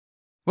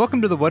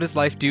Welcome to the What is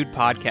Life Dude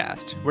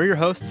podcast. We're your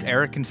hosts,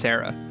 Eric and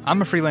Sarah.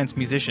 I'm a freelance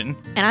musician.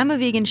 And I'm a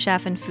vegan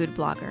chef and food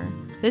blogger.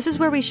 This is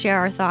where we share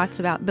our thoughts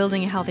about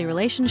building a healthy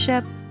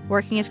relationship,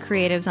 working as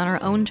creatives on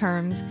our own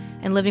terms,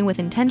 and living with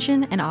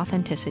intention and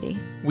authenticity.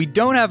 We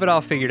don't have it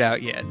all figured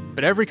out yet,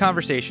 but every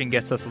conversation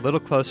gets us a little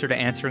closer to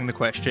answering the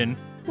question,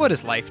 what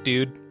is life,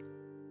 dude?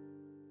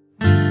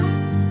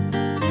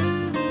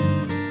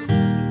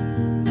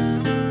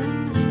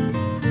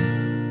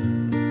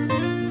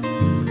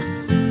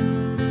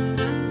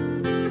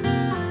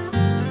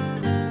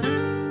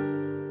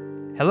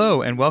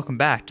 Hello, and welcome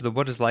back to the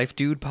What is Life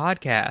Dude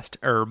podcast,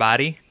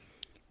 everybody.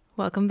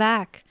 Welcome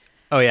back.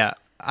 Oh yeah,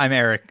 I'm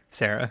Eric,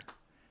 Sarah.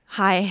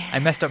 Hi. I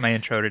messed up my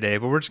intro today,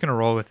 but we're just going to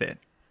roll with it.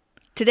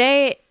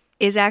 Today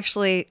is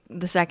actually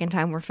the second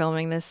time we're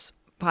filming this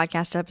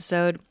podcast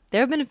episode.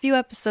 There have been a few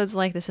episodes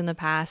like this in the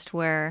past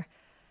where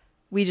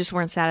we just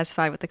weren't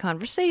satisfied with the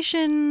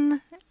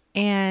conversation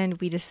and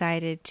we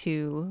decided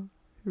to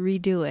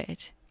redo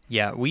it.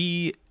 Yeah,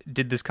 we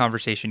did this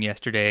conversation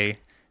yesterday,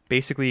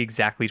 basically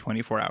exactly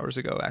 24 hours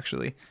ago,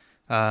 actually.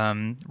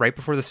 Right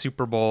before the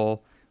Super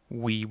Bowl,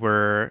 we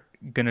were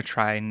going to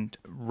try and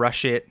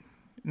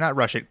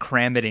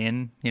cram it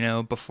in,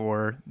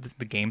 before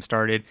the game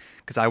started,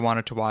 because I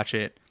wanted to watch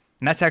it.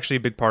 And that's actually a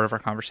big part of our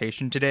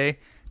conversation today.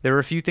 There were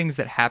a few things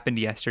that happened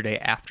yesterday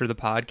after the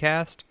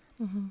podcast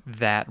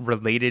that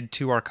related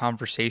to our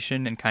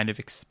conversation and kind of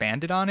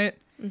expanded on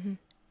it,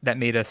 that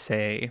made us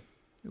say,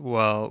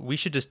 well, we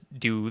should just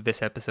do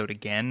this episode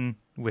again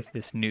with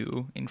this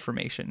new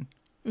information.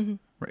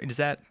 Right?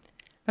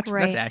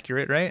 That's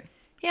accurate, right?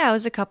 Yeah, it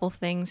was a couple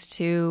things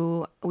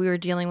too. We were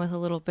dealing with a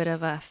little bit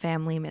of a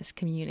family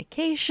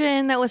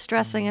miscommunication that was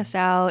stressing us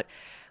out.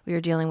 We were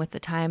dealing with the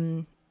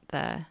time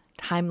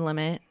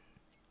limit.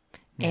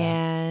 Yeah.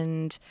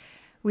 And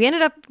we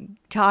ended up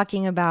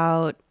talking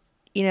about,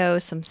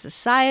 some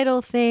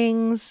societal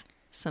things,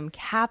 some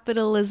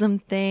capitalism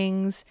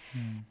things.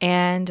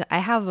 And I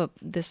have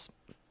this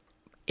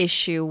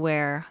issue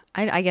where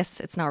I guess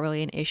it's not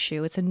really an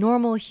issue. It's a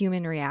normal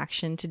human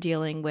reaction to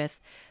dealing with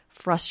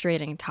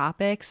frustrating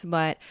topics,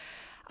 but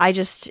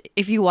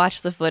if you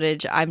watch the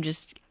footage, I'm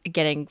just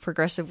getting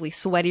progressively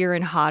sweatier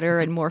and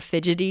hotter and more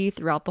fidgety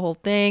throughout the whole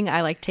thing.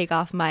 I take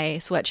off my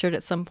sweatshirt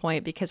at some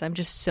point because I'm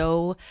just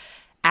so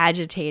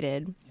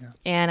agitated. Yeah.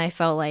 And I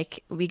felt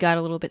like we got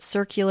a little bit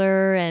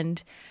circular,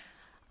 and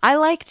I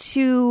like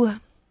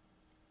to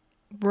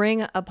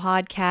bring a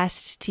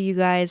podcast to you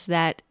guys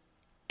that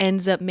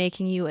ends up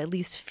making you at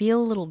least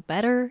feel a little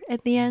better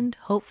at the end,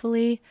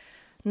 hopefully.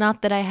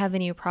 Not that I have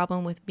any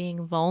problem with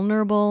being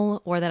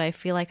vulnerable or that I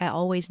feel like I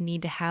always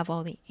need to have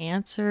all the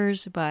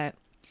answers, but...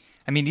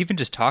 I mean, even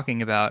just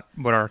talking about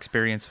what our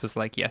experience was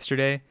like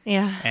yesterday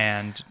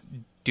and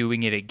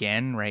doing it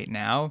again right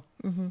now.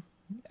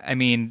 I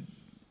mean,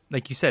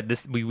 like you said,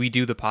 we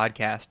do the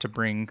podcast to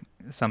bring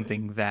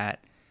something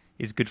that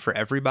is good for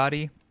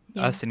everybody,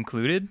 us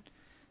included.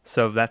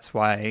 So that's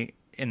why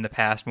in the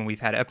past when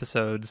we've had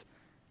episodes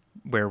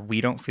where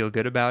we don't feel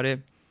good about it,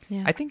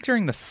 I think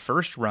during the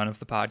first run of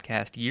the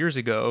podcast years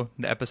ago,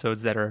 the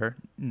episodes that are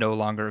no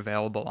longer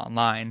available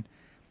online,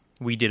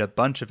 we did a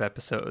bunch of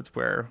episodes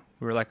where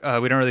we were like,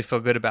 we don't really feel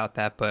good about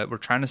that, but we're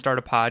trying to start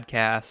a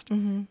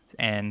podcast,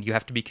 and you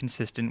have to be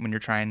consistent when you're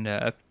trying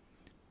to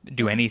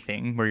do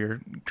anything where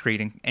you're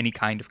creating any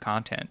kind of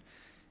content.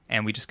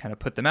 And we just kind of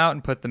put them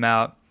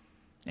out,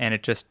 and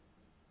it just,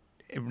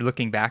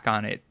 looking back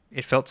on it,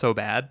 it felt so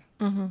bad,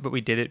 but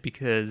we did it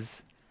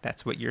because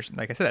that's what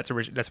like I said,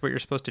 that's what you're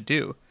supposed to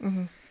do.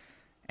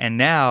 And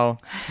now,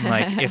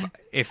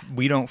 if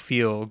we don't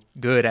feel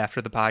good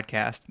after the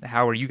podcast,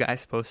 how are you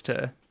guys supposed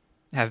to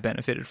have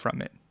benefited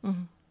from it?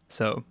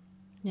 So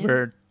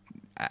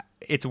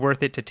it's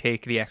worth it to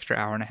take the extra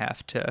hour and a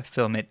half to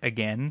film it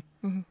again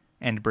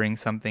and bring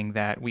something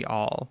that we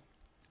all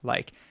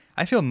like.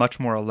 I feel much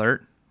more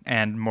alert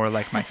and more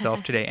like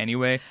myself today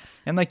anyway.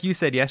 And like you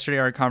said yesterday,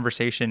 our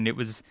conversation, it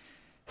was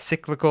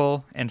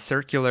cyclical and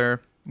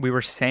circular. We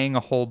were saying a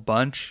whole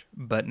bunch,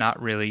 but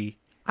not really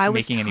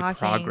making any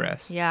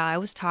progress. Yeah, I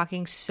was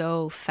talking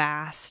so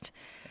fast.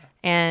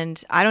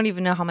 And I don't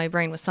even know how my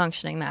brain was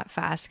functioning that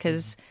fast,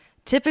 because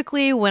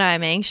typically when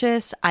I'm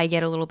anxious, I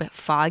get a little bit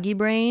foggy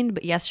brained.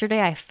 But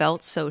yesterday I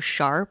felt so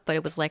sharp, but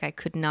it was like I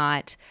could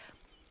not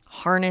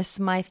harness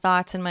my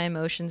thoughts and my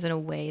emotions in a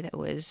way that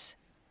was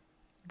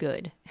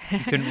good. You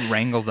couldn't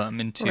wrangle them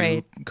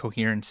into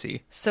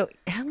coherency. So,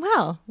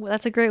 well,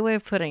 that's a great way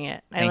of putting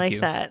it. I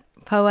like that.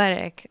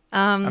 Poetic.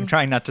 I'm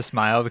trying not to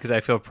smile because I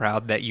feel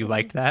proud that you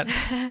liked that,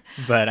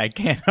 but I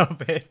can't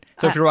help it.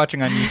 So if you're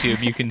watching on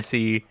YouTube, you can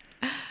see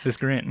this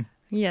grin.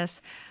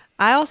 Yes.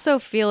 I also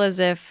feel as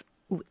if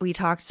we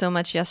talked so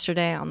much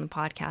yesterday on the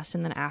podcast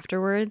and then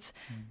afterwards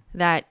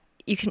that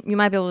you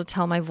might be able to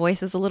tell my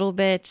voice is a little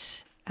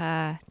bit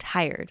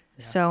tired.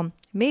 Yeah. So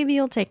maybe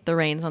you'll take the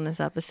reins on this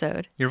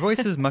episode. Your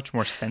voice is much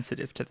more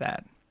sensitive to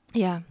that.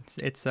 Yeah.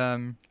 It's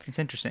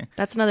interesting.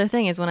 That's another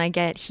thing, is when I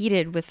get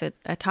heated with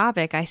a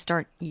topic, I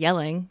start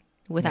yelling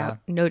without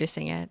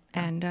noticing it.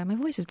 And my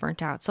voice is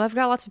burnt out. So I've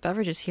got lots of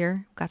beverages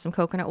here. Got some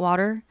coconut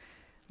water,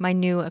 my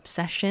new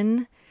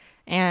obsession,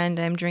 and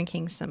I'm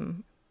drinking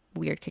some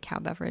weird cacao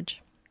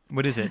beverage.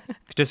 What is it?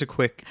 Just a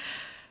quick,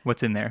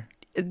 what's in there?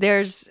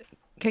 There's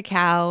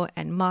cacao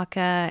and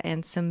maca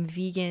and some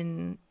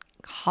vegan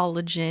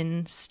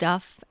collagen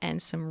stuff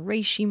and some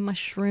reishi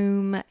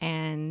mushroom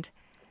and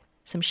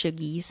some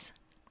sugies.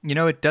 You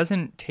know, it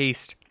doesn't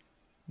taste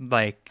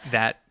like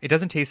that. It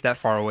doesn't taste that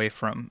far away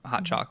from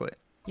hot chocolate.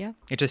 Yeah.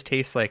 It just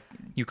tastes like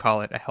you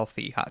call it a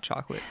healthy hot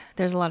chocolate.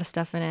 There's a lot of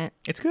stuff in it.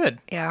 It's good.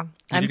 Yeah.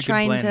 I'm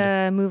trying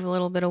to move a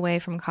little bit away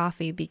from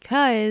coffee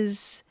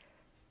because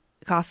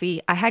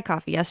I had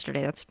coffee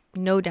yesterday. That's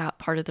no doubt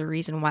part of the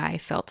reason why I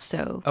felt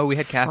so we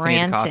had caffeinated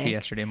frantic. coffee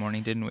yesterday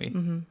morning, didn't we?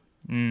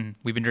 Mm-hmm.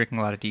 We've been drinking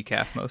a lot of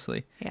decaf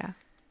mostly. Yeah.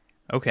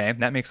 Okay,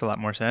 that makes a lot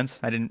more sense.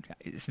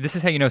 This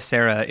is how you know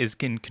Sarah is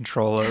in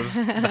control of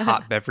the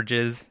hot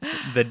beverages,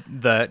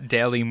 the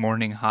daily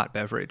morning hot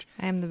beverage.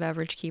 I am the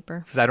beverage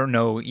keeper. Because I don't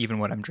know even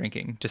what I'm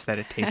drinking, just that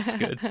it tastes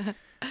good.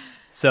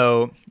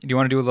 So, do you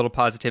want to do a little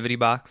positivity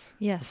box?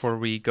 Yes. Before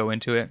we go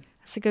into it?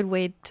 That's a good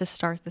way to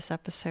start this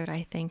episode,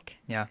 I think.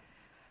 Yeah.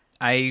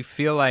 I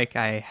feel like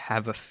I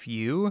have a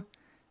few,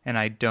 and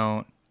I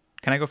don't...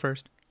 Can I go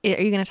first? Are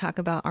you going to talk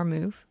about our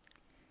move?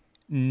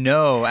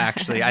 No,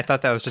 actually. I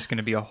thought that was just going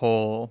to be a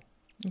whole...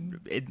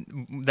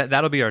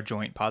 That'll be our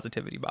joint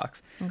positivity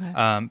box. Okay.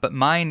 But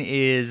mine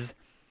is...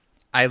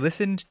 I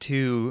listened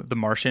to The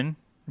Martian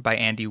by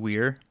Andy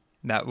Weir.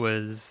 That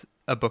was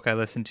a book I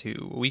listened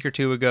to a week or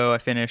two ago. I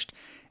finished.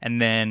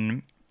 And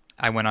then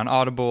I went on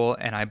Audible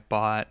and I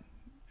bought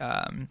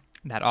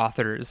that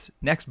author's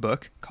next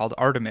book called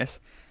Artemis.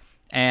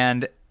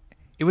 And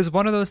it was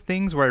one of those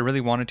things where I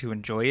really wanted to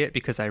enjoy it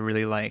because I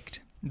really liked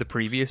the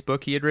previous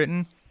book he had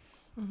written.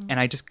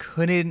 And I just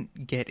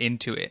couldn't get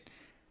into it.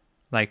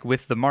 Like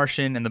with The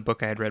Martian and the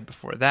book I had read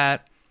before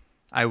that,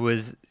 I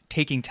was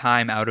taking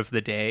time out of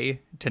the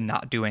day to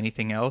not do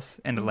anything else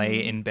and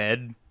lay in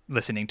bed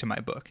listening to my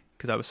book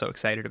because I was so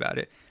excited about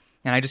it.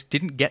 And I just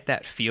didn't get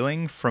that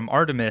feeling from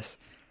Artemis.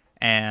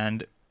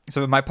 And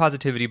so my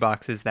positivity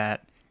box is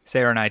that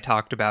Sarah and I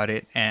talked about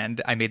it,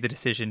 and I made the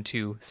decision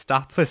to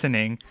stop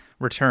listening,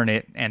 return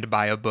it, and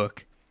buy a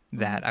book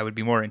that I would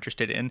be more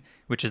interested in,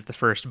 which is the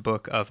first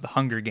book of the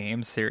Hunger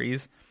Games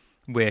series,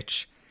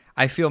 which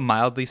I feel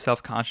mildly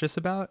self-conscious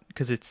about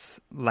because it's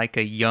like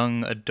a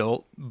young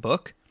adult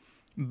book.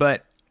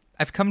 But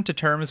I've come to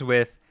terms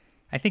with,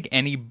 I think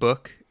any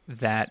book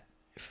that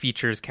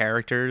features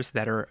characters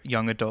that are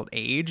young adult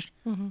aged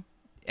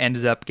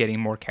ends up getting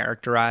more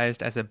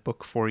characterized as a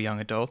book for young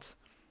adults.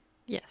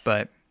 Yes.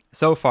 But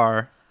so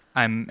far,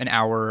 I'm an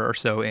hour or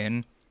so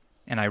in,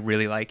 and I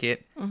really like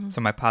it. So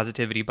my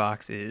positivity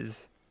box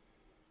is...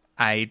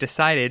 I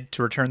decided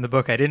to return the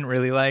book I didn't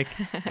really like,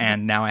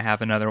 and now I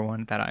have another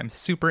one that I'm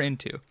super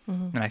into,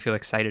 and I feel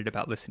excited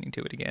about listening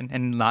to it again,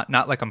 and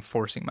not like I'm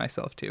forcing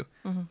myself to.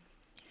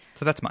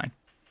 So that's mine.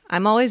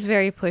 I'm always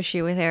very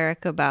pushy with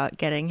Eric about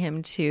getting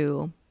him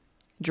to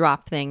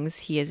drop things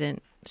he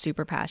isn't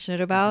super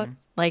passionate about,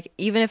 like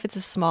even if it's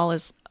as small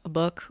as a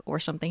book or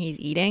something he's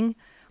eating,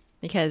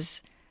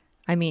 because,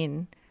 I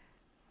mean...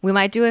 We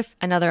might do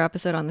another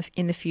episode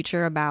in the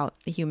future about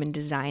the human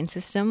design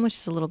system, which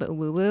is a little bit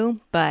woo-woo.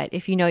 But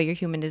if you know your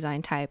human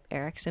design type,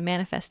 Eric's a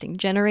manifesting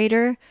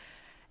generator.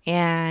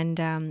 And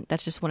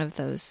that's just one of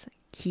those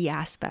key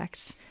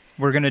aspects.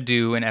 We're going to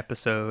do an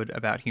episode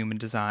about human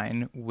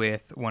design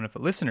with one of the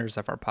listeners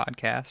of our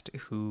podcast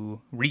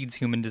who reads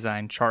human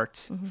design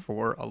charts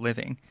for a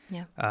living.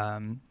 Yeah.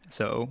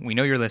 So we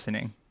know you're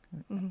listening.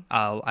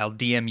 I'll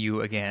DM you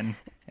again.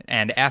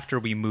 And after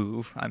we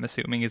move, I'm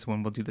assuming, is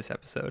when we'll do this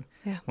episode.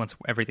 Yeah. Once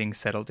everything's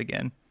settled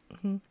again.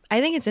 I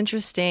think it's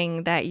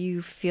interesting that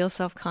you feel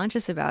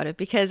self-conscious about it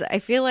because I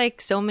feel like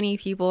so many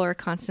people are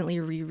constantly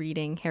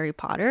rereading Harry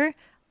Potter.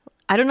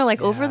 I don't know,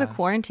 like over the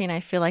quarantine,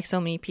 I feel like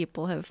so many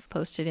people have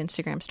posted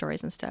Instagram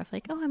stories and stuff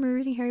like, oh, I'm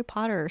rereading Harry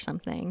Potter or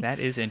something. That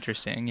is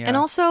interesting, yeah. And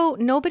also,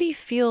 nobody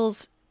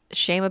feels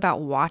shame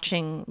about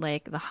watching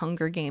like the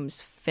Hunger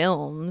Games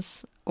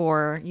films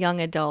or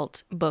young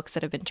adult books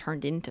that have been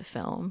turned into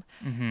film.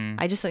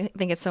 I just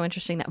think it's so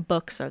interesting that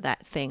books are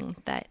that thing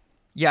that...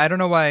 Yeah, I don't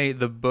know why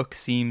the book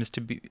seems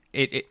to be...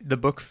 The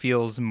book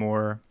feels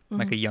more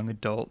like a young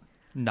adult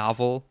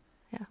novel.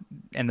 Yeah.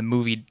 And the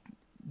movie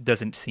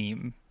doesn't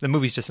seem... The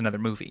movie's just another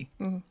movie,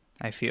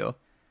 I feel.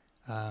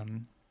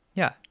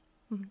 Yeah.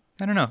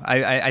 I don't know.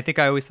 I think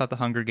I always thought The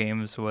Hunger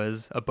Games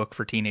was a book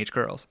for teenage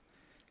girls.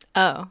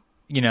 Oh.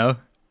 You know?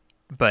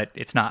 But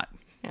it's not.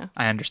 Yeah.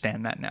 I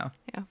understand that now.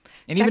 Yeah.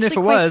 And even if it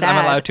was, I'm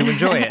allowed to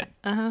enjoy it.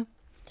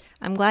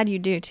 I'm glad you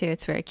do, too.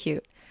 It's very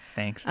cute.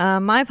 Thanks.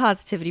 My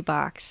positivity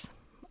box.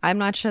 I'm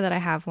not sure that I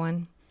have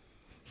one.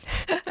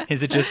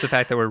 Is it just the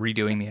fact that we're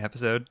redoing the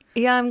episode?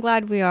 Yeah, I'm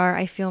glad we are.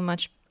 I feel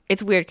much...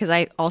 It's weird because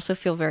I also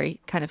feel very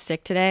kind of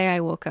sick today.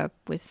 I woke up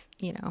with,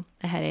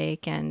 a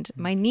headache and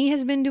my knee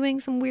has been doing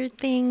some weird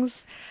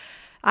things.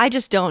 I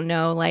just don't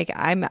know. Like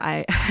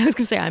I was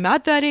gonna say I'm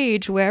at that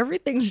age where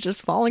everything's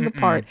just falling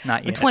apart.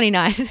 Not yet. I'm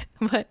 29,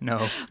 but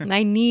No.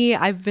 my knee.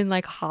 I've been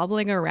like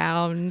hobbling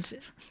around.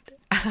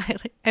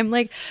 I'm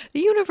like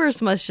the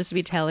universe must just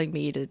be telling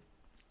me to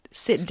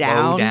sit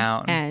down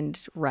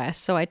and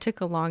rest. So I took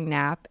a long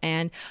nap,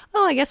 and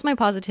I guess my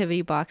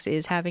positivity box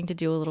is having to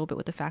do a little bit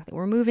with the fact that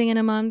we're moving in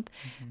a month.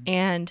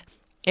 And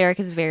Eric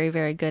is very,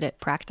 very good at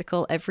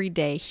practical,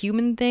 everyday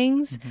human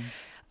things,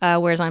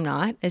 whereas I'm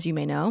not, as you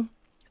may know.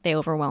 They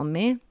overwhelm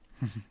me.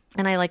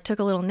 And I took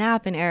a little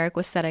nap, and Eric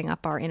was setting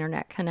up our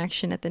internet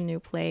connection at the new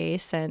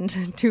place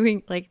and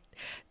doing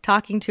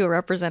talking to a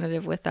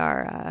representative with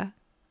our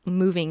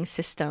moving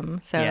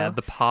system. So yeah,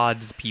 the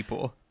pods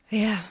people.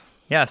 Yeah.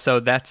 Yeah, so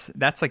that's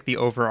the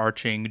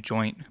overarching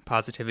joint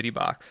positivity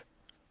box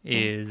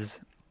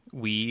is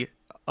we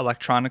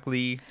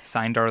electronically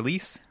signed our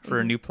lease for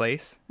a new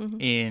place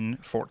in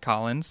Fort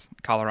Collins,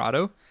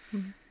 Colorado.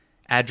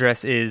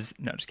 Address is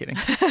no, just kidding.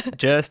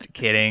 Just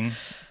kidding.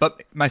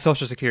 But my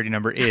social security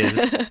number is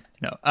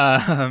no.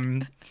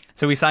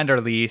 So we signed our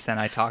lease, and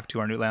I talked to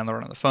our new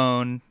landlord on the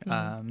phone.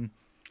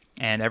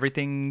 And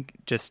everything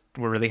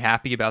we're really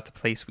happy about the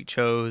place we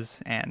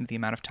chose and the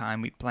amount of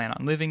time we plan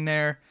on living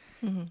there.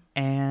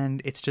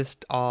 And it's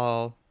just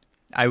all,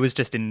 I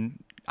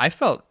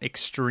felt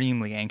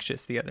extremely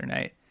anxious the other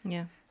night.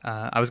 Yeah.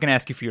 I was going to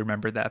ask you if you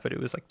remember that, but it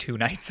was 2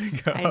 nights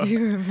ago. I do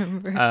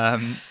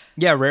remember.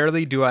 Yeah,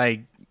 rarely do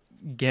I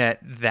get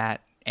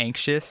that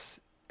anxious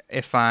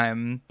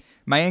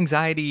my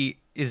anxiety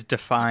is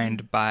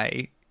defined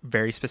by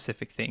very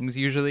specific things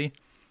usually.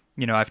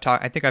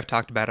 I think I've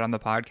talked about it on the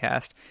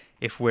podcast.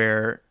 If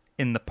we're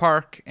in the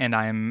park and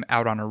I'm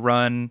out on a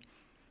run,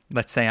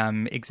 let's say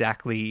I'm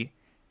exactly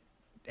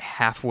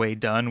halfway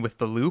done with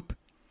the loop,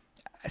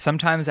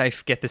 sometimes I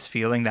get this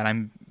feeling that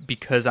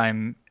because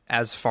I'm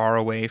as far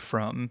away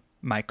from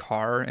my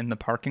car in the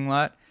parking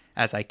lot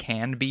as I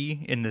can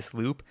be in this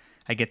loop,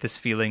 I get this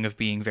feeling of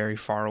being very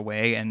far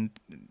away, and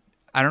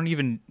I don't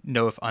even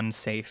know if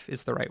unsafe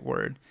is the right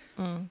word.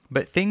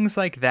 But things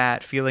like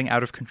that, feeling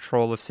out of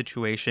control of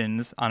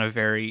situations on a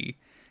very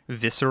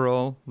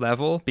visceral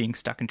level, being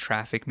stuck in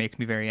traffic makes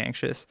me very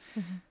anxious.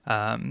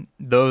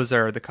 Those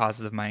are the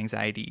causes of my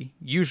anxiety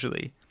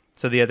usually.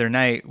 So the other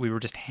night we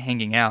were just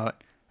hanging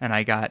out, and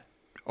I got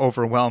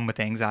overwhelmed with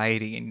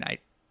anxiety, and I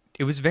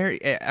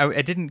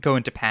didn't go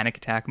into panic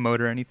attack mode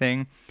or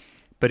anything,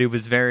 but it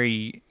was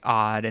very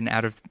odd and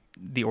out of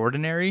the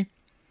ordinary.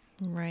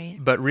 Right.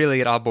 But really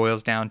it all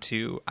boils down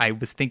to, I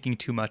was thinking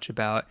too much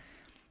about,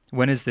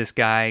 when is this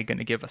guy going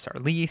to give us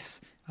our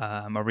lease?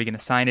 Are we going to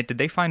sign it? Did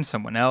they find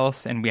someone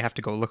else and we have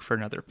to go look for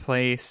another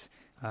place?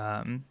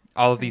 All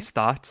of these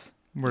thoughts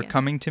were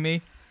coming to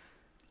me.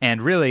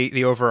 And really,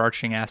 the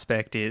overarching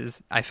aspect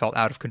is I felt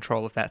out of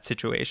control of that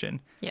situation.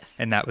 Yes.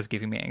 And that was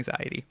giving me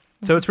anxiety.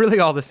 So it's really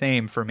all the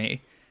same for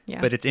me. Yeah.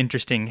 But it's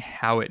interesting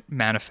how it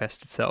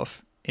manifests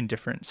itself in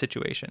different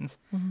situations.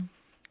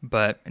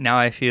 But now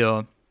I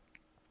feel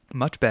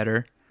much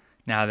better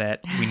now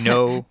that we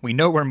know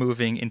we're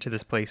moving into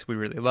this place we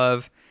really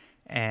love,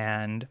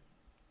 and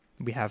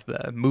we have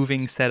the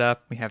moving set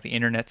up, we have the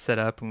internet set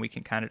up, and we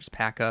can kind of just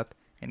pack up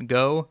and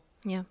go.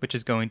 Yeah. Which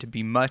is going to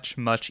be much,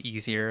 much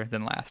easier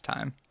than last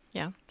time.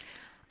 Yeah.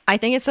 I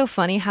think it's so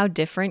funny how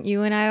different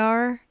you and I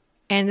are.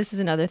 And this is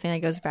another thing that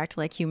goes back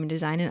to human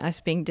design and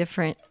us being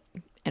different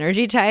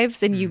energy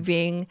types, and you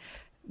being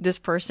this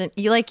person.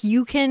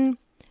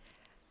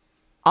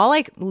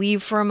 I'll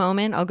leave for a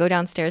moment. I'll go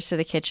downstairs to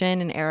the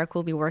kitchen, and Eric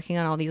will be working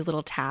on all these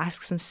little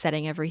tasks and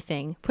setting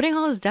everything, putting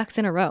all his ducks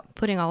in a row,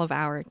 putting all of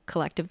our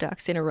collective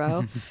ducks in a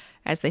row,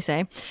 as they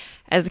say,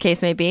 as the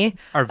case may be.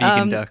 Our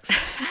vegan ducks.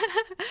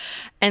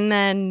 And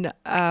then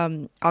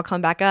I'll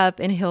come back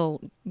up, and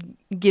he'll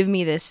give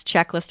me this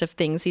checklist of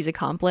things he's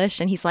accomplished.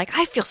 And he's like,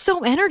 I feel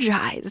so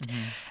energized.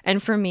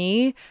 And for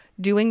me,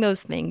 doing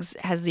those things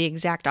has the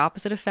exact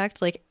opposite effect.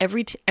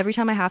 Every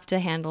time I have to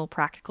handle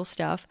practical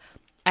stuff,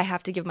 I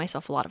have to give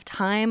myself a lot of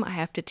time. I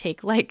have to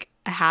take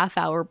a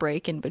half-hour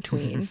break in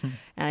between.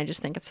 And I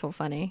just think it's so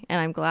funny. And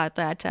I'm glad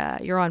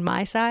that you're on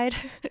my side.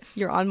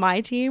 You're on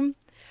my team.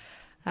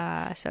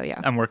 So,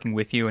 yeah. I'm working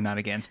with you and not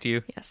against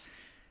you. Yes.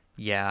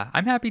 Yeah,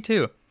 I'm happy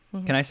too.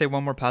 Can I say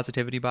one more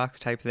positivity box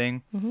type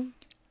thing?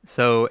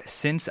 So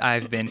since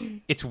I've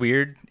been, it's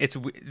weird.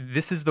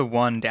 This is the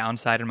one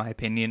downside, in my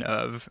opinion,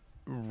 of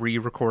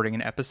re-recording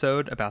an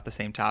episode about the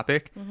same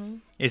topic,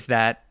 is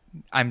that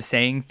I'm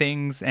saying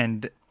things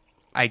and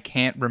I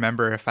can't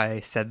remember if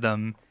I said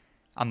them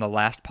on the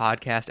last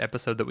podcast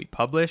episode that we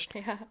published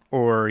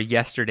or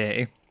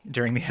yesterday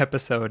during the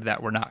episode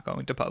that we're not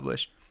going to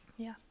publish.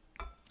 Yeah.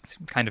 It's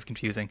kind of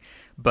confusing.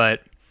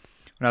 But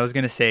what I was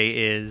going to say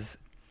is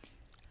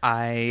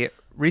I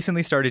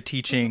recently started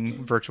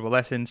teaching virtual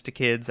lessons to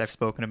kids. I've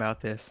spoken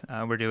about this.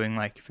 We're doing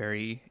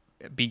very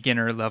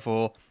beginner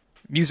level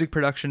music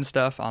production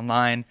stuff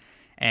online.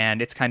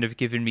 And it's kind of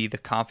given me the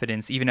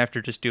confidence, even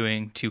after just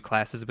doing 2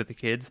 classes with the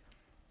kids,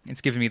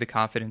 it's given me the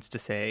confidence to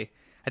say,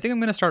 I think I'm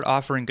going to start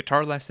offering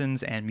guitar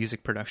lessons and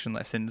music production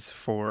lessons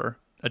for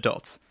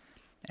adults.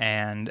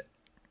 And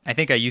I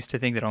think I used to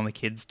think that only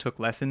kids took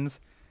lessons,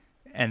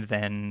 and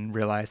then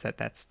realized that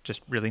that's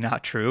just really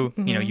not true.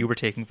 You were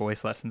taking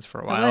voice lessons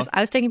for a while. I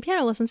was taking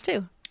piano lessons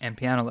too. And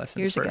piano lessons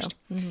years first.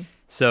 ago.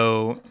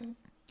 So,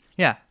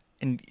 yeah,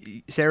 and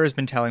Sarah's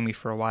been telling me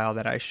for a while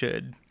that I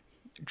should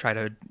try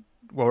to,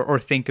 or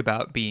think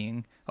about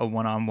being a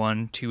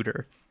one-on-one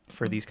tutor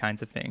for these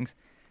kinds of things.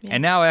 Yeah.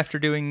 And now after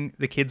doing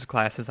the kids'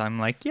 classes, I'm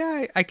like,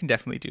 yeah, I can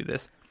definitely do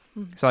this.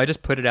 Mm-hmm. So I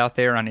just put it out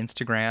there on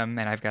Instagram,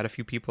 and I've got a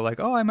few people like,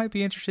 oh, I might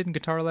be interested in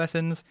guitar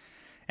lessons.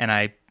 And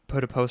I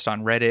put a post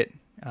on Reddit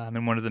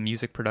in one of the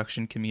music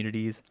production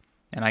communities,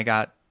 and I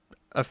got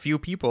a few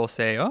people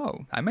say,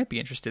 oh, I might be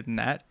interested in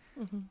that.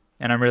 Mm-hmm.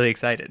 And I'm really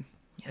excited.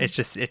 Yeah.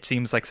 It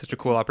seems like such a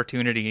cool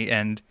opportunity,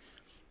 and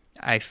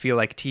I feel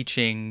like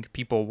teaching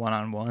people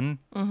one-on-one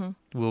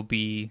will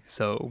be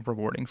so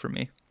rewarding for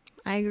me.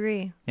 I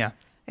agree. Yeah.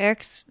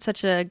 Eric's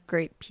such a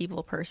great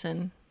people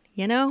person,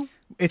 you know?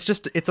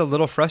 It's a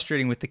little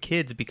frustrating with the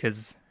kids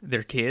because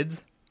they're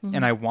kids,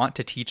 and I want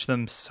to teach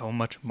them so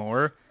much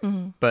more,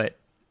 but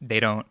they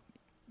don't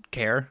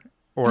care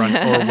or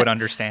would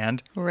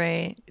understand.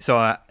 Right.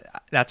 So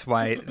that's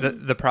why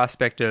the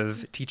prospect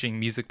of teaching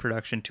music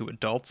production to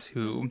adults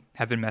who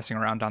have been messing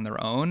around on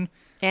their own.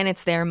 And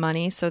it's their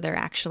money, so they're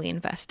actually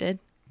invested.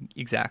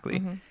 Exactly.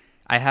 Mm-hmm.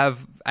 I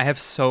have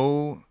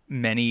so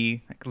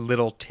many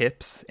little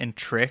tips and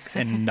tricks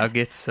and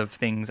nuggets of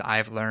things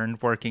I've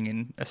learned working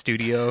in a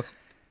studio.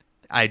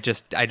 I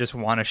just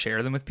want to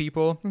share them with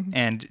people,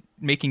 and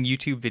making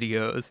YouTube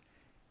videos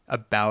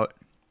about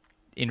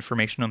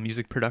informational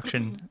music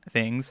production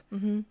things.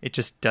 It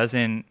just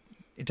doesn't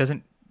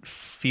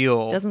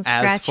feel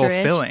as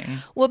fulfilling.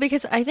 Well,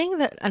 because I think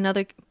that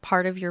another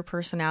part of your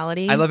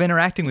personality, I love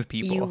interacting with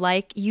people.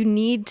 You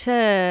need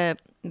to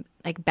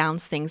like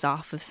bounce things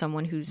off of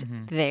someone who's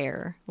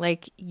there.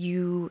 Like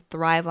you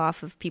thrive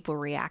off of people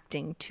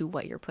reacting to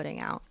what you're putting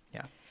out.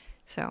 Yeah.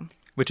 So,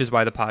 which is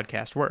why the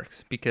podcast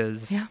works,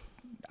 because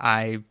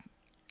I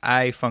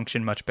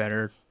function much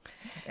better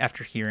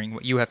after hearing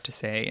what you have to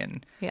say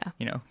and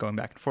going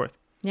back and forth.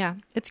 Yeah,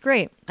 it's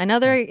great.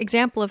 Another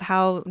example of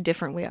how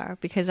different we are,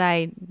 because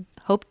I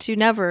hope to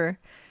never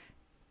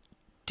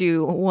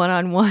do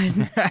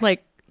one-on-one.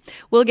 Like,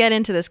 we'll get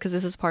into this because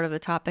this is part of the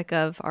topic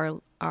of our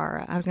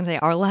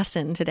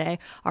lesson today,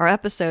 our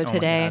episode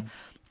today.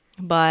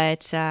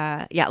 But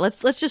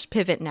let's just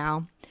pivot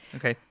now.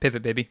 Okay,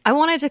 pivot, baby. I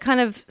wanted to kind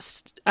of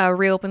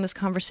reopen this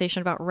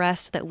conversation about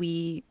rest that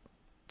we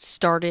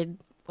started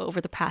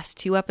over the past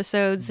 2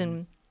 episodes,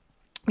 and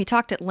we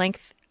talked at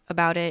length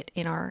about it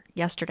in our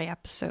yesterday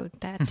episode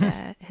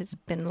that has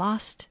been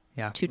lost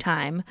to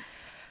time.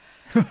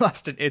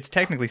 Lost it. It's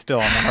technically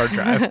still on the hard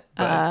drive.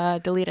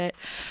 But... delete it.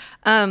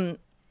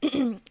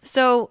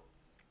 So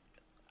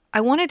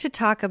I wanted to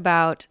talk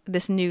about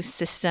this new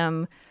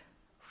system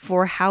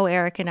for how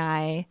Eric and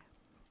I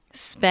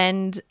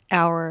spend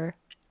our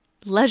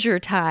leisure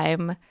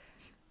time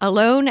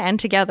alone and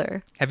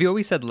together. Have you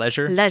always said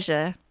leisure?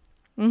 Leisure.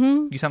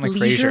 Mm-hmm. You sound like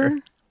Frasier.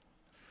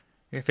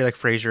 I feel like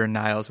Frasier and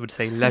Niles would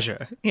say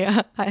leisure.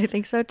 Yeah, I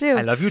think so too.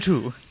 I love you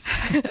too.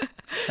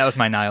 That was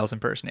my Niles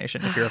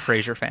impersonation, if you're a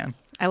Frasier fan.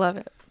 I love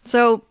it.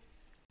 So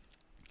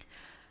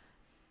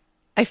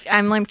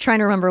I'm like trying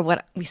to remember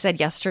what we said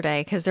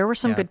yesterday, because there were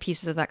some good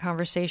pieces of that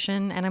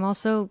conversation, and I'm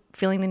also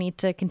feeling the need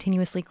to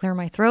continuously clear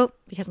my throat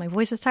because my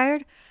voice is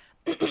tired.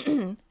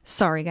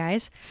 Sorry,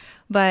 guys.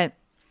 But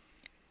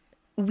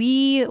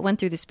we went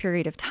through this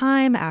period of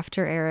time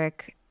after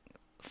Eric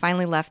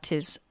finally left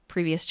his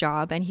previous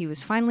job, and he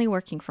was finally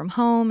working from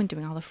home and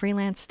doing all the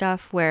freelance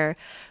stuff, where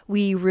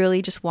we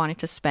really just wanted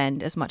to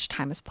spend as much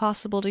time as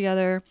possible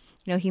together.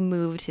 You know, he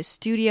moved his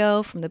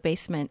studio from the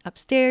basement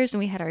upstairs, and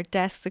we had our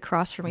desks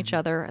across from each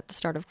other at the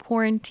start of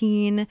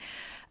quarantine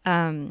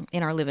in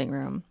our living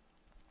room.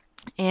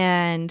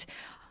 And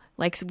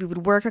so we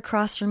would work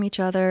across from each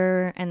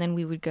other, and then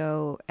we would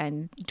go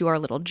and do our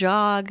little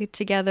jog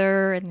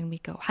together, and then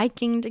we'd go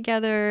hiking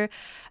together.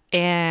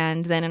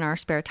 And then in our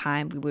spare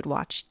time, we would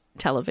watch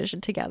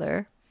television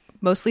together,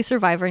 mostly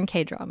Survivor and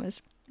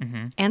K-dramas,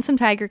 and some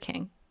Tiger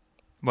King.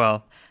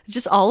 Well,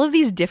 just all of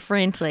these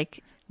different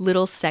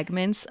little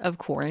segments of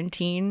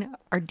quarantine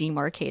are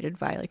demarcated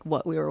by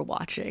what we were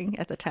watching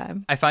at the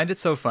time. I find it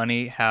so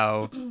funny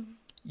how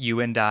you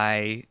and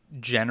I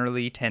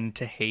generally tend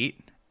to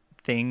hate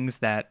things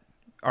that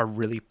are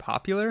really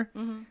popular,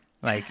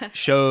 like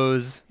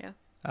shows.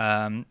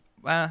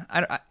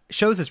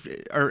 Shows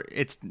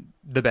it's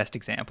the best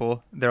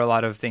example. There are a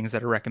lot of things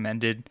that are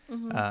recommended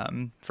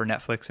for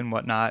Netflix and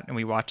whatnot, and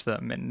we watch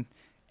them, and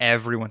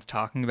everyone's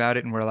talking about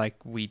it, and we're like,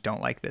 we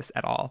don't like this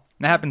at all.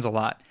 And that happens a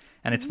lot.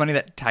 And it's funny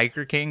that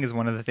Tiger King is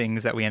one of the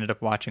things that we ended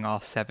up watching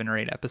all 7 or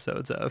 8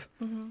 episodes of.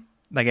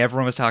 Like,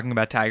 everyone was talking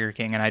about Tiger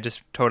King, and I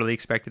just totally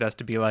expected us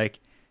to be like,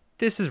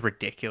 this is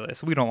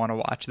ridiculous. We don't want to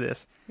watch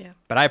this. Yeah.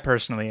 But I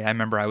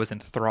remember I was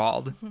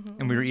enthralled,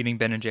 and we were eating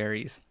Ben and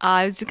Jerry's.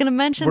 I was just going to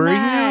mention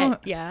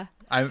that. You? Yeah.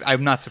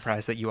 I'm not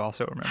surprised that you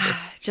also remember.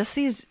 Just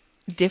these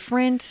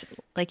different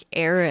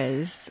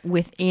eras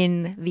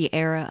within the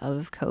era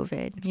of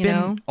COVID. It's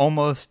been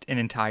almost an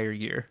entire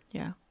year.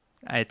 Yeah.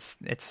 It's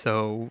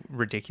so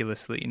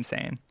ridiculously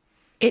insane.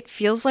 It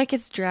feels like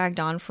it's dragged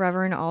on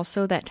forever, and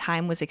also that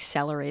time was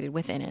accelerated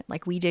within it.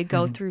 Like we did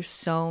go through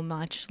so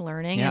much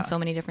learning and so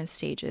many different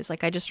stages.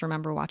 Like I just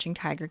remember watching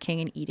Tiger King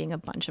and eating a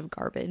bunch of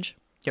garbage.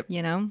 Yep.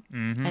 You know?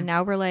 And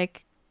now we're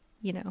like,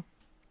 you know,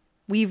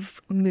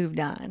 we've moved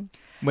on.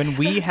 When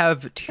we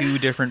have two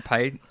different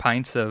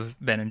pints of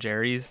Ben and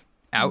Jerry's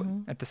out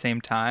at the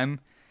same time,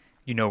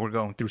 you know we're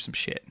going through some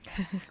shit,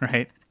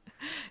 right?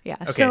 Yeah.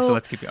 Okay, so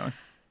let's keep going.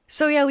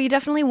 So yeah, we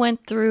definitely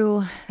went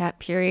through that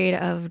period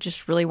of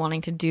just really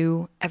wanting to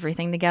do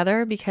everything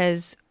together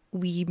because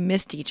we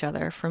missed each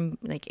other from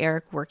like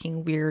Eric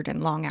working weird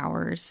and long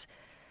hours,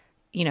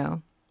 you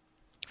know,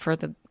 for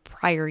the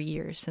prior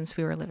years since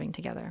we were living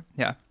together.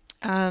 Yeah.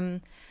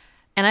 And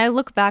I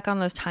look back on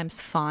those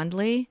times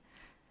fondly,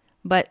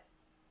 but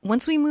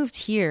once we moved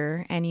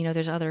here and, you know,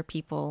 there's other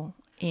people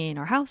in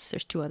our house,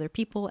 there's two other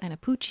people and a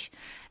pooch.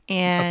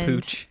 And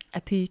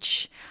a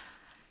pooch.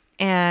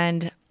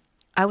 And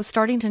I was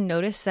starting to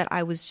notice that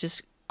I was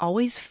just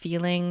always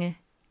feeling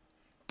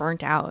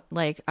burnt out.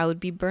 Like I would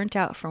be burnt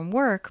out from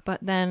work, but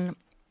then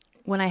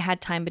when I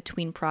had time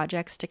between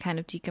projects to kind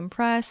of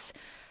decompress,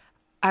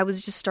 I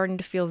was just starting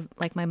to feel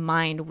like my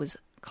mind was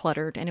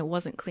cluttered and it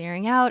wasn't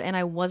clearing out and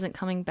I wasn't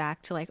coming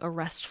back to like a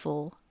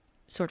restful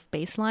sort of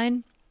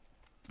baseline.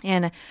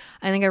 And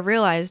I think I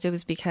realized it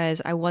was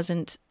because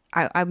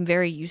I'm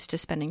very used to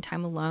spending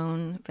time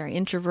alone, very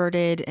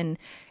introverted. And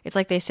it's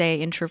like they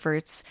say,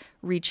 introverts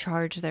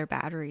recharge their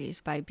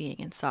batteries by being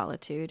in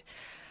solitude.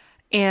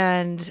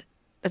 And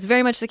that's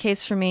very much the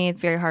case for me.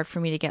 It's very hard for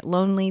me to get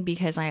lonely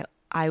because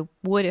I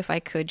would, if I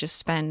could, just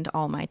spend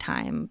all my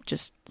time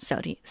just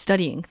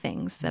studying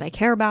things that I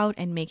care about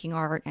and making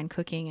art and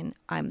cooking. And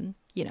I'm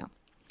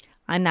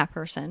that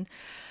person.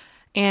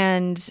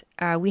 And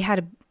we had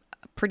a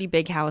pretty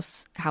big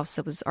house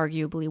that was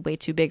arguably way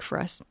too big for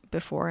us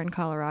before in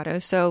Colorado.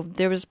 So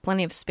there was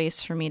plenty of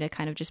space for me to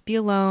kind of just be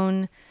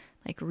alone,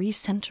 like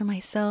recenter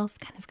myself,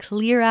 kind of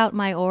clear out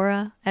my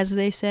aura, as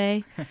they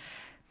say.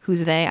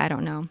 Who's they? I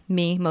don't know.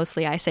 Me,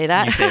 mostly I say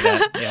that. You say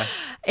that, yeah.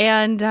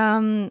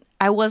 And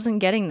I wasn't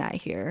getting that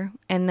here.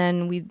 And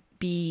then we'd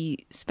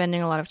be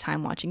spending a lot of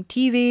time watching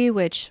TV,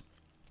 which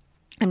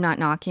I'm not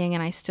knocking,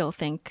 and I still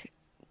think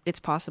it's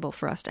possible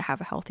for us to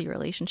have a healthy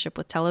relationship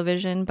with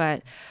television,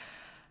 but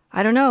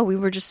I don't know. We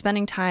were just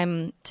spending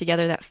time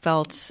together that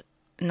felt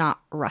not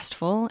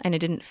restful, and it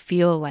didn't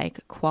feel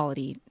like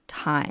quality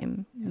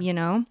time, you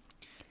know?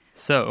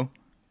 So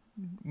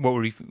what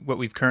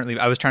we've currently,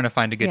 I was trying to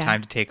find a good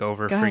time to take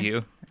over for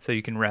you so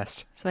you can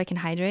rest. So I can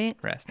hydrate?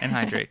 Rest and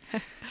hydrate.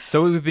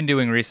 So what we've been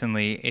doing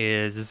recently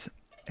is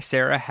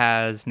Sarah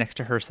has next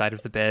to her side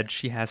of the bed,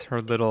 she has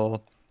her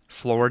little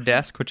floor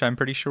desk, which I'm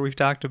pretty sure we've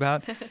talked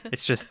about.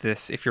 It's just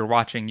this, if you're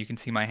watching, you can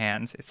see my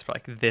hands. It's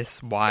like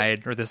this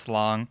wide or this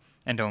long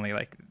and only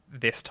like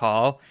this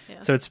tall.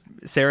 Yeah. So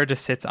Sarah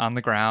just sits on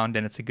the ground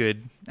and it's a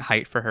good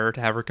height for her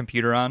to have her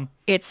computer on.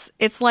 It's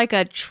like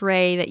a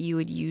tray that you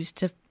would use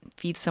to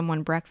feed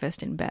someone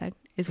breakfast in bed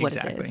is what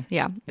it is.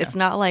 Yeah. It's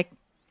not like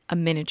a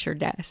miniature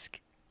desk.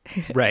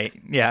 Right.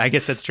 Yeah, I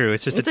guess that's true.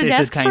 It's just it's a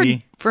desk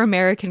tiny for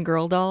American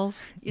Girl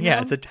dolls. You know?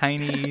 Yeah, it's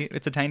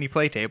a tiny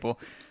play table.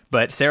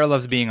 But Sarah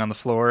loves being on the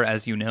floor,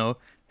 as you know.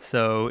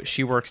 So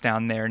she works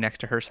down there next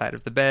to her side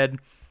of the bed,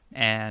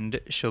 and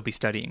she'll be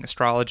studying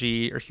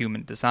astrology or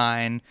human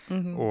design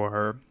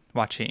or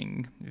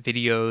watching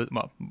videos.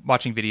 Well,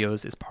 watching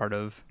videos is part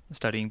of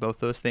studying both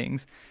those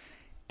things.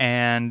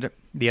 And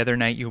the other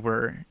night you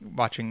were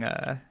watching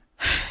a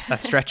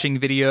stretching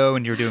video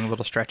and you were doing a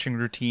little stretching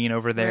routine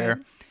over there.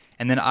 Right.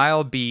 And then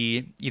I'll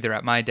be either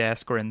at my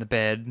desk or in the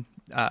bed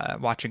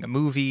watching a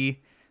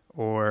movie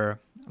or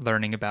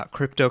learning about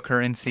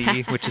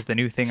cryptocurrency, which is the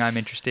new thing I'm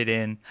interested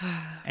in.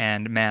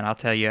 And man, I'll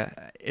tell you,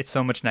 it's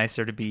so much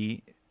nicer to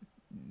be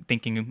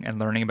thinking and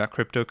learning about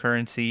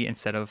cryptocurrency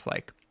instead of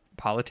like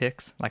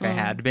politics like I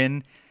had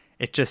been.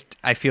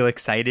 I feel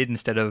excited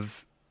instead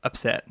of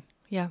upset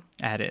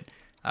at it.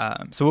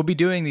 So we'll be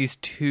doing these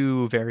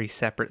two very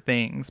separate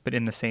things, but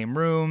in the same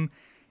room.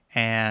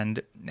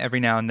 And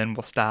every now and then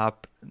we'll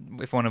stop.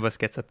 If one of us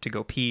gets up to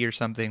go pee or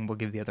something, we'll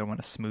give the other one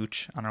a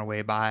smooch on our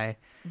way by.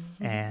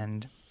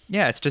 And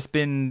yeah, it's just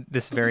been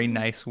this very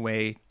nice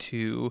way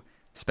to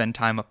spend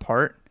time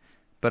apart,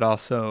 but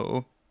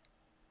also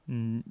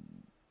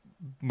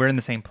we're in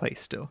the same place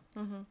still.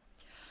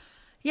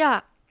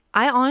 Yeah,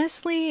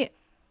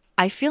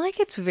 I feel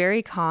like it's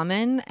very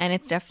common, and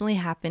it's definitely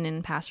happened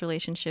in past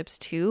relationships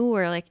too,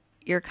 where like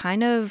you're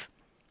kind of,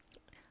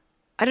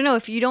 I don't know,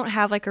 if you don't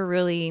have like a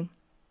really,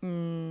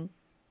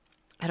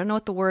 I don't know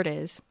what the word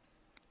is.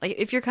 Like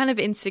if you're kind of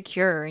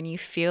insecure and you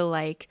feel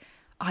like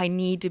I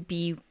need to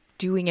be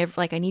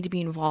I need to be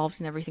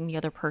involved in everything the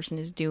other person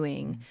is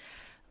doing.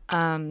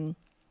 Then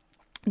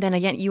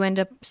again, you end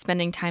up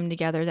spending time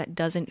together that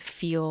doesn't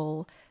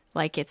feel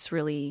like it's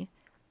really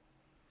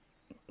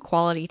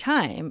quality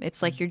time.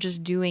 It's like you're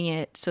just doing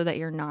it so that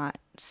you're not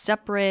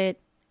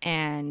separate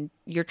and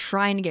you're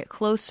trying to get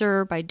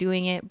closer by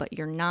doing it, but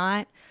you're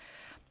not.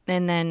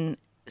 And then,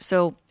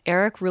 so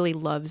Eric really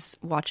loves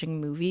watching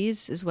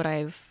movies, is what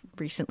I've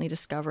recently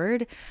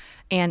discovered,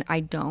 and I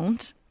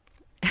don't.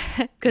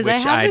 Which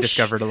I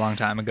discovered a long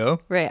time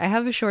ago. Right. I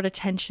have a short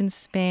attention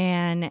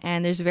span,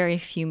 and there's very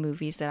few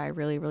movies that I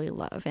really, really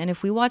love. And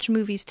if we watch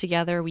movies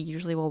together, we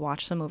usually will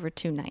watch them over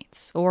 2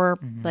 nights or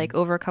like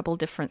over a couple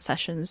different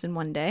sessions in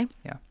one day.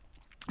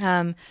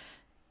 Yeah.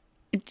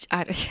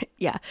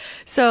 Yeah.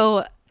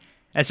 So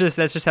that's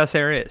just how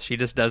Sarah is. She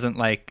just doesn't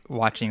like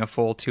watching a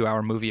full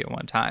 2-hour movie at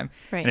one time.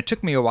 Right. And it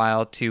took me a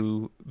while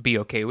to be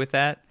okay with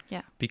that.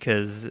 Yeah.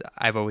 Because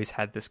I've always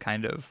had this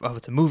kind of, oh,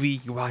 it's a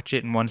movie, you watch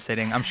it in one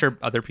sitting. I'm sure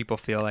other people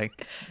feel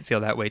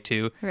that way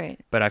too. Right.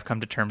 But I've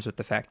come to terms with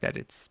the fact that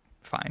it's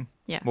fine.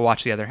 Yeah. We'll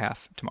watch the other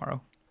half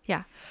tomorrow.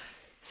 Yeah.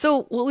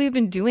 So what we've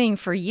been doing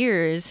for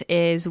years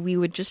is we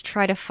would just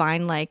try to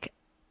find like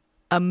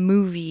a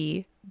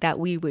movie that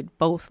we would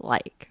both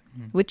like,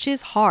 which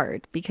is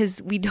hard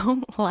because we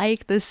don't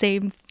like the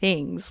same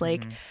things.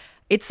 Like,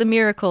 it's a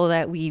miracle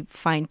that we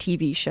find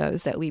TV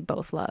shows that we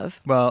both love.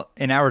 Well,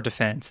 in our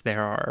defense,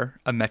 there are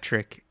a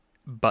metric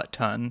butt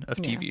ton of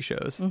TV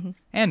shows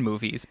and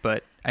movies,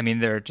 but I mean,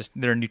 there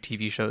are new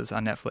TV shows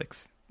on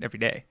Netflix every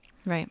day.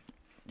 Right.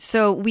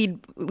 So we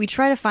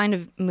try to find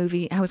a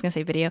movie. I was going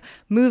to say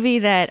movie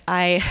that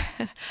I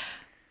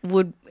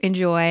would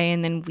enjoy,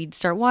 and then we'd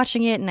start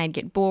watching it, and I'd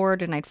get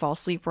bored, and I'd fall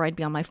asleep, or I'd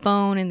be on my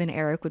phone, and then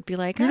Eric would be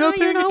like, "You're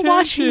not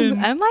watching."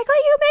 I'm like,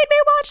 "Oh, you made me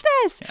watch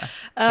this." Yeah.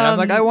 And I'm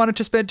like, "I wanted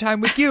to spend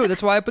time with you.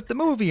 That's why I put the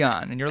movie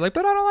on." And you're like,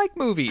 "But I don't like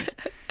movies."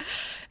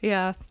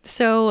 Yeah.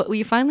 So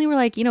we finally were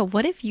like,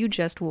 what if you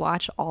just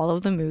watch all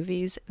of the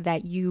movies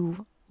that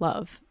you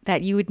love,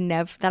 that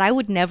I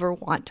would never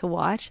want to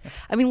watch?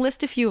 I mean,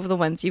 list a few of the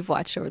ones you've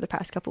watched over the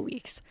past couple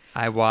weeks.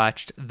 I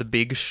watched The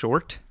Big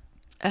Short.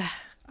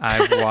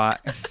 I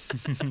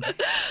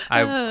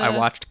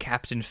watched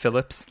Captain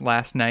Phillips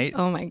last night.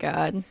 Oh my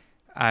god,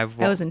 that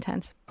was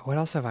intense. What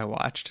else have I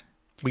watched?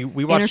 We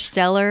watched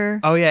Interstellar.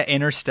 Oh yeah,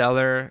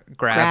 Interstellar,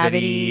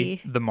 Gravity,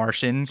 The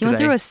Martian. You went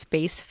through a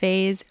space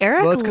phase.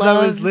 Eric, well, it's because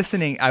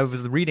I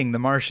was reading The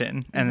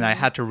Martian, and I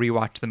had to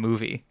rewatch the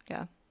movie.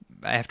 Yeah.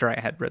 After I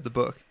had read the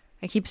book.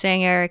 I keep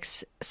saying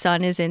Eric's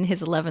sun is in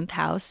his 11th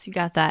house. You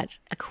got that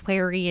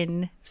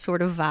Aquarian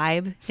sort of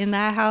vibe in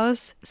that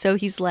house. So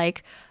he's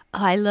like,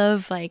 oh, I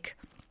love like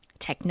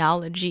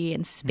technology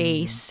and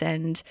space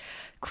and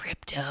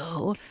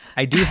crypto.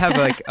 I do have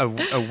like a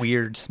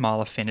weird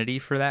small affinity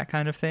for that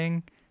kind of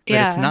thing, but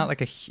it's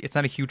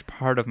not a huge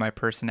part of my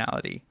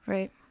personality.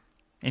 Right.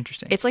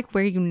 Interesting. It's like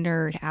where you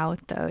nerd out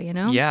though,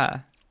 Yeah.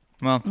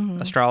 Well,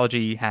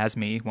 astrology has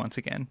me once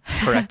again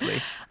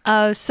correctly.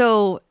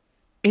 So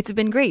it's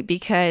been great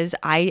because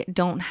I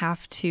don't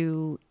have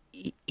to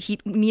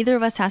neither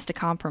of us has to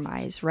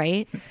compromise,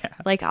 right? Yeah.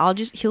 Like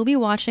he'll be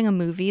watching a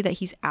movie that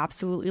he's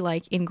absolutely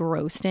like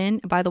engrossed in.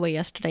 By the way,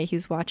 yesterday he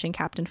was watching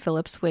Captain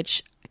Phillips,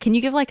 which can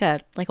you give like a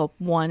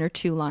 1 or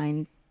 2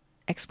 line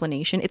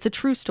explanation? It's a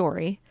true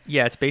story.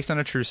 Yeah, it's based on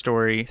a true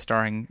story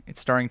starring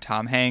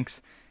Tom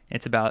Hanks.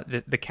 It's about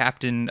the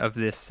captain of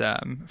this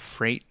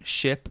freight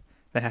ship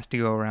that has to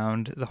go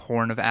around the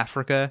Horn of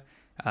Africa,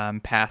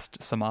 past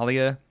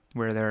Somalia,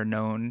 where they're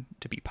known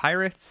to be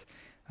pirates.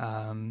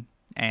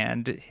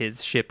 And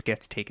his ship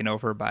gets taken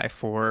over by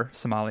 4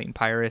 Somalian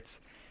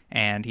pirates,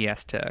 and he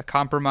has to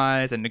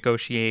compromise and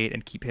negotiate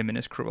and keep him and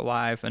his crew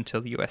alive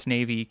until the U.S.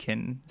 Navy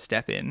can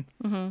step in.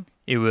 Mm-hmm.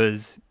 It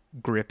was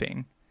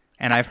gripping,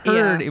 and I've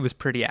heard it was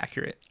pretty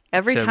accurate.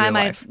 Every time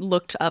I've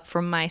looked up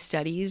from my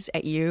studies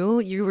at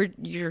your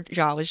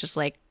jaw was just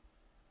like,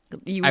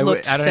 you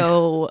looked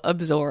so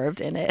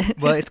absorbed in it.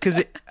 Well, it's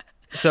because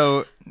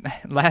So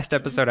last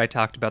episode I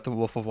talked about The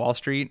Wolf of Wall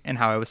Street and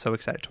how I was so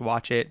excited to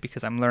watch it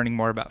because I'm learning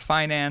more about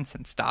finance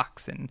and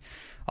stocks and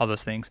all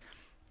those things.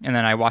 And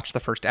then I watched the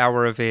first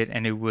hour of it,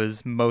 and it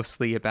was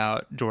mostly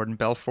about Jordan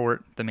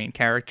Belfort, the main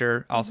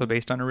character, also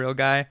based on a real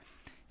guy.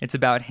 It's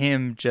about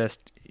him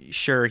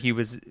he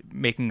was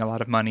making a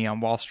lot of money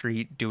on Wall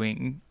Street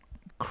doing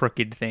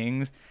crooked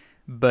things,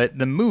 but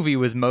the movie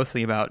was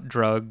mostly about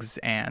drugs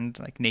and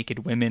like naked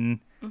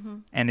women.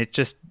 And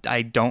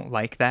I don't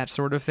like that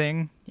sort of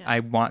thing. Yeah. I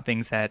want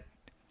things that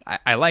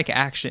I like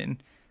action,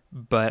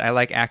 but I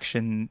like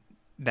action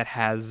that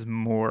has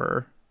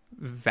more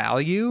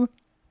value,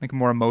 like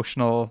more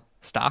emotional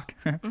stock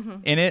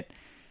in it.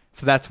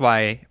 So that's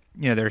why,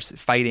 there's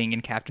fighting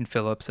in Captain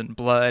Phillips and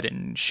blood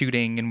and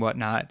shooting and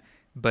whatnot,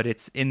 but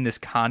it's in this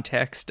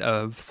context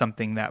of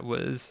something that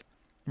was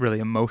really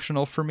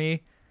emotional for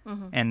me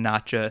and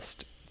not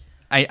just...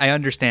 I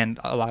understand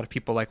a lot of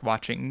people like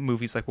watching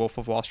movies like Wolf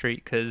of Wall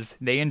Street because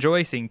they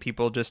enjoy seeing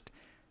people just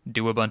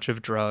do a bunch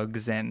of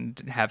drugs and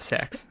have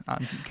sex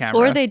on camera.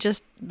 Or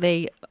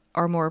they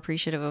are more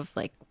appreciative of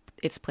like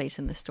its place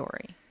in the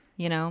story,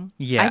 Yeah.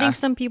 I think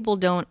some people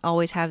don't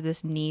always have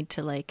this need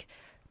to like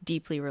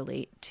deeply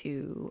relate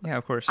to. Yeah,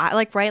 of course.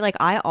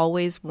 I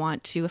always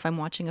want to, if I'm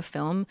watching a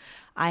film,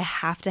 I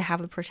have to have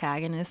a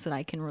protagonist that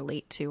I can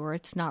relate to or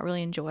it's not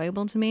really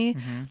enjoyable to me.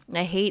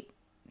 I hate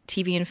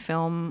TV and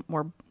film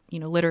or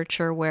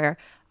literature where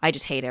I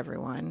just hate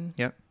everyone.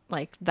 Yep.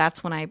 Like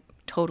that's when I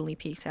totally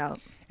peaked out.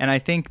 And I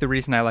think the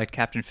reason I liked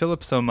Captain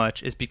Phillips so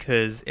much is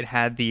because it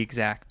had the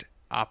exact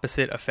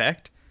opposite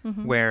effect,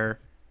 where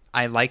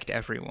I liked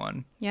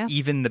everyone,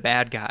 even the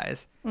bad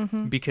guys,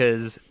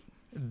 because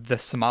the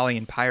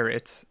Somalian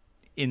pirates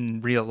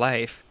in real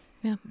life,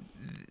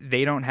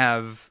 they don't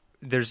have,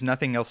 there's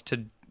nothing else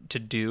to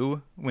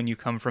do when you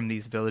come from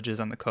these villages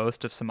on the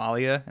coast of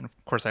Somalia. And of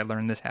course I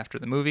learned this after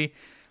the movie,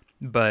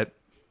 but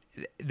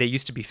they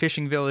used to be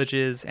fishing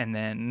villages, and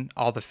then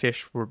all the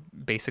fish were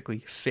basically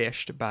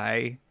fished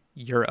by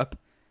Europe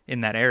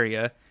in that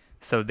area.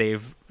 So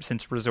they've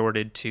since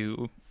resorted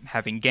to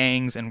having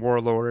gangs and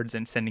warlords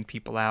and sending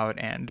people out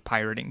and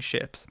pirating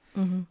ships.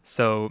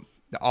 So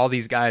all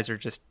these guys are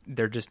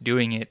they're just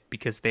doing it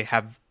because they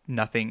have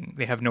nothing,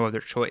 they have no other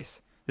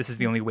choice. This is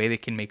the only way they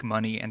can make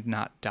money and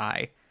not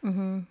die.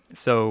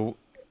 So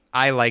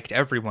I liked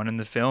everyone in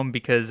the film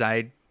because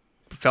I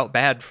felt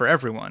bad for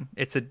everyone.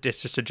 It's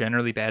just a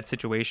generally bad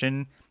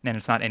situation, and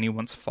it's not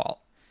anyone's fault.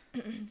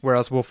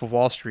 Whereas Wolf of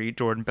Wall Street,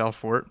 Jordan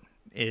Belfort,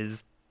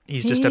 he's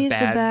just a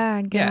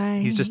bad guy. Yeah,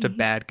 he's just a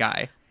bad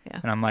guy. Yeah.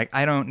 And I'm like,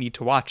 I don't need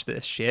to watch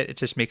this shit. It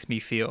just makes me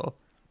feel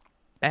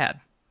bad.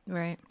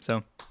 Right.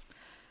 So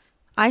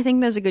I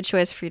think that's a good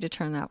choice for you to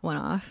turn that one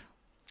off.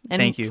 And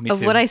thank you. Me of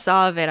too. what I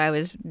saw of it, I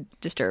was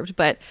disturbed,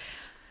 but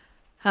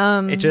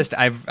it just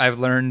I've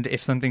learned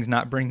if something's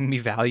not bringing me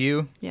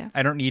value,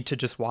 I don't need to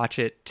just watch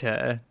it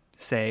to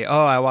say,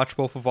 oh, I watched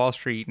Wolf of Wall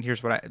Street and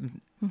here's what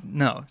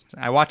no,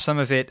 I watched some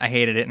of it, I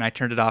hated it, and I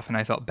turned it off, and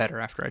I felt better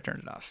after I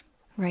turned it off.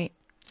 Right.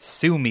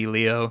 Sue me,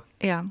 Leo.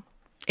 Yeah.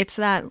 It's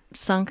that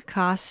sunk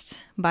cost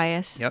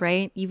bias,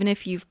 right? Even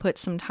if you've put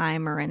some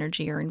time or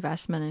energy or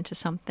investment into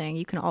something,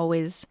 you can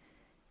always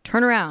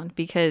turn around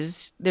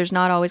because there's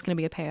not always going to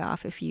be a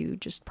payoff if you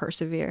just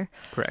persevere.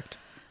 Correct.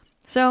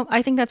 So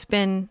I think that's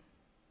been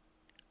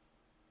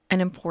an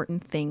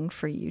important thing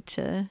for you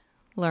to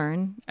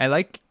learn.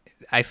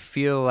 I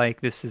feel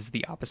like this is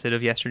the opposite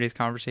of yesterday's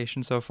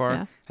conversation so far.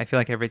 Yeah. I feel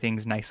like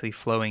everything's nicely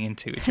flowing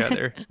into each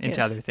other,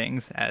 into other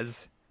things,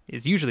 as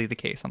is usually the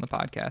case on the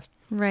podcast.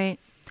 Right.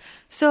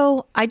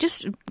 So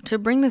to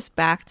bring this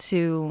back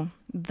to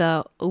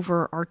the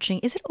overarching,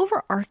 is it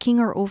overarching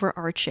or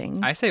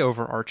overarching? I say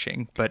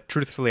overarching, but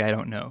truthfully, I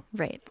don't know.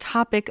 Right.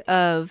 Topic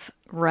of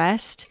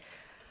rest.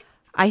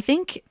 I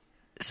think,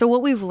 so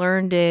what we've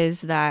learned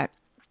is that,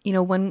 you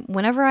know,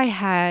 whenever I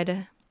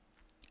had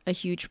a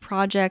huge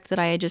project that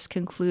I had just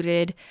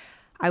concluded,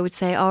 I would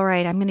say, all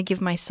right, I'm going to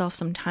give myself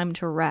some time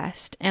to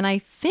rest. And I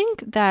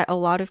think that a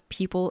lot of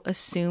people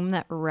assume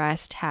that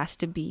rest has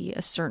to be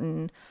a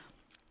certain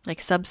like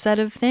subset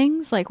of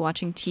things, like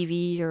watching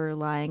TV or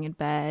lying in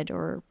bed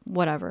or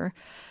whatever.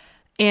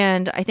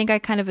 And I think I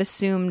kind of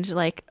assumed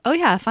like, oh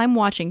yeah, if I'm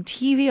watching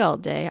TV all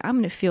day, I'm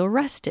going to feel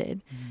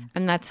rested.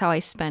 And that's how I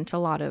spent a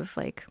lot of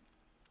like,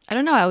 I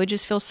don't know, I would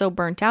just feel so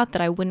burnt out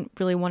that I wouldn't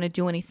really want to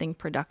do anything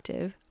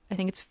productive. I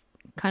think it's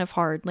kind of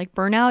hard. Like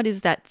burnout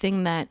is that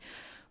thing that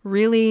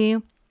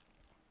really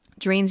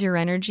drains your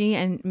energy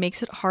and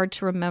makes it hard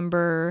to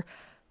remember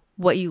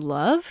what you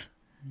love,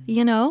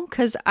 you know?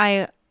 Because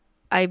I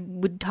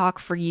would talk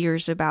for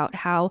years about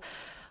how,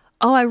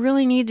 oh, I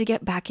really need to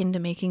get back into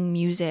making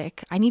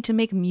music. I need to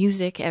make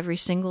music every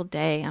single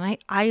day. And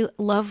I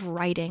love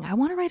writing. I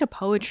want to write a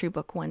poetry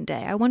book one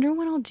day. I wonder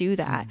when I'll do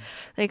that.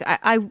 Like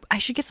I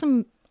should get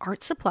some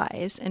art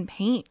supplies and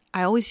paint.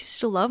 I always used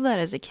to love that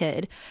as a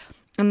kid.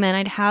 And then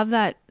I'd have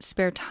that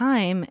spare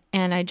time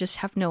and I just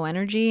have no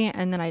energy.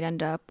 And then I'd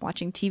end up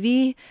watching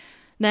TV.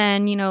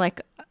 Then, you know,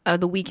 like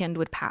the weekend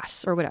would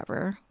pass or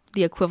whatever,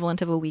 the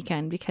equivalent of a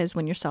weekend, because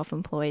when you're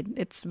self-employed,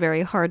 it's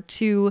very hard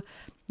to,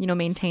 you know,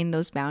 maintain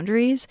those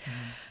boundaries.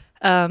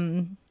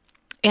 And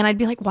I'd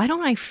be like, why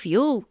don't I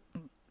feel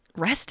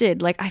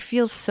rested? Like I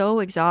feel so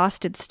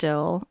exhausted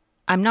still.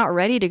 I'm not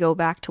ready to go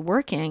back to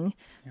working,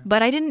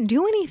 but I didn't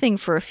do anything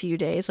for a few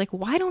days. Like,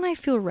 why don't I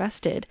feel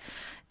rested?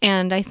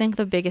 And I think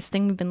the biggest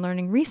thing we've been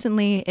learning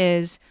recently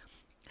is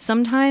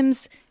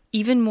sometimes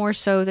even more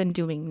so than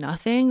doing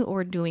nothing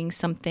or doing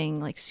something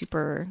like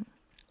super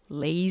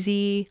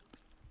lazy,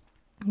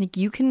 like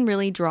you can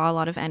really draw a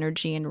lot of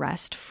energy and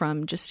rest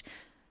from just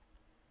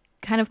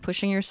kind of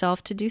pushing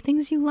yourself to do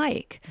things you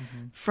like.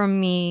 For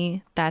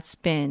me, that's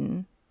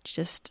been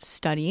just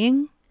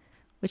studying,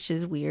 which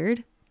is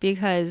weird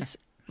because,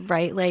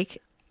 right,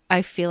 like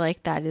I feel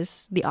like that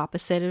is the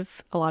opposite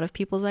of a lot of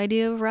people's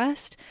idea of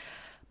rest.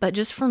 But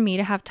just for me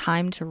to have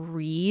time to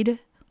read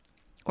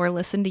or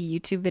listen to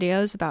YouTube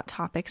videos about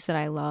topics that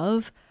I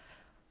love,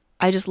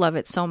 I just love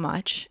it so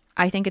much.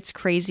 I think it's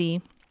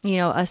crazy, you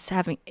know,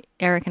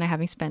 Eric and I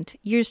having spent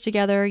years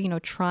together, you know,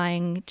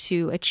 trying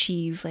to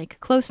achieve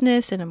like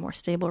closeness and a more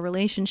stable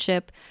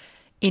relationship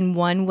in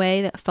one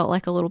way that felt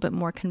like a little bit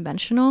more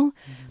conventional.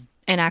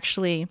 And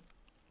actually,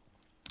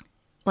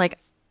 like,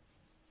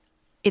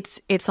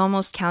 it's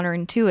almost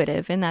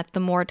counterintuitive in that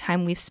the more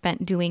time we've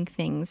spent doing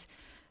things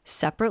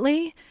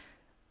separately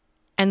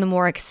and the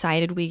more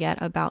excited we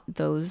get about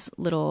those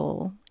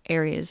little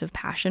areas of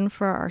passion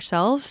for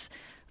ourselves,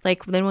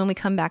 like then when we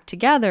come back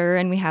together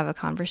and we have a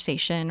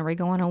conversation or we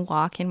go on a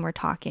walk and we're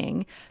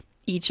talking,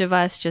 each of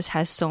us just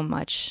has so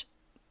much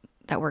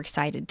that we're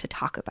excited to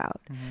talk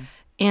about.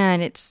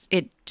 And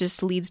it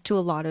just leads to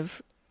a lot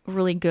of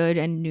really good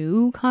and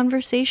new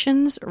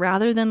conversations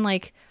rather than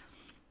like,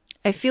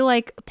 I feel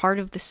like part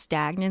of the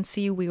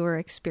stagnancy we were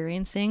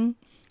experiencing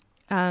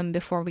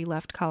before we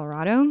left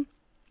Colorado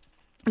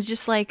was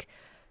just like,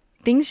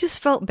 things just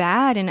felt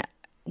bad and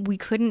we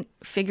couldn't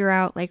figure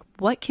out like,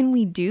 what can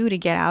we do to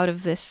get out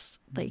of this,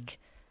 like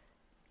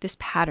this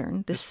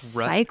pattern, this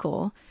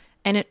cycle.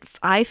 And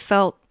I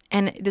felt,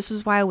 and this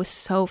was why I was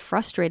so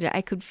frustrated.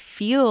 I could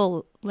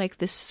feel like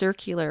this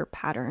circular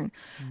pattern.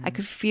 I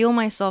could feel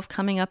myself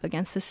coming up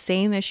against the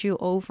same issue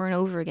over and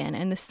over again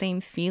and the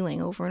same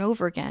feeling over and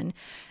over again.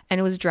 And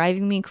it was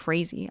driving me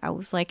crazy. I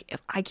was like,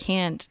 I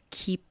can't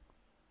keep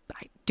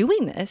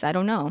doing this. I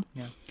don't know.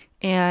 Yeah.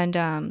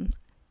 And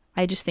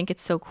I just think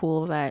it's so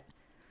cool that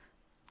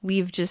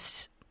we've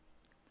just,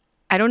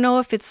 I don't know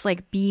if it's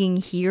like being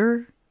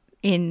here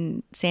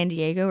in San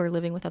Diego or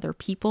living with other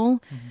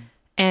people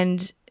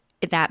and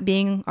that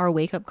being our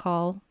wake-up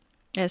call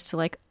as to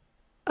like,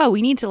 oh,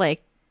 we need to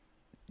like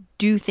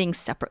do things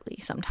separately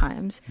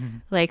sometimes,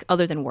 like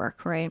other than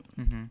work, right?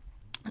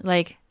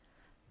 Like,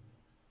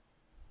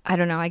 I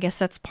don't know, I guess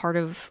that's part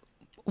of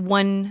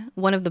one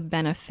of the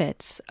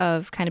benefits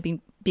of kind of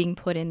being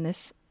put in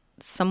this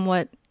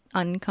somewhat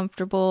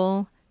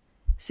uncomfortable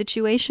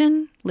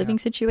situation, living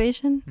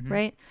situation,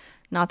 right?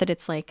 Not that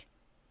it's like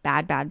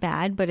bad,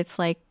 but it's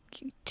like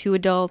two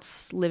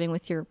adults living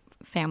with your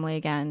family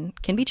again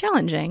can be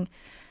challenging.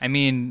 I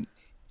mean,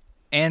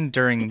 and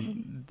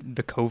during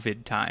the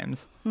COVID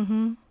times,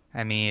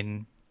 I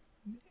mean,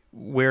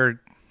 we're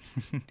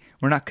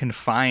not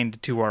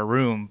confined to our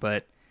room,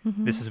 but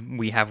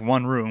we have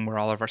one room where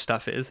all of our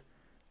stuff is,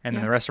 and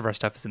then the rest of our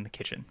stuff is in the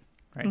kitchen,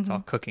 right? It's all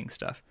cooking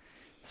stuff.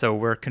 So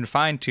we're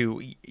confined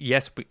to,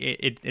 yes,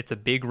 it's a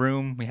big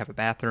room. We have a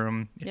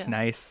bathroom. It's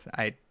nice.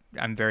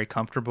 I'm very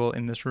comfortable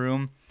in this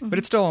room, but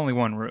it's still only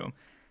one room.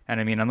 And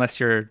I mean, unless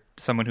you're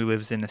someone who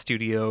lives in a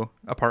studio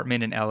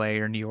apartment in LA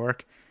or New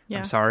York,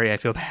 I'm sorry, I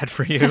feel bad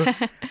for you.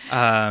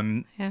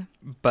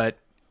 But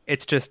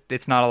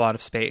it's not a lot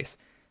of space.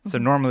 So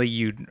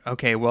normally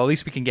okay, well, at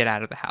least we can get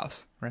out of the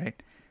house, right?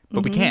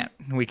 But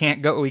we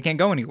can't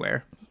go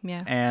anywhere.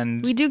 Yeah.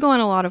 And we do go on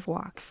a lot of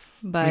walks,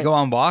 but we go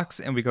on walks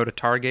and we go to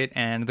Target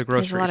and the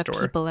grocery store. There's a lot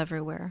of people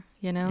everywhere,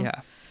 you know?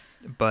 Yeah.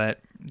 But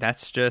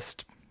that's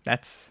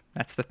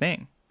the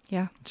thing.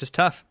 Yeah. It's just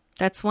tough.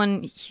 That's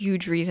one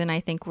huge reason I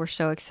think we're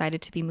so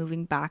excited to be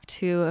moving back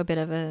to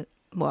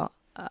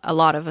a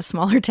lot of a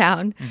smaller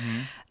town,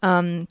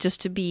 just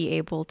to be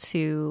able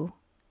to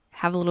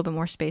have a little bit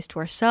more space to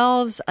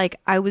ourselves. Like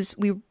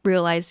we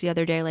realized the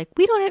other day, like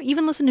we don't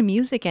even listen to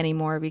music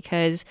anymore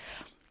because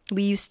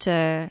we used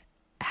to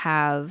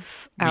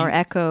have our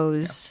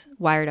Echoes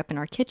wired up in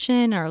our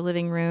kitchen, our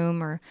living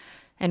room,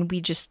 and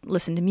we just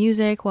listened to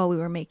music while we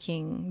were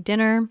making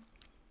dinner.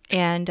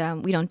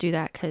 And we don't do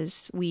that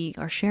because we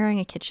are sharing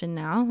a kitchen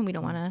now, and we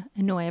don't want to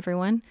annoy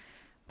everyone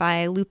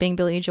by looping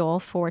Billy Joel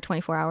for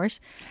 24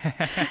 hours.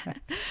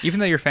 Even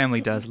though your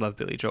family does love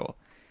Billy Joel.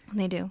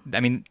 They do.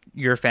 I mean,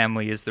 your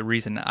family is the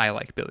reason I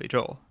like Billy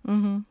Joel,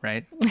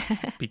 right?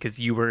 Because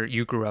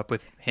you grew up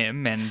with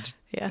him, and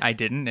I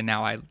didn't, and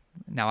now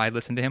I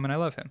listen to him and I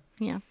love him.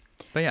 Yeah.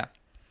 But yeah.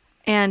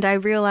 And I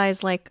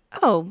realized, like,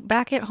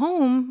 back at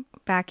home,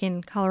 back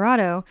in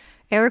Colorado,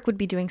 Eric would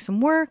be doing some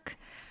work.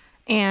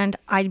 And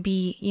I'd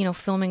be,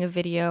 filming a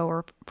video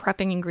or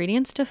prepping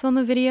ingredients to film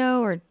a video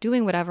or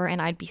doing whatever,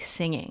 and I'd be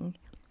singing.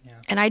 Yeah.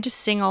 And I just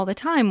sing all the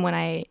time when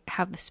I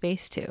have the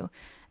space to.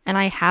 And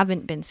I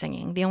haven't been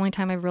singing. The only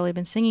time I've really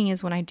been singing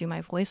is when I do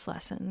my voice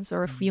lessons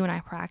or if you and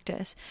I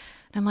practice.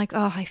 And I'm like,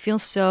 I feel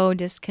so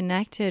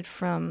disconnected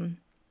from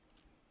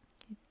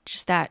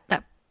just that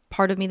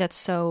part of me that's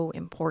so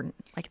important.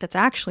 Like, that's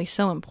actually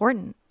so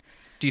important.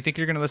 Do you think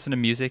you're going to listen to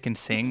music and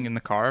sing in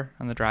the car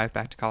on the drive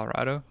back to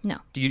Colorado? No.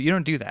 You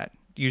don't do that.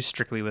 You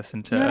strictly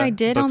listen to I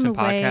did books on and the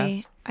podcasts?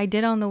 way. I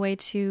did on the way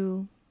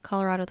to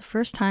Colorado the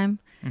first time.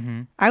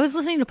 I was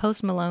listening to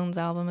Post Malone's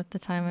album at the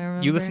time, I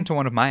remember. You listened to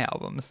one of my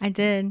albums. I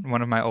did.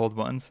 One of my old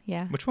ones.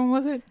 Yeah. Which one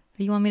was it?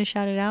 You want me to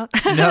shout it out?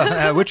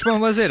 No. Which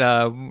one was it?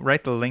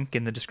 Write the link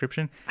in the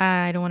description.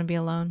 I Don't Want to Be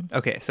Alone.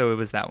 Okay, so it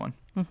was that one.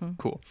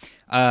 Cool.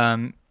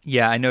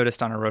 Yeah, I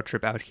noticed on a road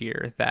trip out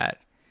here that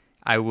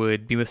I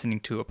would be listening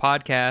to a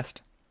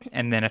podcast,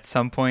 and then at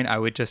some point I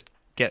would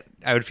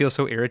feel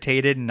so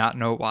irritated and not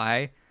know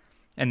why.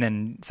 And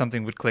then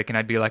something would click and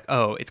I'd be like,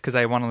 it's because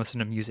I want to listen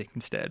to music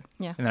instead.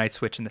 Yeah. And then I'd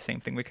switch and the same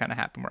thing would kind of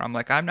happen where I'm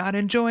like, I'm not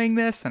enjoying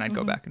this. And I'd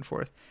go back and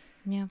forth.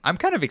 Yeah. I'm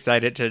kind of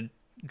excited to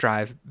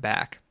drive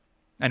back.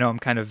 I know I'm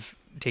kind of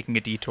taking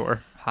a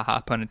detour.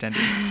 Haha, pun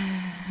intended.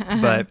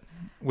 But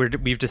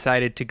we've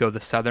decided to go the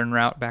southern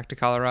route back to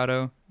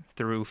Colorado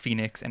through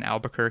Phoenix and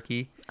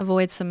Albuquerque.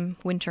 Avoid some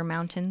winter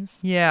mountains.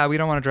 Yeah, we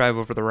don't want to drive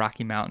over the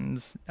Rocky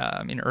Mountains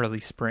in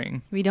early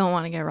spring. We don't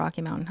want to get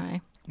Rocky Mountain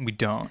High. We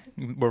don't.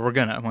 We're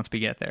gonna once we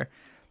get there.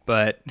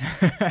 But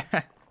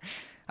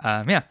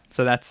yeah,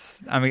 so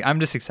I'm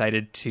just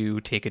excited to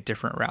take a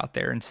different route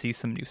there and see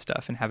some new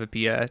stuff and have it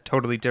be a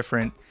totally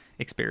different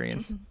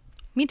experience.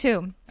 Me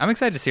too. I'm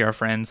excited to see our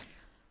friends.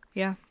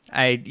 Yeah.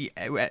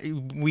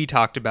 We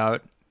talked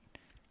about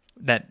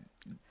that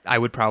I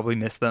would probably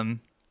miss them.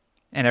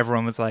 And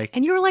everyone was like...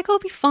 And you were like, oh,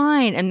 it'll be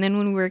fine. And then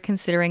when we were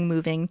considering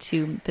moving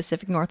to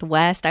Pacific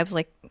Northwest, I was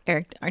like,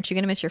 Eric, aren't you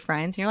going to miss your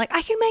friends? And you're like,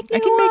 I can make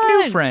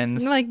new friends.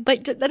 And you're like,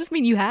 but that doesn't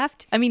mean you have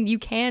to. I mean, you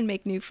can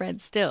make new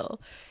friends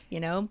still, you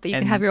know? But you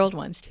can have your old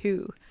ones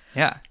too.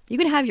 Yeah. You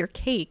can have your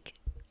cake,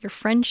 your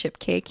friendship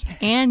cake,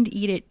 and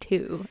eat it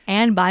too.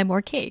 And buy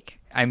more cake.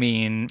 I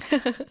mean,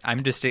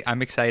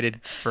 I'm excited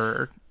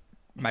for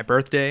my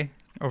birthday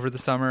over the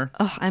summer.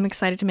 Oh, I'm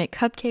excited to make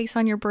cupcakes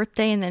on your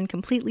birthday and then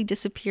completely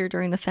disappear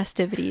during the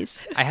festivities.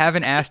 I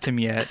haven't asked him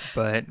yet,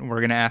 but we're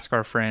going to ask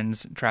our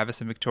friends,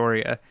 Travis and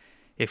Victoria,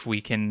 if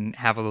we can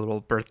have a little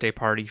birthday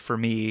party for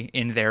me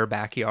in their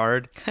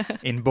backyard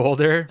in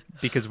Boulder,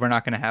 because we're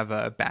not going to have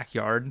a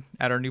backyard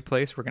at our new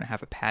place. We're going to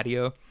have a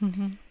patio.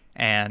 Mm-hmm.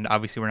 And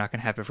obviously we're not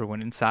going to have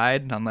everyone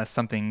inside unless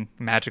something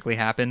magically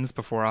happens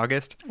before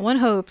August. One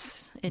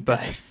hopes it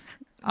does.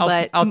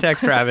 I'll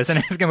text Travis and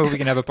ask him if we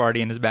can have a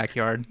party in his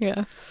backyard.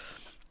 Yeah.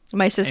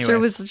 My sister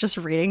was just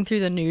reading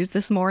through the news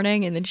this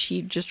morning, and then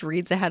she just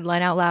reads a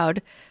headline out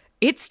loud.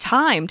 It's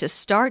time to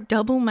start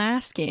double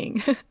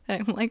masking.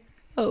 I'm like,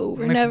 oh,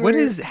 we're never... What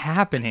is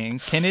happening?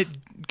 Can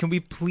we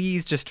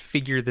please just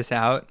figure this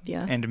out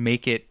and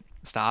make it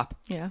stop?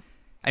 Yeah.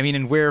 I mean,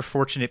 and we're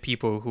fortunate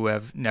people who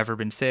have never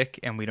been sick,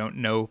 and we don't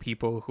know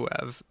people who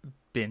have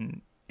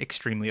been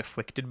extremely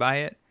afflicted by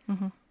it.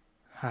 Mm-hmm.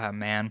 Ah,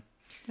 man.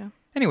 Yeah.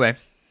 Anyway,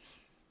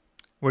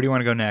 where do you want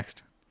to go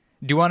next?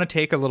 Do you want to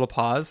take a little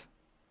pause?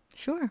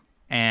 Sure.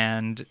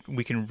 And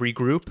we can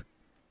regroup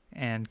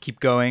and keep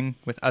going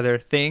with other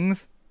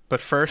things.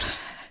 But first,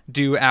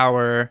 do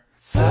our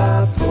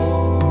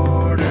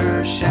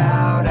supporter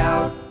shout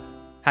out.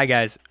 Hi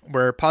guys,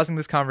 we're pausing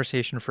this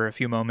conversation for a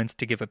few moments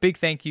to give a big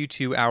thank you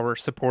to our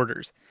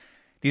supporters.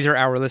 These are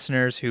our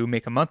listeners who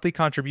make a monthly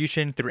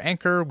contribution through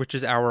Anchor, which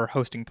is our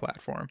hosting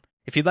platform.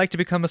 If you'd like to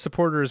become a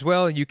supporter as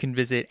well, you can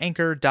visit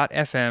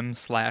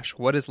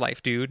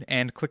anchor.fm/whatislifedude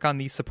and click on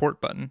the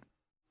support button.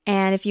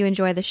 And if you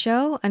enjoy the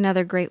show,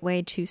 another great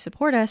way to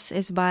support us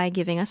is by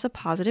giving us a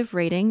positive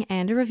rating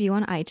and a review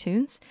on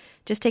iTunes.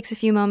 Just takes a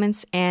few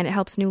moments and it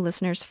helps new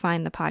listeners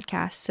find the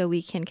podcast so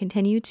we can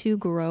continue to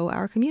grow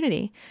our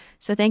community.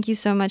 So thank you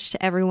so much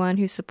to everyone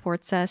who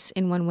supports us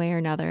in one way or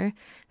another.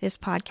 This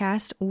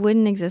podcast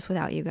wouldn't exist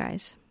without you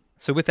guys.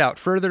 So without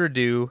further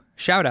ado,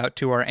 shout out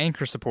to our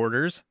Anchor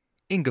supporters: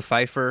 Inga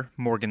Pfeiffer,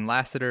 Morgan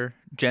Lassiter,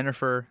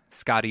 Jennifer,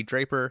 Scotty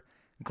Draper,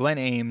 Glenn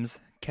Ames,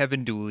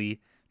 Kevin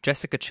Dooley,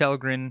 Jessica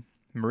Chelgren,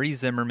 Marie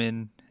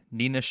Zimmerman,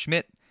 Nina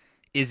Schmidt,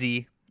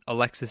 Izzy,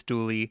 Alexis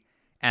Dooley,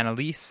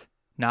 Annalise,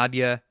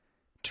 Nadia,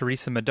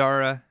 Teresa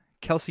Madara,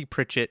 Kelsey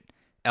Pritchett,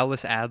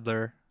 Ellis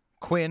Adler,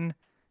 Quinn,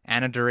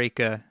 Anna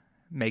Dureka,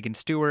 Megan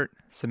Stewart,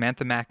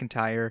 Samantha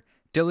McIntyre,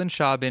 Dylan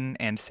Schaubin,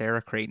 and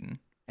Sarah Creighton.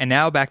 And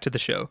now back to the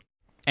show.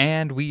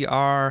 And we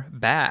are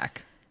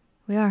back.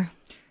 We are.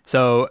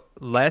 So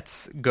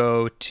let's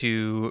go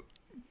to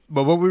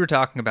what we were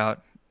talking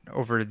about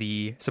over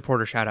the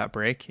supporter shout-out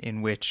break,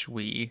 in which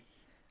we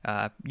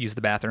use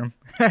the bathroom,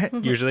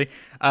 usually.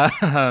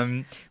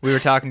 We were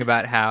talking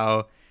about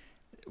how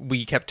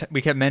we kept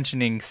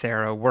mentioning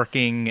Sarah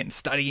working and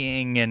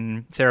studying,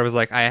 and Sarah was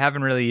like, I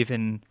haven't really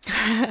even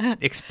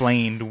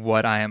explained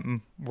what I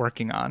am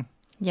working on.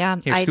 Yeah,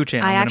 Here, scooch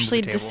in. I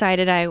actually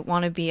decided I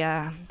want to be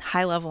a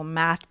high-level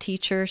math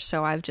teacher,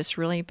 so I've just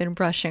really been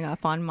brushing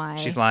up on my...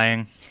 She's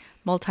lying.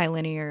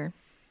 Multilinear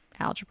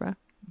algebra.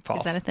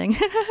 False. Is that a thing?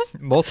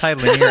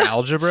 Multilinear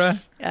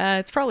algebra?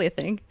 It's probably a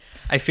thing.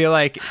 I feel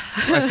like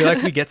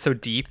we get so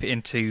deep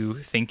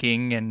into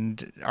thinking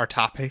and our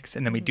topics,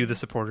 and then we do the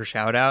supporter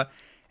shout out,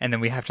 and then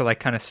we have to like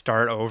kind of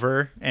start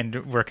over,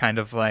 and we're kind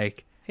of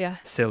like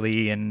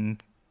silly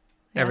and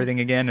everything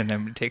again, and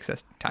then it takes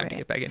us time to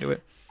get back into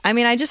it. I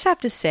mean, I just have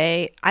to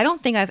say, I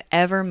don't think I've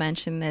ever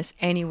mentioned this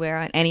anywhere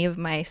on any of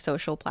my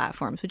social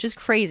platforms, which is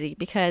crazy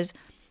because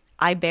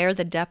I bear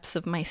the depths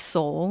of my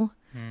soul.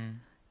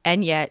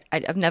 And yet,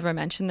 I've never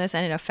mentioned this,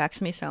 and it affects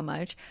me so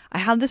much. I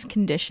have this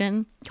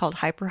condition called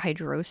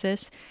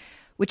hyperhidrosis,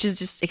 which is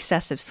just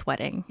excessive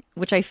sweating,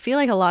 which I feel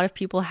like a lot of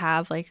people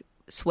have, like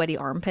sweaty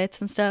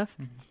armpits and stuff.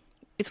 Mm-hmm.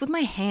 It's with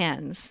my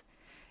hands.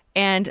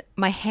 And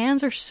my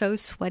hands are so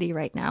sweaty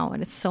right now,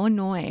 and it's so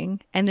annoying.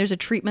 And there's a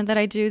treatment that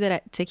I do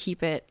to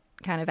keep it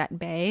kind of at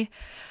bay.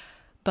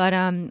 But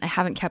I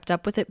haven't kept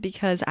up with it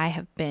because I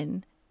have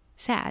been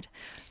sad.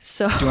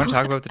 So, do you want to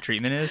talk about what the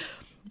treatment is?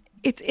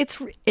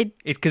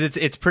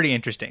 It's pretty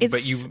interesting,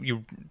 but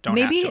you don't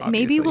have to, obviously.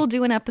 Maybe we'll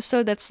do an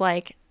episode that's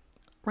like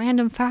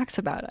random facts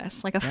about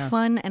us, like a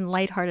fun and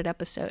lighthearted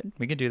episode.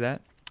 We can do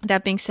that.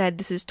 That being said,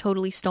 this has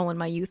totally stolen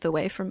my youth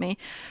away from me.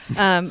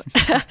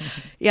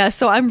 Yeah,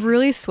 so I'm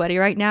really sweaty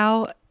right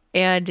now,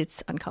 and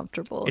it's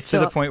uncomfortable. It's to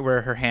the point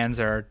where her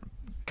hands are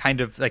kind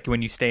of like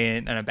when you stay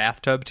in a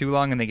bathtub too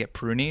long and they get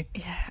pruny.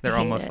 Yeah, they're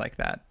almost like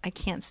that. I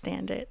can't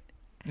stand it.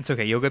 It's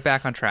okay. You'll get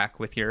back on track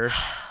with your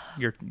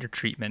your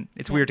treatment.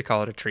 It's weird to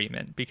call it a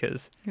treatment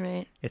because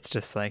right. It's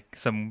just like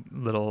some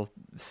little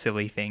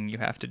silly thing you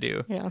have to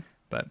do. Yeah.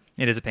 But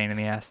it is a pain in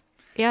the ass.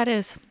 Yeah, it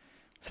is.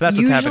 So that's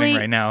what's happening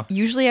right now.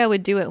 Usually I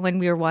would do it when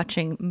we were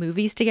watching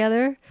movies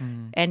together,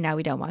 and now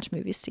we don't watch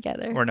movies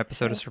together. Or an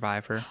episode of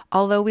Survivor.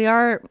 Although we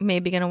are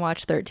maybe going to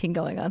watch 13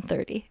 going on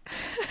 30.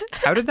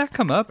 How did that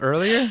come up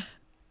earlier?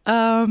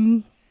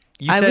 I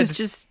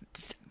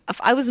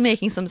was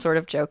making some sort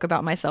of joke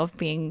about myself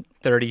being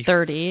 30,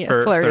 flirty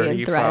and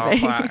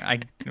thriving.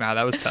 Wow,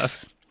 that was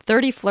tough.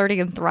 30,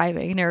 flirting and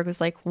thriving. And Eric was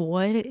like,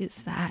 what is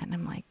that? And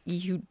I'm like,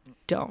 you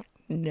don't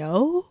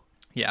know?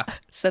 Yeah.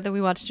 So then we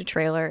watched a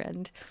trailer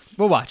and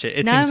we'll watch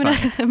it. Now seems I'm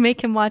fun. gonna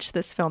make him watch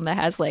this film that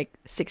has like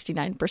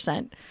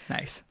 69%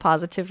 nice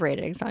positive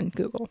ratings on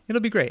Google.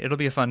 It'll be great. It'll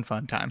be a fun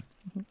time.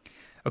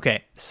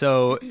 Okay,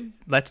 so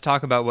let's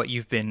talk about what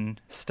you've been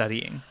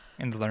studying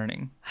and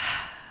learning.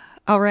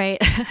 All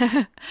right.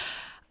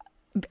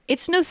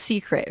 It's no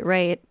secret,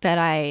 right, that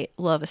I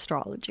love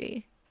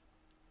astrology.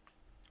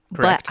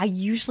 Correct. But I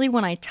usually,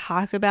 when I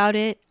talk about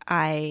it,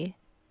 I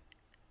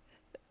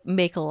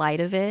make light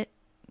of it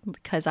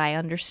because I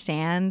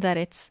understand that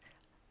it's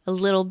a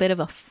little bit of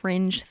a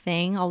fringe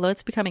thing, although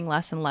it's becoming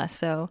less and less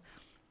so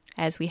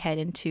as we head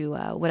into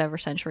whatever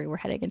century we're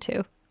heading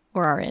into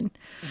or are in.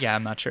 Yeah,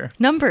 I'm not sure.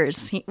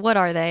 Numbers, what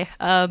are they?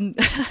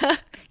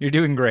 You're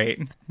doing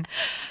great.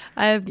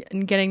 I'm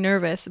getting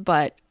nervous,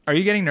 but... Are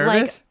you getting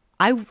nervous?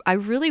 I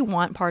really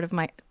want part of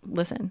my...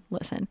 Listen.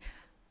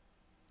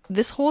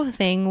 This whole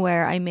thing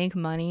where I make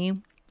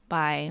money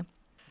by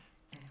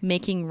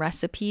making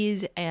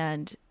recipes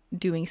and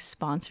doing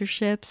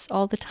sponsorships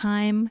all the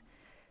time,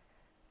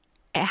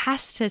 it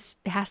has to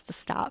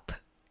stop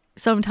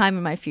sometime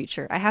in my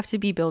future. I have to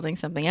be building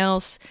something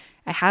else.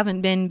 I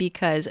haven't been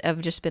because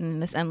I've just been in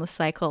this endless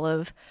cycle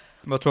of...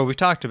 Well, it's what we've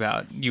talked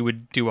about. You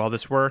would do all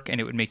this work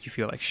and it would make you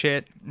feel like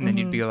shit. And then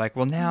you'd be like,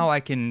 well, now I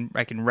can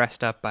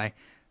rest up by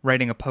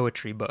writing a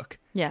poetry book.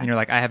 Yeah. And you're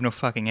like, I have no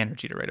fucking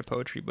energy to write a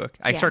poetry book.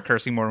 I start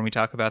cursing more when we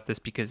talk about this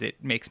because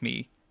it makes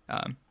me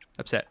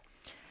upset.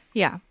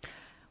 Yeah.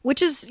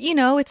 Which is,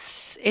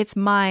 it's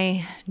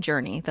my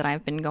journey that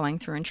I've been going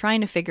through and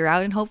trying to figure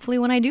out. And hopefully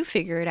when I do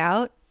figure it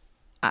out,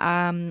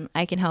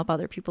 I can help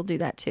other people do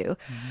that too.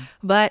 Mm-hmm.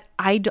 But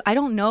I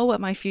don't know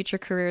what my future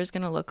career is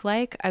going to look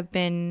like. I've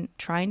been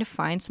trying to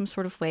find some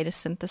sort of way to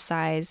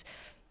synthesize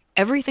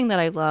everything that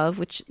I love,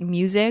 which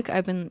music.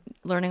 I've been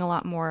learning a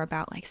lot more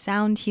about like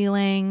sound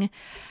healing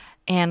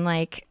and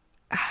like,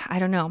 I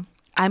don't know.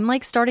 I'm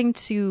like starting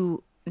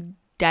to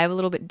dive a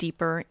little bit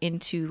deeper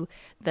into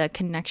the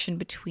connection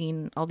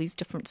between all these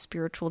different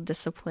spiritual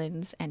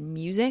disciplines and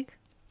music.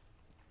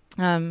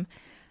 The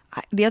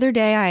other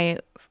day I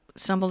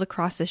stumbled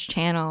across this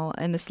channel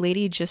and this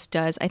lady just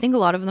does, I think a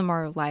lot of them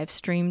are live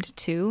streamed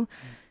too,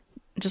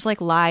 just like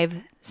live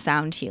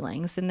sound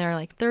healings. And they're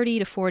like 30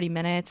 to 40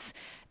 minutes.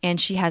 And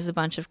she has a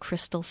bunch of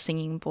crystal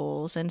singing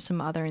bowls and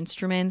some other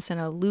instruments and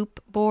a loop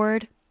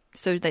board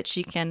so that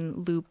she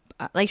can loop,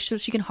 so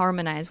she can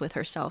harmonize with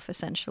herself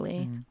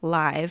essentially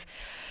live.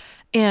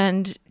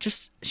 And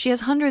just, she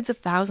has hundreds of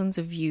thousands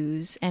of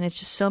views and it's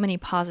just so many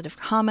positive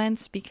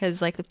comments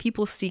because like the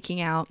people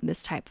seeking out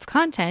this type of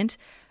content,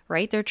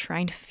 right? They're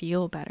trying to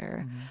feel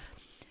better.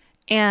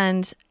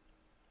 And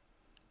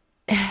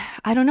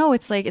I don't know,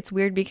 it's like, it's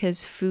weird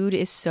because food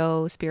is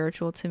so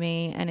spiritual to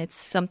me and it's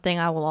something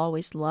I will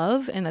always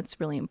love and that's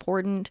really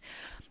important.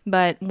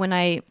 But when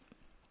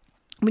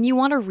you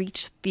want to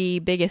reach the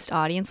biggest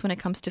audience when it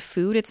comes to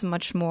food, it's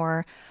much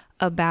more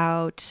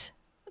about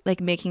like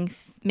making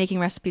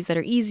recipes that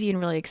are easy and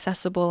really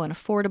accessible and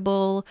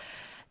affordable.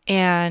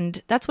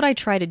 And that's what I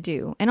try to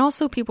do. And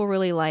also people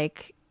really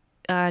like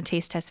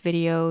taste test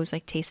videos,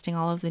 like tasting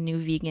all of the new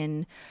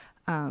vegan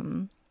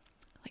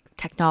like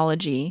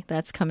technology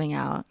that's coming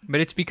out.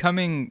 But it's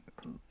becoming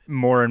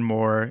more and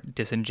more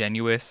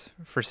disingenuous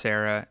for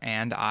Sarah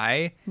and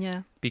I.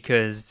 Yeah.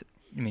 Because,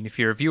 I mean, if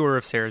you're a viewer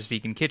of Sarah's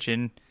Vegan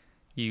Kitchen,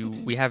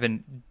 we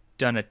haven't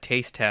done a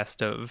taste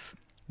test of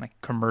like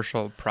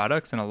commercial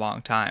products in a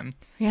long time.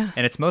 Yeah.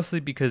 And it's mostly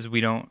because we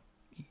don't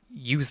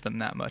use them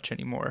that much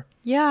anymore.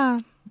 Yeah.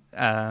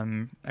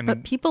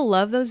 But people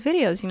love those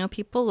videos.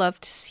 People love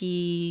to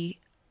see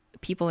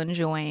people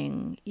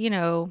enjoying,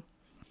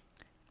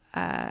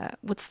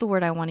 what's the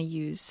word I want to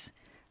use?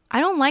 I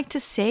don't like to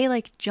say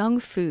like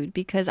junk food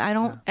because I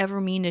don't ever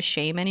mean to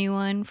shame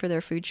anyone for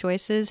their food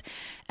choices.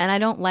 And I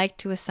don't like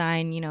to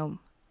assign,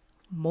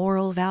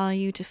 moral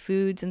value to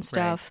foods and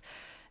stuff.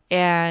 Right.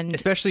 And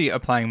especially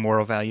applying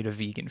moral value to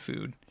vegan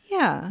food.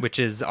 Yeah. Which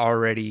is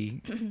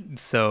already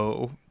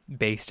so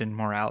based in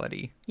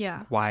morality.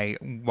 Yeah. Why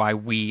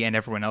we and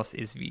everyone else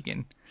is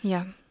vegan.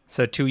 Yeah.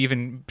 So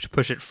to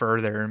push it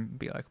further and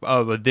be like,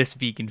 oh, well, this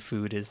vegan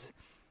food is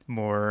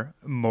more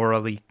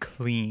morally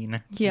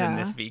clean than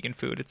this vegan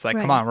food. It's like,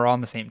 come on, we're all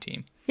on the same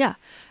team. Yeah.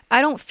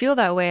 I don't feel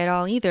that way at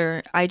all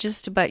either.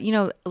 But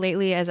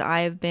lately as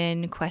I've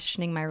been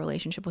questioning my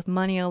relationship with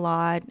money a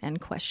lot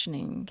and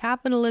questioning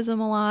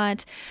capitalism a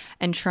lot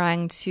and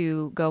trying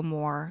to go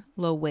more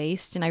low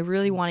waste. And I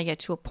really want to get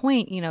to a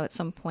point, at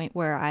some point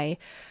where I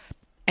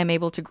am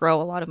able to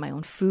grow a lot of my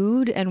own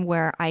food and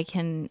where I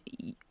can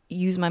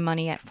use my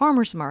money at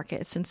farmers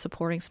markets and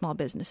supporting small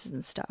businesses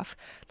and stuff.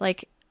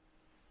 Like,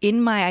 in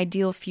my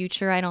ideal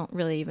future, I don't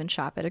really even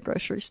shop at a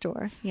grocery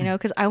store,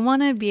 because I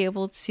want to be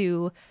able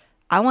to,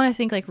 I want to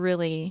think like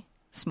really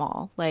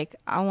small. Like,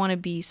 I want to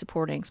be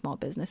supporting small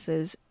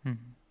businesses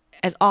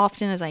as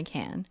often as I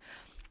can,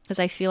 because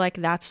I feel like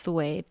that's the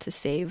way to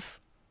save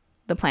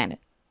the planet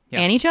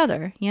and each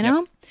other,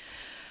 Yep.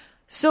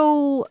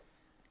 So,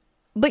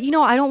 but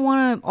I don't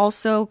want to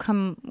also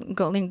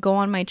go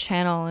on my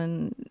channel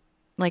and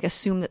like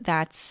assume that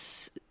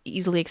that's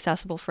easily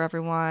accessible for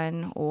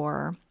everyone,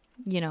 or,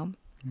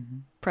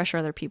 pressure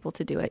other people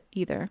to do it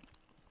either.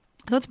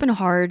 So it's been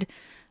hard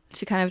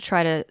to kind of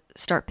try to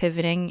start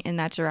pivoting in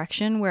that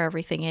direction where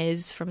everything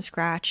is from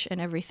scratch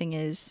and everything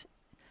is,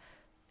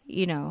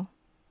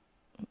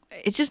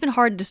 it's just been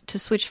hard to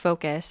switch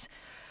focus.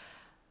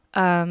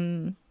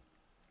 I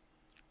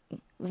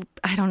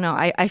don't know.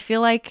 I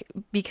feel like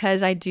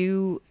because I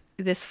do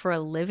this for a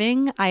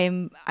living,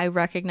 I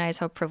recognize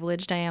how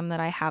privileged I am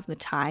that I have the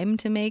time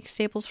to make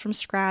staples from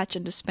scratch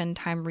and to spend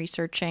time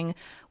researching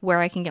where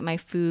I can get my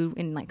food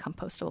in like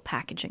compostable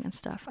packaging and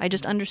stuff. I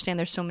just understand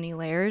there's so many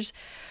layers,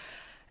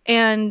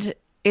 and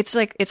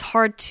it's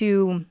hard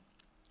to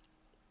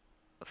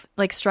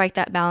like strike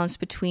that balance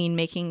between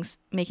making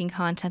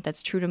content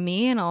that's true to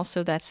me and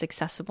also that's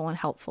accessible and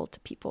helpful to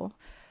people.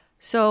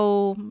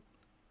 So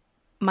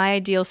my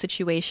ideal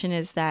situation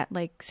is that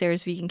like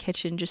Sarah's Vegan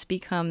Kitchen just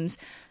becomes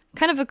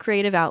kind of a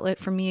creative outlet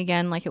for me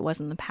again, like it was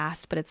in the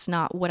past, but it's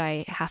not what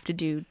I have to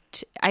do.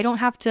 I don't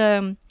have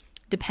to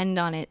depend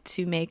on it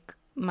to make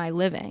my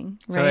living.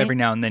 Right? So every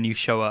now and then you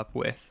show up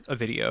with a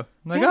video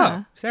like,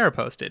 oh, Sarah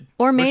posted.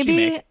 Or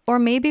maybe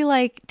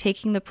like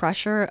taking the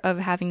pressure of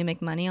having to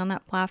make money on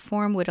that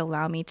platform would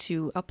allow me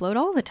to upload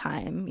all the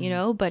time,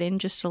 but in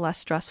just a less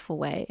stressful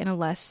way, in a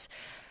less,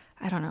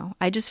 I don't know.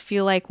 I just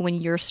feel like when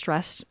you're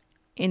stressed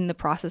in the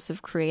process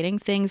of creating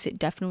things, it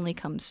definitely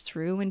comes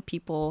through, and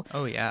people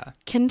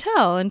can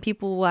tell, and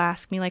people will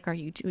ask me like, are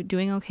you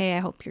doing okay? I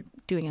hope you're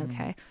doing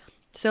okay.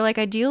 So like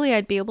ideally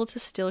I'd be able to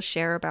still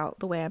share about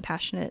the way I'm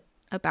passionate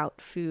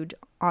about food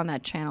on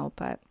that channel,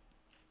 but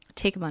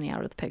take money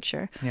out of the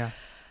picture.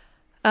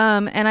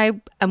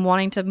 And I'm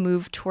wanting to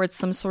move towards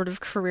some sort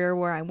of career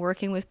where I'm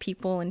working with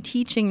people and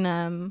teaching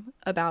them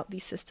about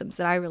these systems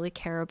that I really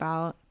care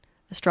about,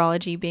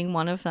 astrology being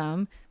one of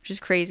them, which is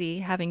crazy,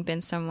 having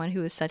been someone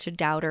who was such a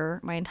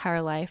doubter my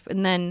entire life.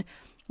 And then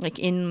like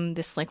in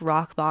this like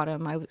rock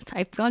bottom,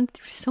 I've gone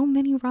through so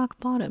many rock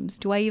bottoms.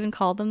 Do I even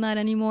call them that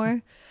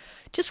anymore?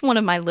 Just one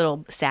of my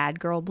little sad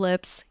girl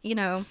blips,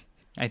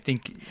 I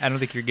don't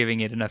think you're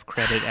giving it enough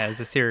credit as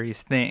a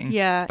serious thing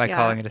by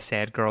calling it a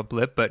sad girl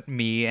blip, but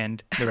me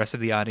and the rest of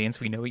the audience,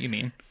 we know what you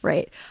mean.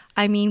 Right.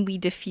 I mean, we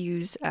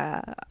diffuse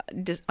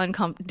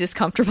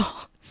discomfortable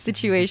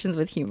situations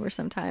with humor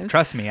sometimes.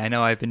 Trust me, I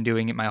know. I've been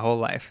doing it my whole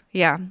life.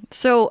 Yeah.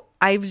 So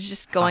I was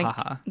just going...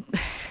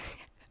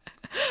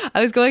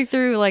 I was going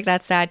through like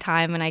that sad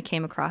time, and I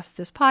came across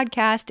this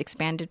podcast,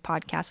 Expanded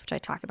Podcast, which I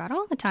talk about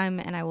all the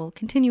time, and I will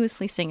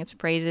continuously sing its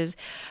praises.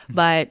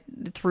 But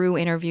through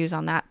interviews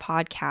on that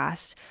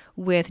podcast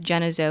with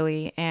Jenna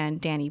Zoe and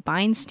Danny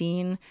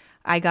Beinstein,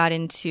 I got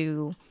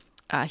into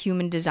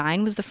human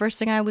design was the first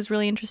thing I was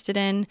really interested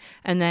in.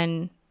 And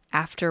then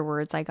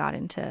afterwards, I got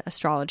into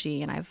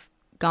astrology, and I've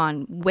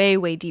gone way,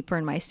 way deeper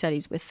in my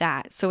studies with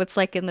that. So it's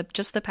like in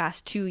just the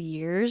past 2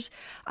 years,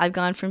 I've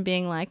gone from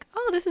being like,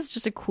 oh, this is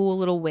just a cool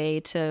little way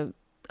to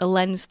a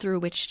lens through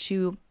which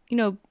to,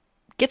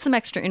 get some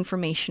extra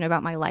information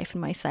about my life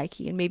and my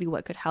psyche and maybe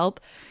what could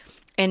help.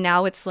 And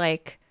now it's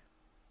like,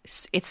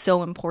 it's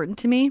so important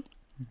to me.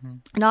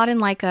 Not in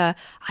like a,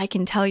 I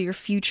can tell your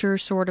future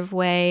sort of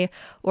way,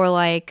 or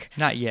like...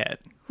 Not yet.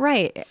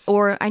 Right.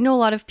 Or I know a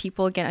lot of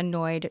people get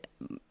annoyed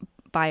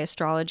by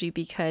astrology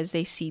because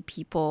they see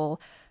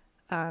people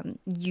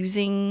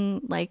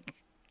using like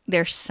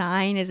their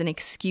sign as an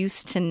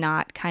excuse to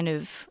not kind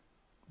of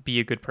be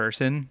a good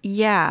person.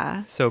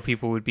 Yeah. So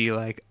people would be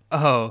like,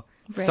 "Oh,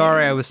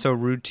 sorry, I was so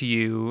rude to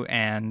you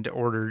and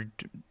ordered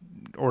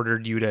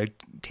you to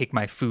take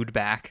my food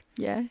back."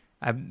 Yeah.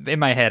 In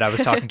my head, I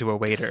was talking to a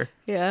waiter.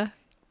 Yeah.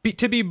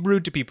 To be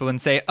rude to people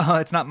and say, "Oh,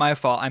 it's not my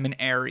fault. I'm an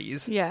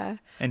Aries." Yeah.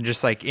 And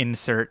just like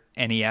insert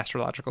any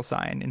astrological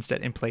sign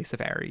instead in place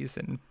of Aries,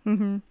 and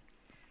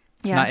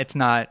that's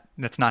not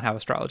how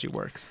astrology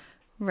works.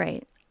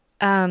 Right.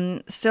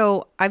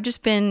 So I've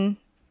just been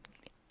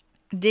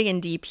digging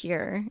deep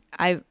here.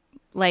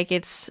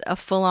 It's a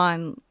full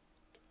on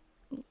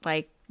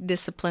like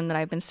discipline that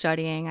I've been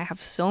studying. I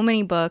have so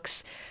many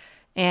books,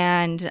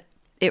 and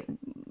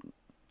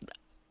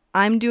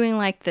I'm doing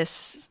like the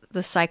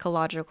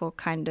psychological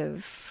kind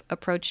of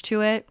approach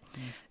to it.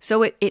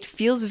 So it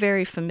feels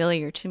very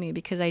familiar to me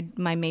because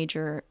my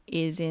major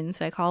is in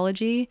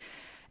psychology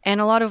and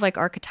a lot of like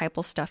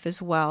archetypal stuff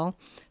as well.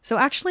 So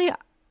actually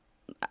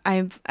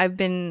I've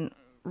been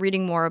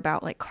reading more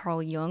about like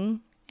Carl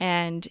Jung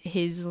and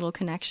his little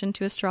connection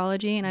to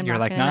astrology, and You're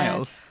like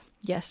Niles.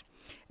 Yes.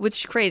 Which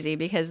is crazy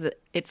because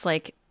it's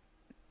like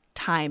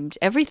timed.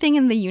 Everything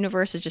in the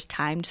universe is just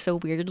timed so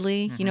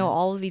weirdly. You know,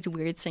 all of these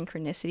weird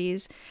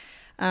synchronicities.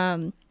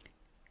 And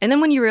then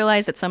when you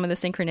realize that some of the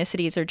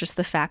synchronicities are just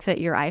the fact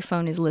that your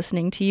iPhone is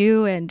listening to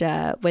you, and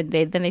when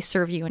they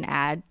serve you an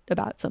ad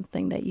about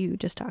something that you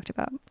just talked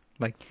about,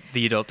 like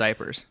the adult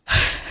diapers.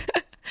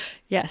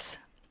 Yes.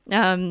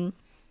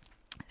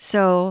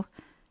 So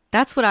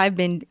that's what I've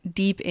been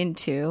deep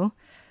into,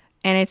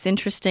 and it's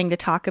interesting to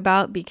talk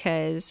about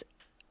because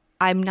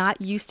I'm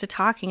not used to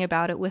talking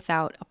about it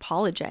without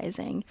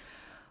apologizing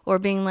or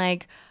being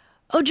like,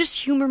 oh,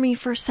 just humor me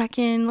for a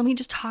second. Let me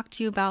just talk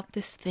to you about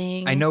this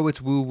thing. I know it's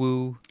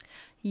woo-woo.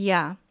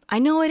 Yeah, I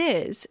know it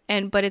is.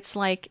 But it's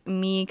like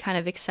me kind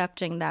of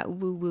accepting that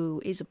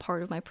woo-woo is a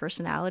part of my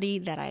personality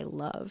that I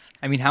love.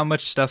 I mean, how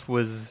much stuff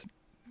was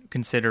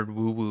considered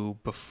woo-woo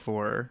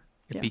before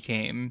it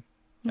became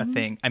a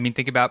thing? I mean,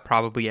 think about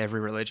probably every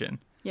religion.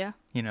 Yeah.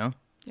 You know?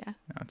 Yeah.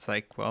 It's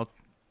like, well,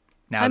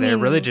 now there are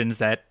religions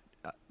that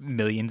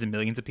millions and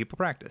millions of people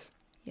practice.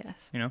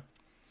 Yes. You know?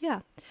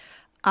 Yeah.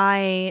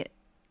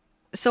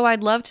 So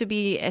I'd love to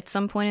be at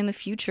some point in the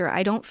future.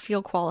 I don't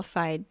feel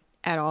qualified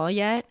at all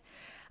yet.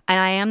 And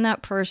I am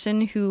that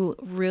person who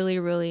really,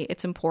 really,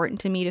 it's important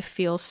to me to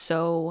feel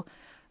so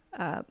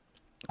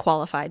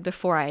qualified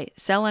before I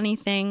sell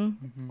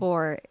anything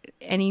or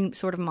any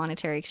sort of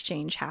monetary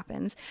exchange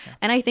happens. Yeah.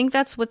 And I think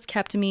that's what's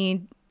kept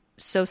me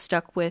so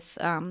stuck with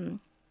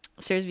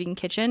Sarah's Vegan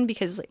Kitchen,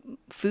 because like,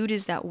 food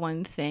is that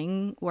one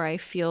thing where I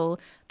feel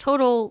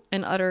total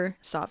and utter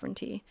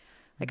sovereignty.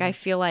 Like I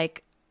feel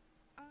like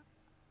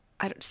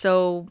I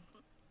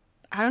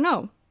don't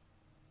know.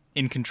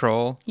 In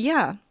control?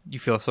 Yeah. You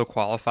feel so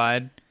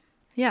qualified?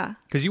 Yeah.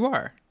 Because you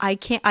are.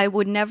 I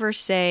would never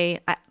say,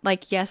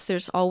 like, yes,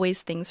 there's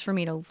always things for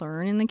me to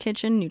learn in the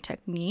kitchen, new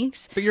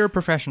techniques. But you're a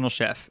professional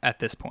chef at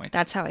this point.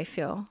 That's how I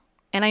feel.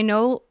 And I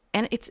know,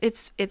 and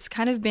it's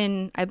kind of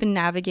been, I've been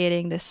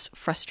navigating this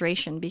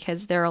frustration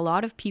because there are a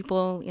lot of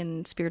people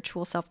in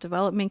spiritual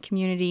self-development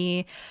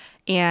community,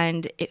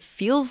 and it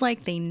feels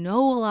like they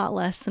know a lot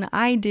less than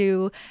I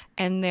do,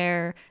 and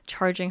they're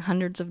charging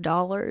hundreds of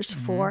dollars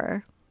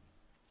for.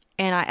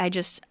 And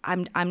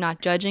I'm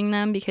not judging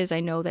them because I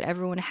know that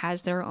everyone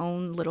has their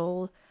own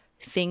little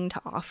thing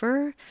to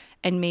offer,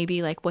 and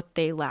maybe like what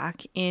they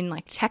lack in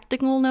like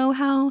technical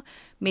know-how,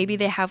 maybe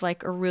they have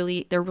like they're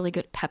really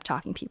good at pep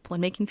talking people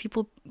and making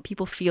people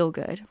feel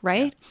good,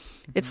 right?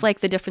 Yeah. It's like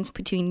the difference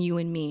between you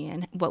and me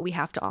and what we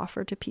have to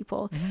offer to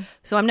people.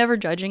 So I'm never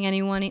judging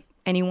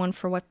anyone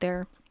for what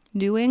they're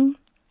doing.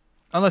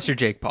 Unless you're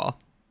Jake Paul,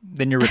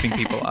 then you're ripping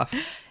people off.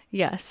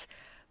 Yes.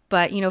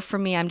 But, you know, for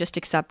me, I'm just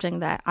accepting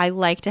that I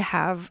like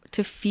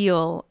to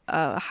feel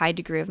a high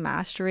degree of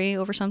mastery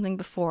over something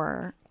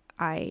before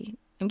I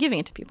am giving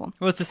it to people.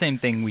 Well, it's the same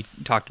thing we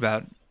talked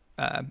about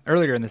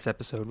earlier in this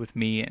episode with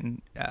me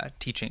and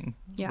teaching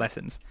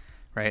lessons,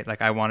 right?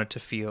 Like I wanted to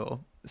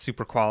feel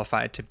super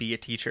qualified to be a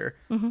teacher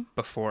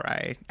before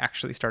I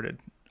actually started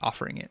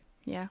offering it.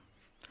 Yeah.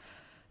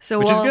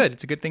 Which is good.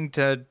 It's a good thing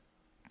to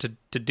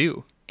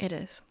do. It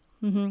is.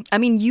 I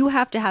mean, you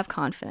have to have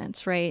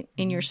confidence, right,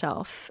 in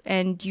yourself.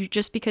 And you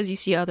just because you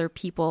see other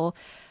people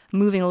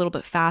moving a little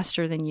bit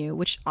faster than you,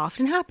 which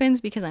often happens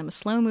because I'm a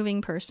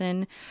slow-moving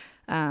person,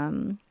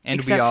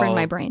 except for in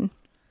my brain.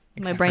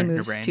 My brain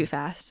moves too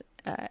fast.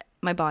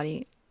 My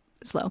body,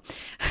 slow.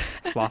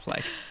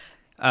 Sloth-like.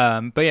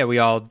 But yeah, we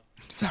all...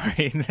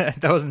 Sorry,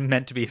 that wasn't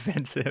meant to be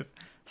offensive.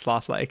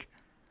 Sloth-like.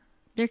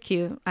 They're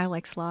cute. I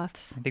like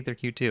sloths. I think they're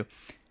cute, too.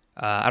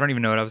 I don't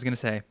even know what I was going to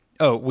say.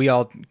 Oh, we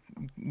all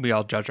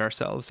judge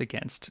ourselves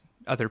against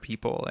other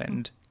people,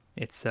 and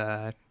it's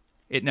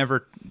it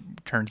never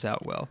turns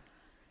out well.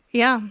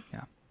 Yeah.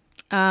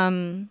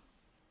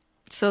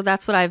 So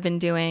that's what I've been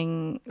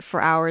doing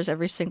for hours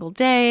every single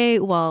day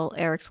while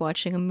Eric's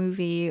watching a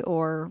movie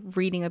or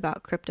reading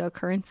about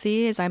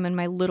cryptocurrency, as I'm in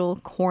my little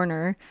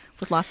corner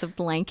with lots of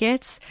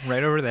blankets.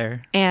 Right over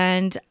there.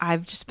 And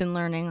I've just been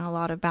learning a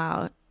lot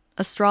about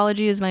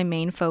astrology is my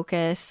main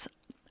focus.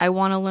 I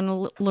want to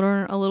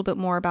learn a little bit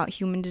more about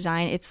human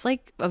design. It's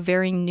like a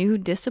very new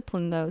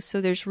discipline, though,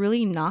 so there's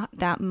really not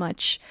that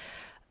much.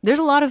 There's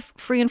a lot of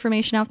free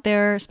information out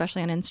there,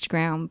 especially on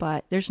Instagram,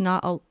 but there's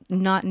not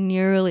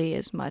nearly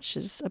as much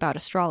as about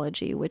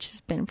astrology, which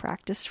has been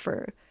practiced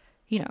for,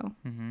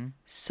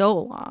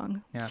 so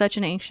long. Yeah. Such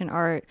an ancient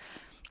art.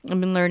 I've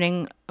been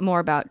learning more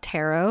about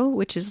tarot,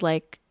 which is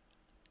like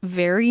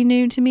very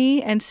new to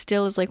me and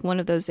still is like one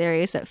of those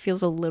areas that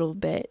feels a little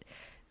bit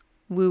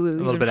woo-woo.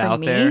 A little bit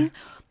out there.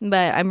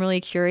 But I'm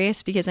really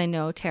curious because I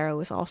know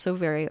tarot is also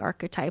very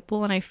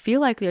archetypal, and I feel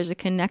like there's a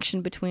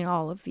connection between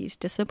all of these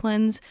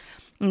disciplines.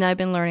 And I've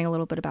been learning a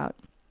little bit about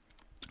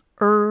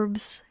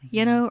herbs,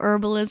 you know,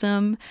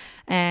 herbalism,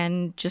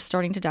 and just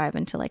starting to dive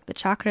into like the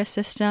chakra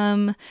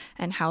system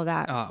and how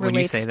that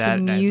relates to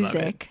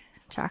music.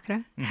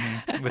 Chakra.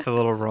 With the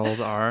little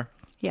rolled R.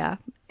 Yeah.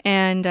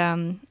 And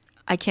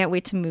I can't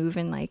wait to move,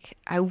 and like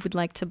I would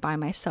like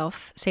to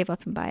save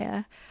up and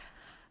buy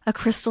a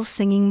crystal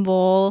singing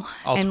bowl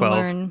and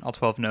learn all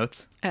 12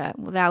 notes.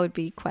 Well, that would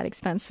be quite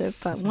expensive,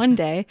 but one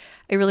day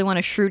I really want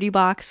a Shruti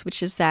box,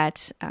 which is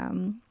that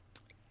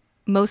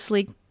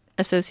mostly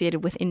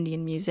associated with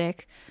Indian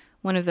music,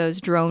 one of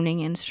those droning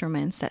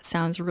instruments that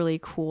sounds really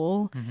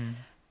cool.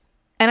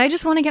 And I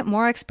just want to get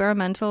more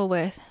experimental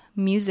with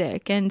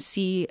music and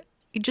see,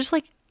 just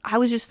like I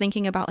was just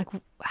thinking about, like,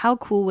 how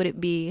cool would it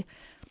be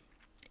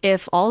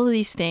if all of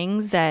these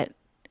things that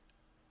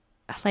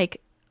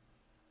like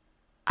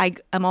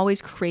I'm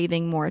always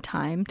craving more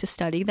time to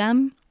study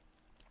them.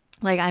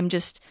 Like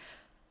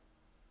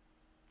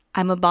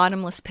I'm a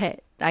bottomless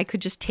pit. I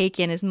could just take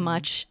in as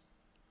much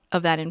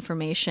of that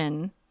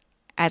information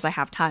as I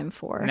have time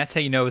for. And that's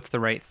how you know it's the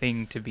right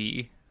thing to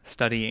be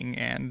studying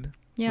and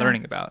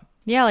learning about.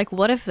 Yeah, like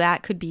what if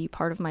that could be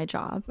part of my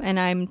job? And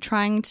I'm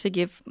trying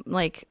to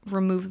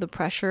remove the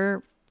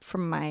pressure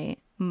from my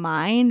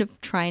mind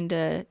of trying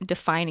to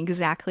define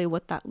exactly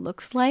what that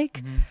looks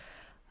like.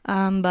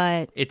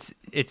 But it's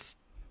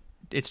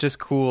just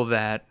cool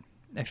that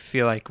I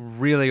feel like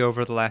really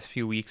over the last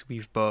few weeks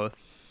we've both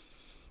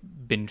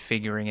been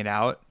figuring it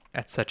out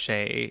at such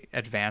a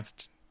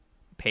advanced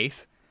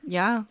pace.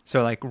 Yeah.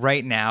 So like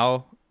right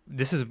now,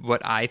 this is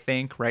what I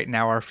think right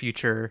now our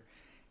future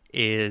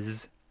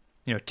is,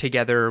 you know,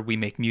 together we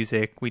make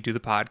music, we do the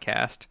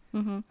podcast,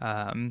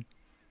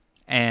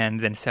 and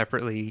then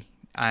separately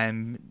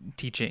I'm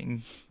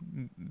teaching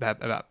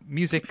about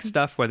music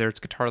stuff, whether it's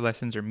guitar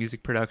lessons or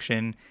music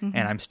production,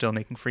 and I'm still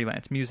making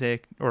freelance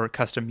music or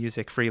custom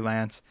music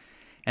freelance.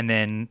 And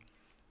then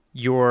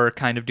you're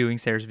kind of doing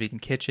Sarah's Vegan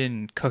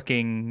Kitchen,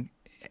 cooking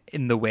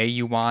in the way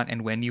you want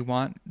and when you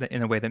want,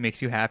 in a way that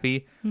makes you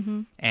happy.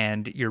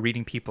 And you're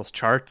reading people's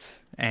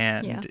charts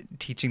and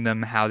teaching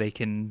them how they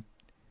can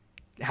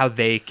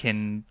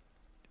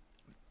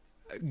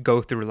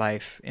go through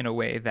life in a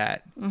way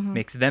that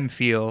makes them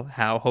feel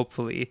how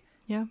hopefully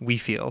we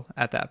feel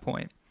at that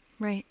point.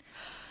 Right.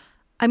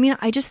 I mean,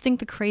 I just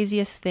think the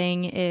craziest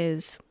thing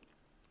is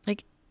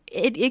like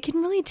it can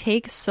really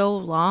take so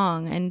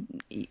long,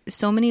 and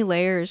so many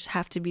layers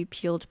have to be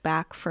peeled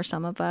back for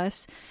some of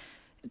us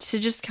to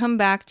just come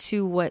back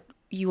to what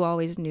you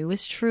always knew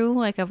is true.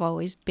 Like I've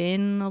always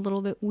been a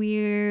little bit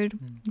weird.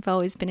 I've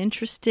always been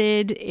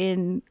interested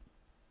in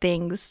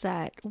things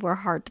that were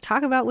hard to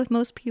talk about with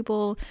most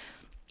people.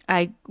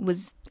 I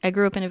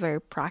grew up in a very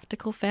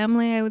practical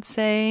family, I would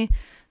say.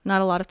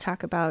 Not a lot of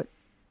talk about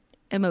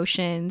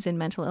emotions and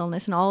mental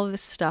illness and all of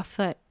this stuff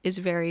that is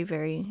very,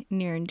 very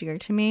near and dear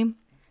to me.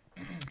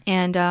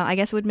 And I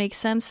guess it would make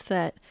sense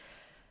that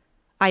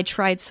I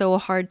tried so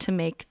hard to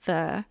make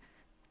the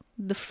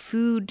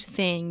food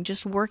thing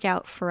just work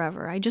out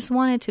forever. I just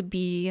wanted to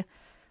be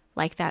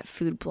like that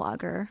food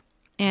blogger.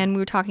 And we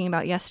were talking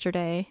about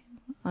yesterday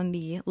on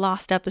the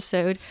Lost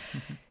episode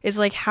is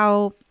like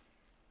how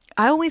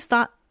I always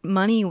thought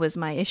money was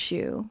my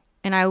issue.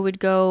 And I would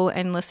go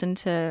and listen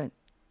to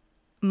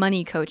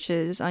money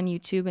coaches on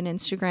YouTube and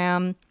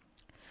Instagram.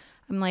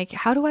 I'm like,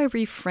 how do I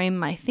reframe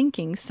my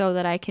thinking so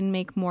that I can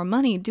make more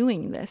money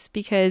doing this?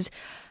 Because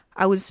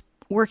I was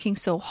working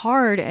so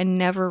hard and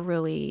never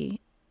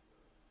really,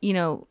 you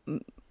know,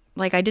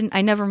 like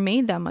I never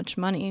made that much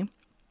money.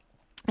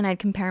 And I'd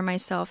compare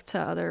myself to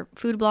other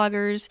food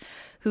bloggers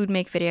who'd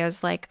make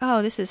videos like,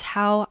 oh, this is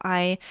how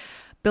I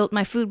built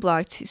my food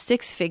blog to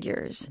 6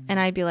 figures. And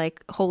I'd be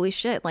like, holy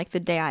shit, like the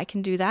day I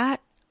can do that,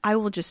 I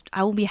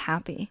will be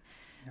happy.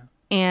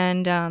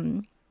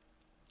 And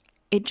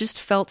it just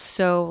felt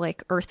so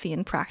like earthy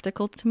and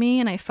practical to me.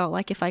 And I felt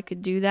like if I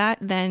could do that,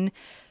 then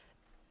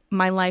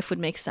my life would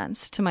make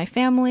sense to my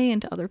family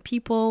and to other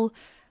people.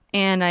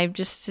 And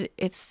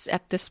it's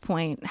at this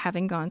point,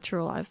 having gone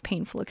through a lot of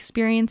painful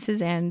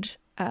experiences and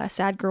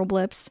sad girl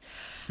blips,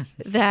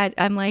 that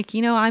I'm like,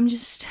 you know, I'm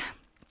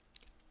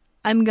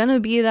going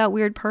to be that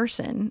weird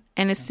person.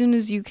 And as soon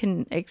as you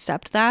can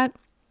accept that,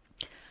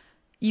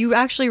 you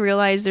actually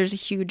realize there's a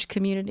huge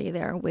community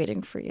there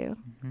waiting for you.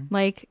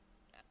 Like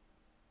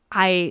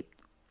the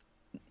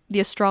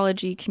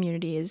astrology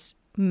community is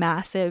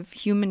massive.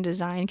 Human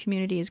design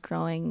community is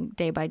growing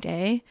day by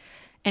day.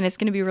 And it's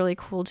going to be really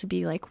cool to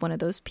be like one of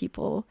those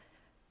people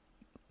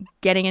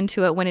getting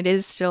into it when it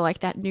is still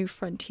like that new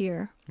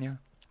frontier. Yeah.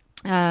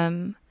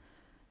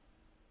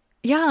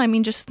 Yeah, I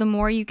mean, just the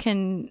more you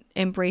can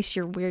embrace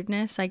your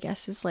weirdness, I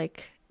guess, is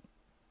like,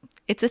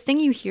 it's a thing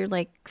you hear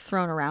like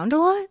thrown around a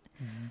lot.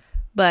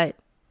 But,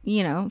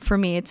 you know, for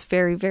me, it's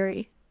very,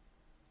 very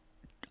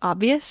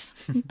obvious,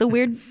 the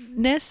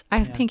weirdness. I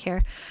have pink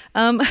hair.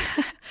 Oh,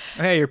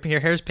 yeah, your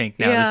hair's pink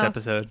now, this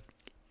episode.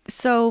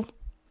 So,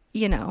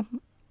 you know,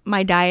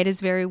 my diet is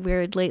very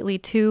weird lately,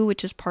 too,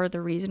 which is part of the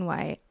reason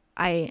why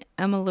I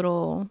am a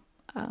little,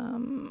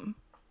 you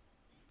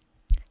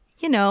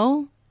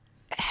know,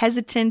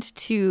 hesitant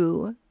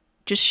to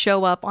just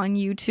show up on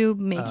YouTube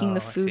making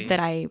the food that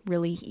I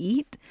really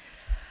eat.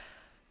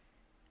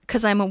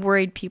 Because I'm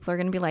worried people are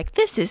going to be like,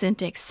 this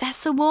isn't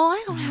accessible.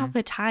 I don't have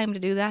the time to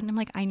do that. And I'm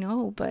like, I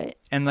know, but...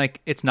 And, like,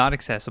 it's not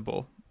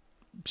accessible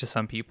to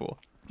some people.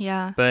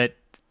 Yeah. But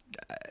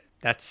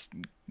that's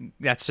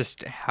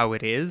just how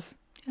it is.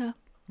 Yeah.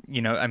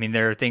 You know, I mean,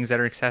 there are things that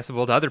are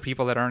accessible to other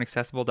people that aren't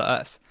accessible to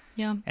us.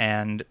 Yeah.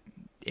 And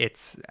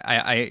it's...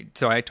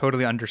 So I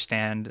totally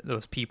understand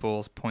those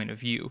people's point of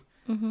view.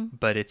 Mm-hmm.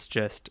 But it's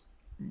just...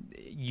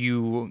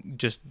 You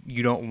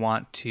don't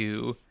want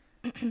to...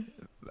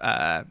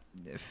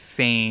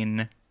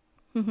 feign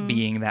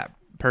being that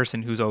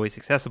person who's always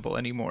accessible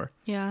anymore.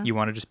 Yeah. You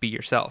want to just be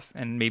yourself,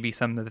 and maybe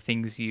some of the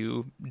things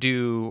you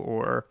do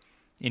or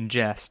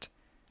ingest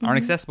aren't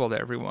accessible to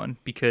everyone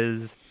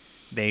because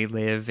they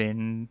live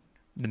in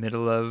the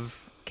middle of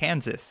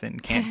Kansas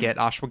and can't get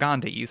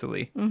ashwagandha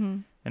easily.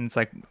 And it's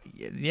like,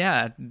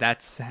 yeah,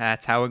 that's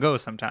how it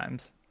goes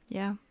sometimes.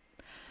 Yeah.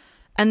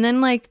 And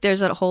then, like,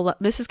 there's a whole...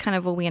 This is kind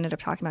of what we ended up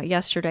talking about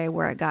yesterday,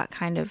 where it got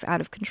kind of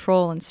out of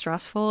control and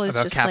stressful. Is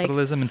about just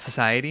capitalism and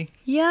society?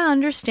 Yeah,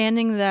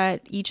 understanding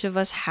that each of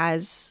us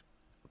has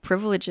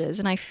privileges.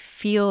 And I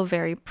feel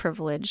very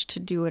privileged to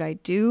do what I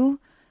do.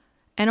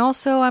 And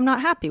also, I'm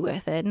not happy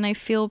with it. And I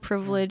feel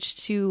privileged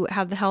to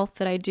have the health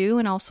that I do.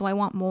 And also, I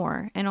want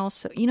more. And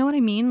also, you know what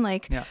I mean?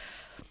 Like,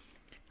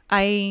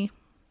 I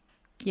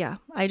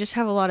just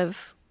have a lot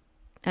of...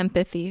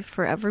 empathy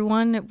for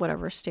everyone at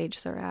whatever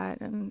stage they're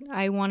at, and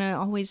I want to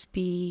always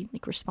be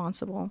like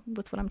responsible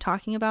with what I'm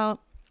talking about,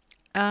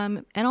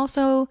 and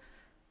also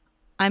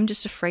I'm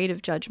just afraid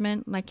of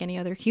judgment like any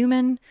other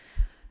human,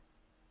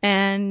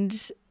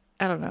 and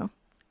I don't know,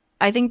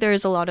 I think there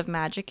is a lot of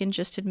magic in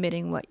just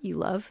admitting what you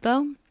love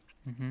though.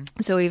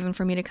 So even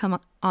for me to come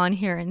on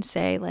here and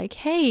say like,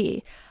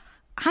 hey,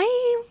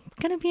 I'm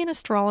gonna be an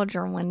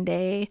astrologer one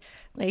day,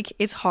 like,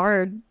 it's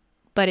hard,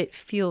 but it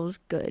feels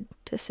good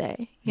to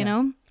say, you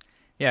know?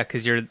 Yeah,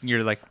 because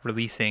you're like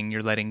releasing,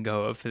 you're letting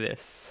go of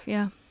this.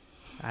 Yeah.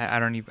 I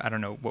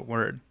don't know what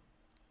word.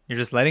 You're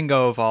just letting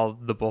go of all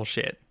the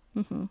bullshit.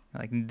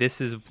 Like,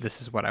 this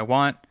is what I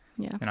want.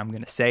 Yeah. And I'm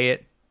gonna say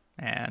it,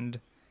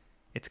 and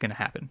it's gonna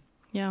happen.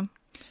 Yeah.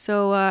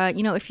 So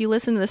if you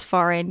listen to this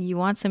far and you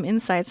want some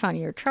insights on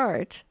your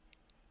chart,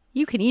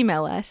 you can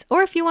email us.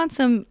 Or if you want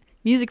some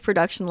music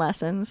production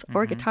lessons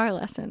or guitar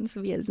lessons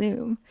via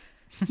Zoom,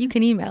 you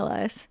can email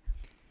us.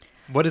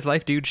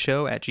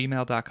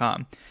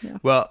 whatislifedudeshow@gmail.com. Yeah.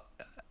 Well,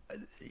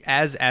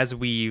 as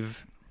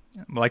we've,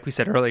 like we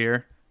said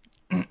earlier,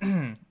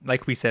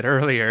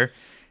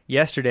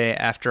 yesterday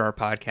after our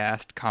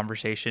podcast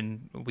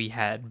conversation, we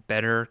had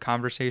better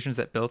conversations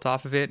that built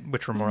off of it,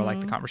 which were more like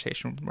the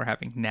conversation we're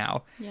having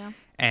now. Yeah.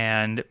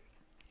 And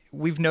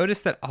we've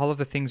noticed that all of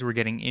the things we're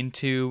getting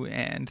into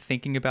and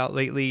thinking about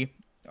lately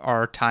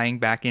are tying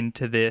back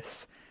into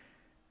this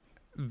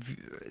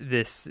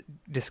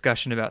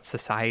discussion about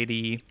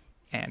society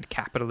and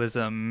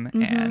capitalism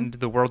and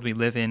the world we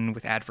live in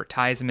with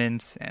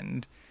advertisements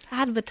and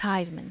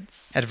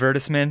advertisements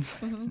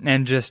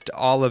and just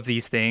all of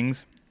these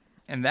things.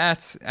 And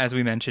that's, as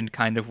we mentioned,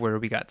 kind of where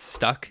we got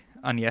stuck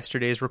on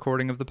yesterday's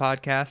recording of the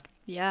podcast.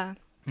 Yeah.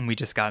 And we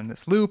just got in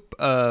this loop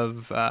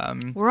of...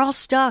 we're all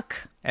stuck.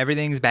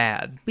 Everything's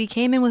bad. We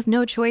came in with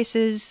no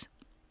choices,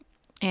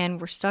 and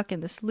we're stuck in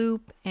this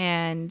loop,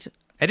 and...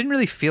 I didn't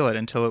really feel it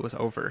until it was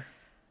over,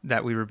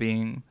 that we were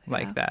being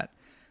like that.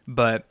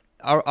 But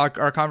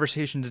our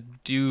conversations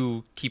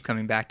do keep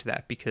coming back to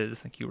that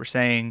because, like you were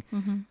saying,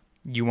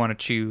 you want to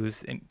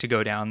choose to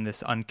go down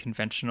this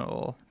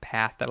unconventional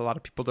path that a lot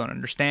of people don't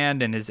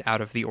understand and is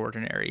out of the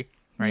ordinary,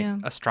 right? Yeah.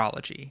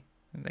 Astrology.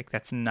 Like,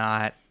 that's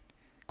not...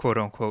 quote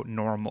unquote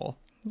normal.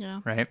 Yeah.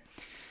 Right.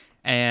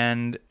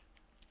 And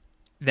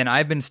then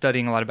I've been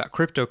studying a lot about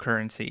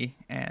cryptocurrency.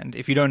 And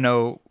if you don't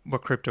know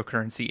what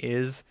cryptocurrency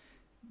is,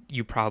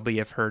 you probably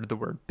have heard the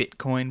word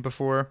Bitcoin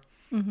before.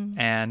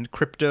 And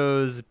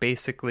crypto's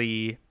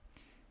basically,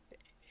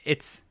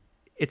 it's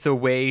a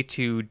way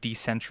to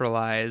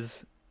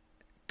decentralize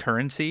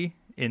currency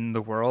in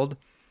the world.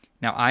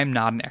 Now, I'm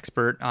not an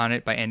expert on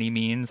it by any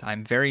means.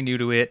 I'm very new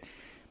to it,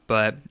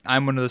 but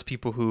I'm one of those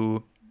people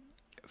who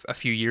a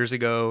few years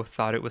ago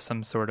thought it was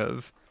some sort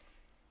of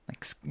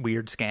like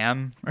weird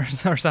scam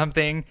or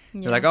something.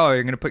 Yeah. You're like, oh,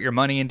 you're going to put your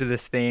money into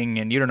this thing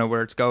and you don't know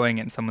where it's going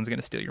and someone's going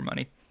to steal your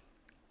money.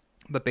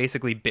 But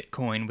basically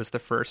Bitcoin was the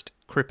first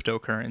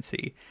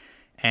cryptocurrency.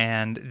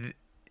 And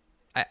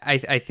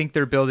I think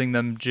they're building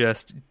them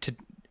just to,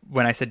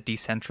 when I said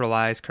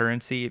decentralized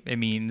currency, it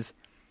means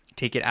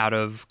take it out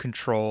of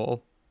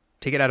control,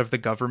 take it out of the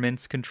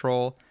government's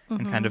control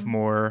and kind of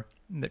more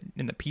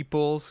in the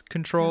people's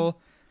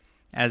control.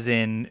 As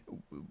in,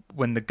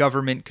 when the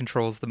government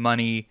controls the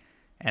money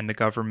and the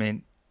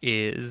government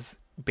is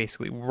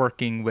basically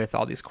working with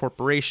all these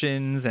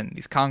corporations and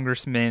these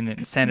congressmen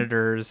and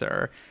senators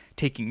are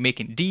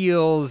making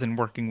deals and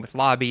working with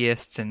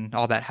lobbyists and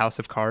all that House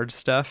of Cards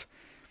stuff.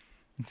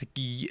 It's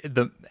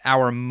like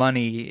our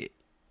money,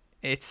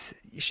 it's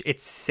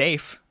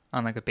safe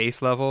on like a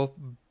base level,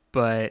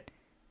 but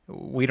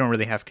we don't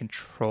really have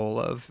control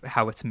of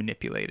how it's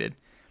manipulated.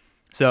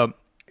 So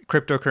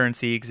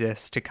cryptocurrency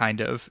exists to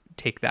kind of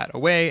take that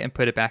away and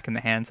put it back in the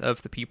hands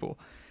of the people.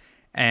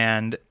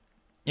 And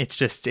it's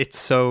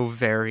so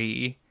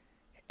very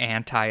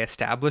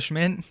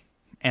anti-establishment,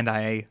 and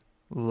I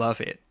love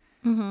it.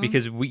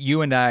 Because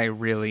you and I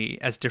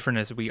really, as different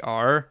as we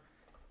are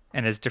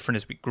and as different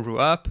as we grew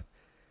up,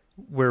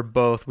 we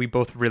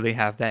both really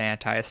have that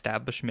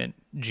anti-establishment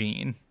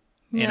gene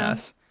in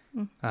us.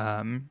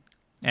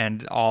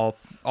 And all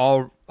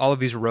of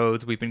these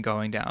roads we've been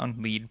going down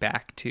lead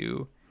back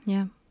to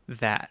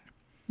that.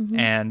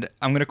 And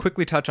I'm going to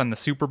quickly touch on the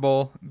Super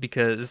Bowl,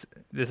 because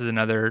this is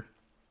another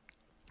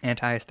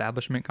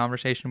anti-establishment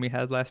conversation we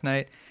had last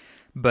night.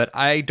 But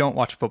I don't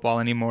watch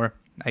football anymore.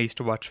 I used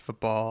to watch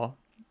football.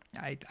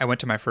 I went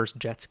to my first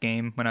Jets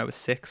game when I was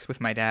 6 with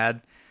my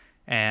dad,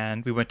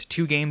 and we went to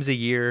 2 games a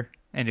year,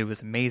 and it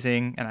was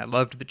amazing. And I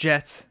loved the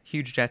Jets,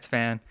 huge Jets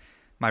fan.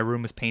 My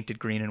room was painted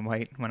green and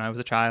white when I was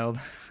a child.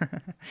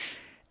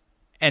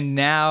 And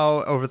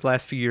now, over the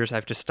last few years,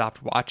 I've just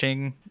stopped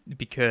watching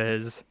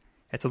because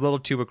it's a little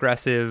too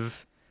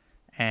aggressive,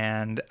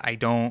 and I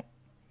don't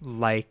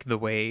like the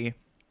way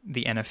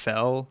the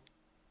NFL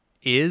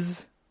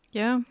is.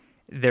 Yeah.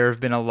 There have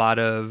been a lot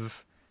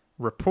of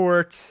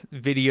reports,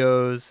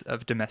 videos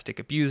of domestic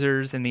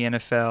abusers in the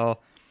NFL,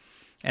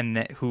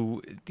 and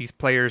these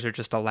players are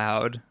just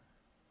allowed.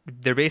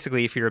 They're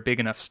basically, if you're a big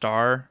enough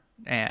star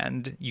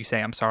and you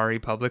say I'm sorry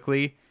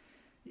publicly,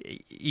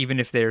 even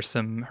if there's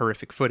some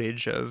horrific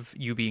footage of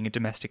you being a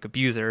domestic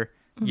abuser,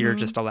 you're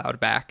just allowed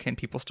back, and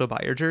people still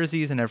buy your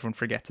jerseys and everyone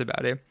forgets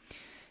about it.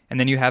 And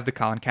then you have the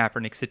Colin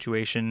Kaepernick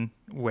situation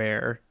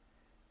where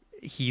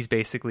he's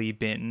basically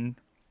been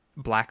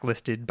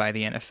blacklisted by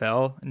the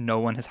NFL. No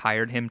one has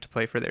hired him to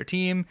play for their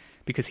team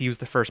because he was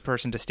the first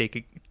person to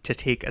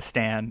take a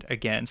stand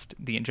against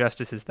the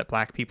injustices that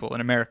black people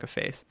in America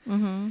face.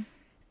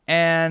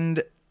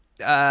 And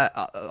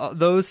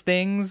those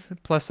things,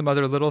 plus some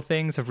other little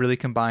things, have really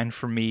combined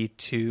for me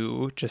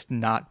to just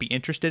not be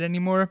interested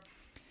anymore.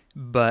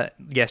 But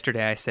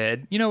yesterday I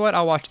said, you know what?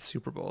 I'll watch the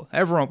Super Bowl.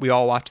 We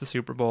all watch the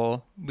Super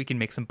Bowl. We can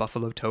make some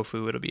buffalo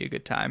tofu. It'll be a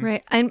good time.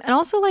 Right. And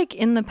also, like,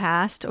 in the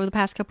past, over the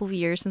past couple of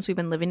years since we've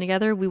been living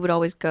together, we would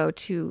always go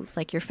to,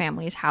 like, your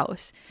family's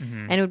house.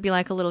 And it would be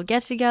like a little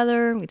get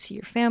together. We'd see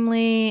your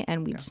family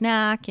and we'd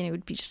snack, and it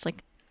would be just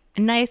like a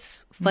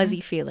nice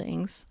fuzzy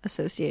feelings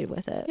associated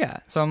with it. Yeah.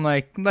 So I'm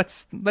like,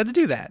 let's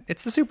do that.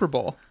 It's the Super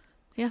Bowl.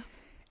 Yeah.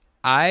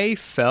 I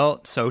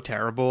felt so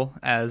terrible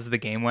as the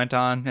game went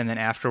on, and then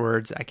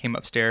afterwards I came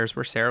upstairs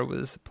where Sarah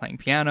was playing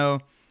piano,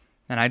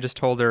 and I just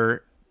told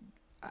her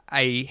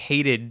I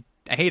hated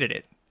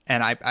it,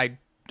 and I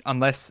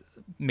unless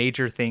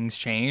major things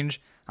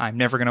change, I'm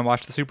never going to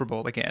watch the Super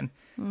Bowl again.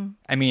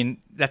 I mean,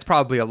 that's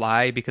probably a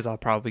lie, because I'll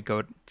probably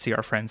go see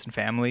our friends and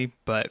family,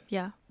 but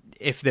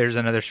if there's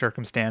another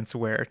circumstance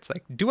where it's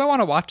like, do I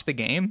want to watch the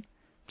game?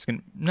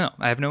 No,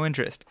 I have no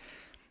interest.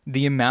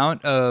 The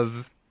amount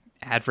of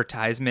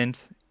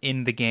advertisements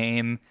in the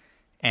game,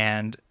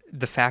 and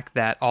the fact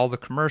that all the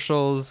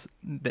commercials,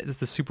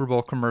 the Super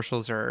Bowl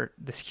commercials, are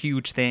this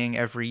huge thing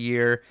every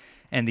year,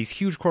 and these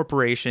huge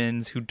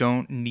corporations who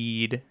don't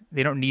need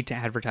to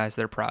advertise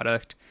their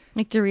product,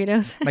 like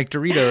Doritos and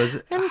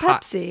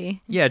Pepsi.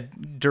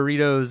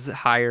 Doritos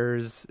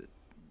hires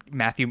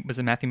Matthew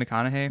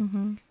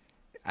McConaughey.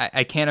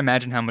 I can't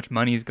imagine how much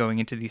money is going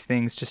into these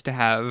things just to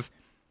have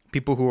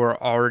people who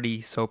are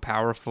already so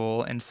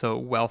powerful and so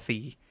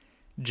wealthy,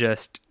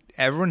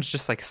 everyone's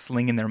just like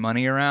slinging their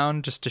money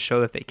around just to show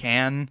that they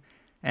can.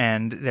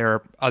 And there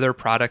are other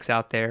products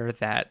out there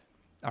that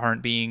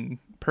aren't being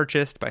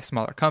purchased by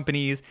smaller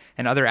companies,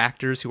 and other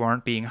actors who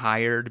aren't being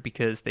hired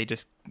because they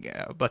just,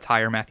 let's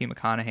hire Matthew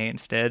McConaughey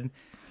instead.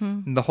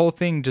 The whole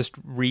thing just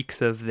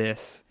reeks of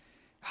this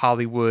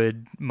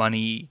Hollywood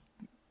money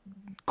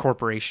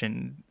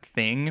corporation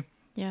thing.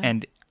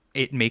 And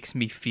it makes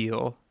me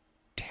feel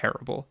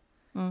terrible.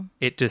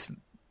 It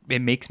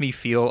makes me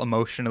feel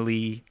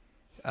emotionally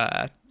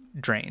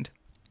drained.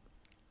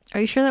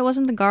 Are you sure that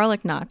wasn't the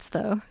garlic knots,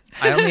 though?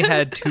 I only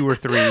had 2 or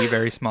 3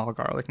 very small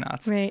garlic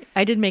knots. Right.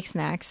 I did make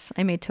snacks.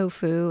 I made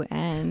tofu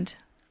and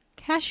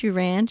cashew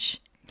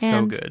ranch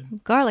and so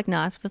good garlic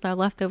knots with our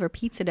leftover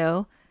pizza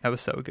dough. That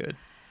was so good.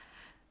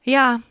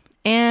 Yeah.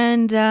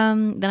 And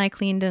then I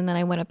cleaned, and then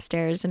I went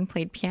upstairs and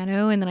played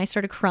piano, and then I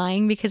started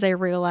crying because I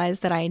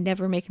realized that I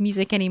never make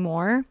music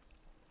anymore.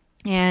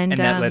 And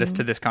that led us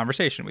to this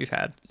conversation we've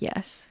had.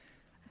 Yes.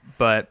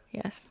 But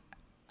yes.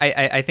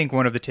 I think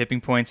one of the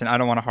tipping points, and I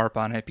don't want to harp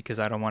on it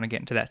because I don't want to get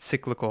into that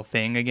cyclical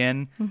thing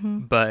again,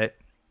 but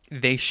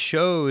they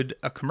showed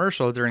a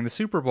commercial during the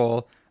Super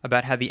Bowl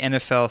about how the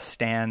NFL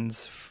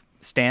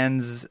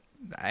stands.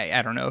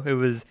 I don't know. It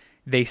was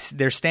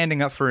they're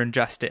standing up for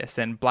injustice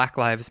and Black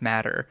Lives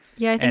Matter.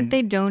 Yeah, I think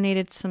they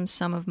donated some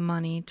sum of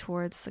money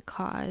towards the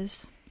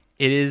cause.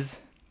 It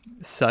is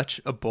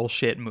such a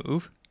bullshit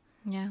move.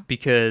 Yeah.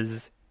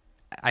 Because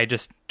I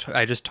just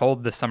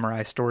told the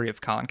summarized story of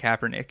Colin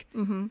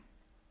Kaepernick.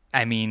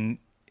 I mean,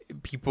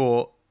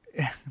 people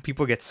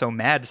get so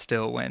mad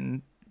still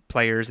when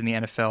players in the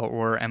NFL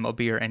or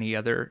MLB or any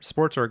other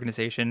sports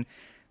organization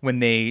when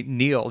they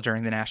kneel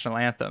during the national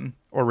anthem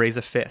or raise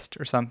a fist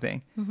or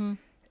something. Mm-hmm.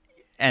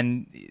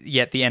 And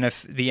yet the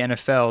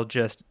NFL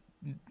just,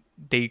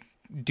 they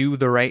do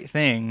the right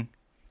thing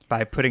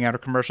by putting out a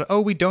commercial.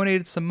 Oh, we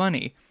donated some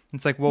money.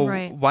 It's like, well,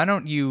 right. why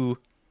don't you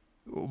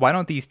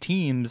let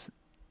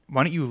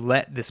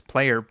this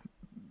player,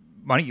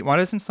 why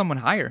doesn't someone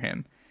hire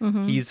him?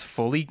 Mm-hmm.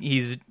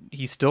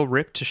 He's still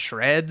ripped to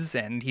shreds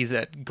and he's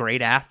a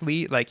great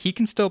athlete. Like, he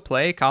can still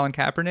play. Colin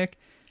Kaepernick.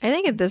 I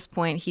think at this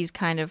point he's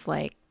kind of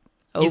like,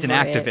 he's an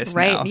activist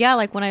right now. Yeah,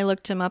 like when I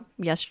looked him up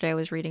yesterday, I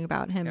was reading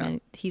about him,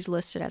 and he's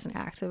listed as an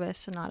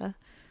activist and not a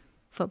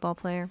football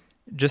player.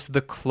 Just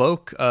the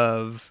cloak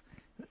of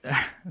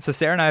so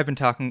Sarah and I have been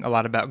talking a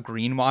lot about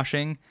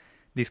greenwashing,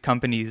 these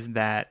companies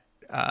that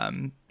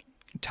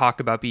talk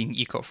about being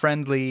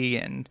eco-friendly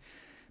and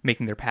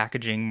making their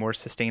packaging more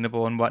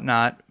sustainable and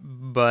whatnot,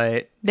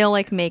 but they'll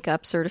like make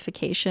up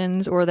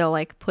certifications, or they'll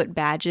like put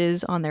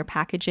badges on their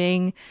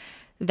packaging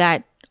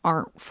that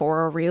aren't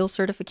for a real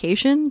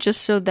certification,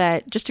 just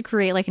to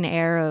create like an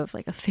air of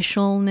like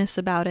officialness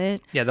about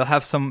it. Yeah,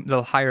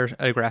 they'll hire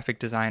a graphic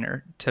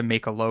designer to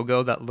make a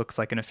logo that looks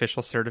like an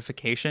official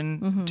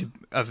certification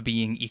of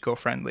being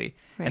eco-friendly.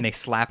 Right. And they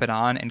slap it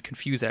on and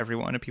confuse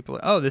everyone, and people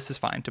are, oh, this is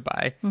fine to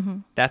buy. Mm-hmm.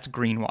 That's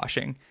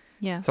greenwashing.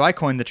 Yeah. So I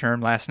coined the term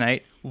last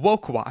night,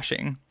 woke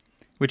washing,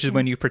 which is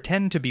when you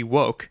pretend to be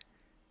woke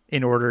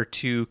in order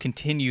to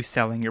continue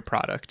selling your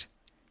product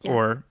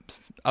or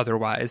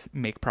otherwise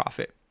make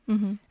profit.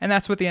 Mm-hmm. And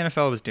that's what the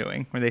NFL was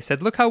doing, where they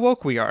said, look how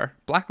woke we are.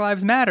 Black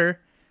Lives Matter.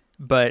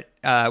 But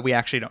we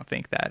actually don't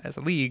think that as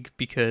a league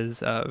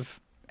because of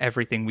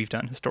everything we've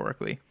done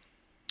historically.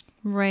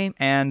 Right.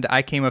 And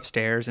I came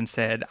upstairs and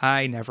said,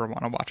 I never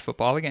want to watch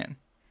football again.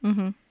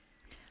 Mm-hmm.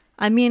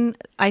 I mean,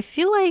 I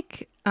feel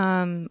like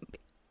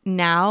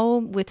now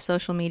with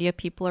social media,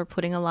 people are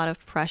putting a lot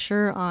of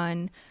pressure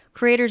on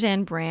creators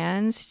and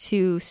brands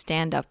to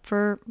stand up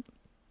for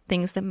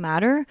things that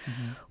matter,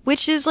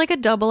 which is like a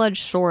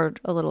double-edged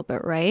sword a little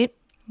bit, right?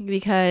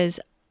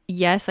 Because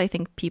yes, I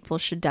think people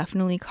should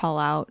definitely call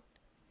out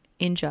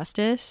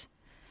injustice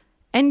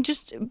and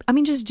just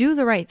do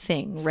the right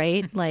thing,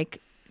 right?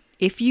 Like,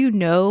 if you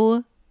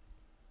know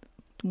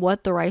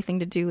what the right thing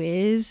to do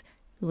is,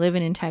 live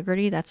in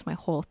integrity. That's my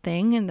whole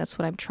thing, and that's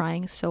what I'm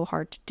trying so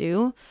hard to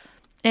do.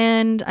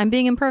 And I'm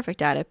being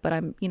imperfect at it, but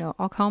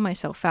I'll call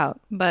myself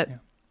out. But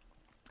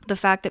the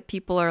fact that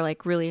people are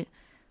like really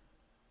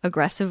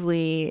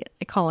aggressively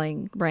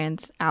calling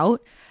brands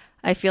out,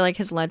 I feel like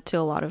has led to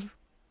a lot of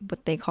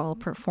what they call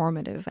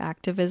performative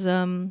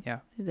activism. Yeah.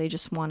 They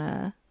just want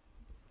to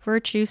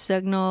virtue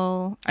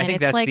signal. I think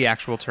that's like, the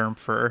actual term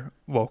for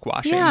woke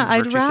washing. Yeah,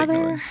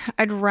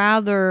 I'd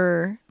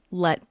rather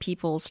let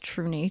people's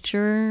true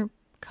nature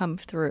come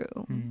through.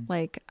 Mm.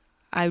 Like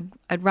I'd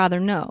rather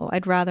know.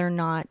 I'd rather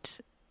not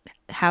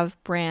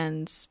have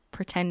brands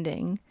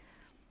pretending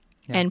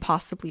and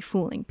possibly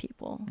fooling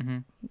people. Mm-hmm.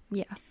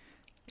 Yeah.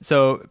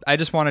 So I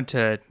just wanted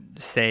to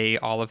say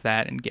all of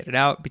that and get it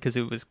out because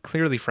it was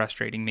clearly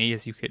frustrating me,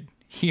 as you could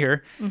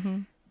hear.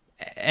 Mm-hmm.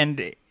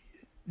 And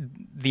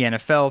the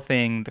NFL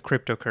thing, the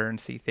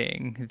cryptocurrency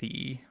thing,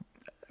 the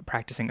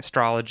practicing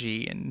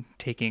astrology and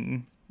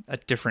taking a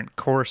different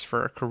course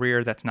for a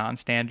career that's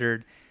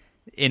non-standard,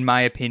 in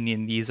my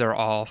opinion, these are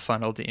all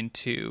funneled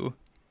into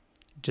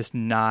just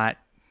not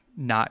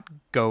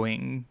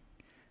going,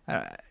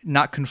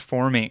 not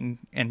conforming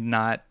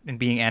and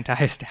being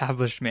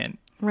anti-establishment.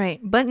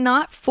 Right, but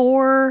not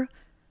for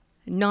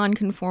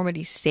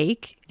non-conformity's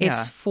sake.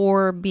 Yeah. It's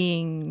for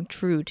being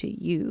true to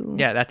you.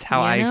 Yeah, that's how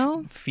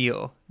I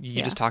feel.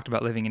 You just talked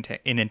about living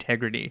in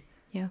integrity.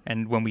 Yeah.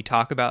 And when we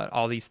talk about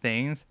all these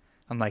things,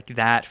 I'm like,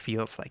 that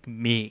feels like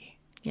me.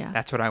 Yeah.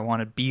 That's what I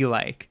want to be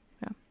like.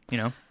 Yeah. You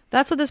know?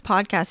 That's what this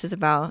podcast is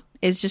about.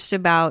 It's just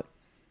about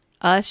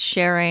us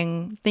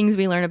sharing things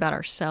we learn about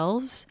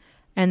ourselves,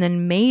 and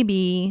then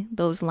maybe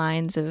those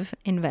lines of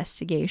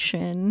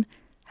investigation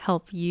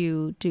help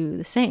you do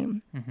the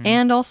same. Mm-hmm.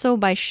 And also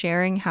by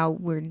sharing how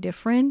we're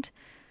different,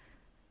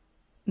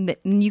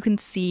 you can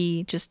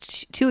see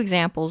just two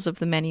examples of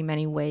the many,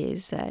 many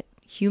ways that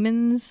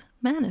humans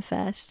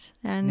manifest.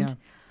 And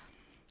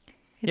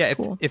it's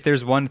cool. If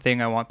there's one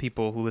thing I want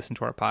people who listen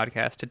to our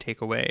podcast to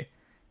take away,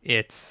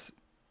 it's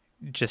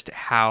just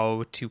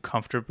how to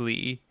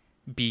comfortably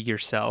be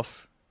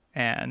yourself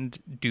and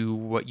do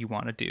what you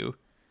want to do.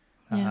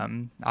 Yeah.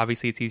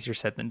 Obviously, it's easier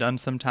said than done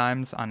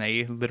sometimes on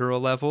a literal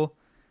level,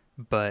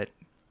 but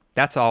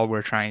that's all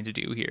we're trying to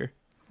do here.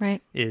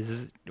 Right.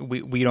 Is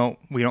we don't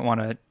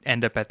want to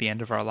end up at the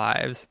end of our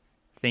lives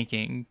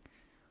thinking,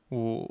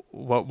 well,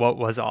 what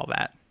was all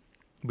that?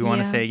 We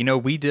want to say,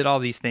 we did all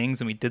these things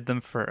and we did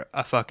them for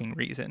a fucking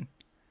reason.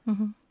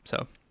 Mm-hmm.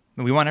 So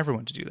we want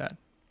everyone to do that.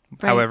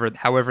 Right.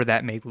 However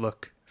that may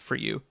look for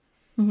you.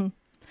 Mm-hmm.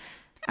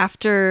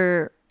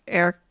 After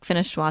Eric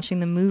finished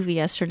watching the movie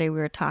yesterday, we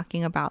were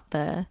talking about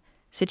the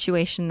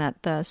situation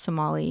that the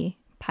Somali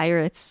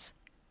pirates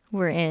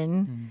were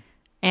in. Mm-hmm.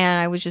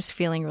 And I was just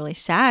feeling really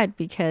sad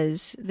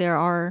because there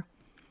are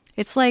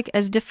It's like,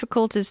 as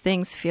difficult as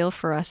things feel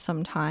for us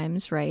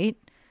sometimes, right?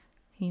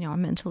 You know,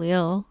 I'm mentally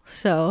ill,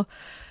 so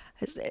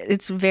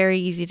it's very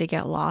easy to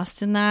get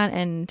lost in that.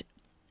 And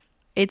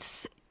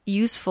it's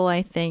useful,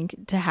 I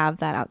think, to have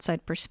that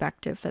outside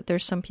perspective, that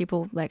there's some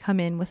people that come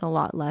in with a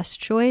lot less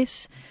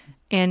choice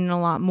and a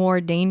lot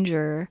more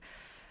danger,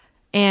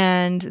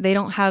 and they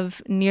don't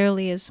have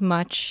nearly as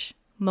much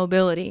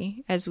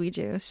mobility as we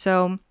do.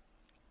 So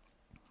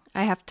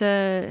I have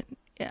to,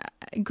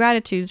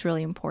 gratitude is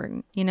really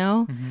important, you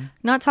know?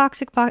 Not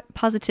toxic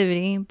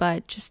positivity,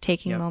 but just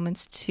taking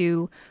moments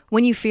to,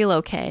 when you feel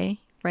okay,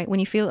 right? When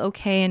you feel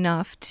okay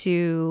enough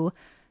to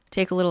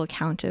take a little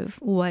account of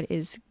what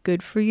is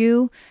good for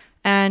you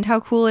and how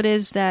cool it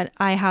is that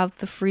I have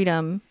the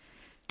freedom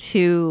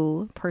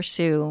to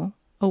pursue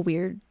a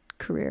weird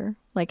career.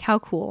 Like, how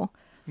cool.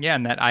 Yeah,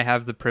 and that I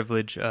have the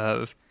privilege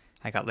of,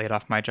 I got laid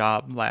off my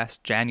job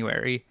last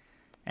January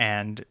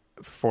and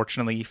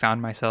fortunately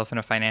found myself in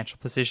a financial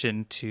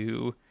position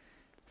to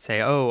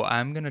say, oh,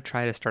 I'm going to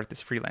try to start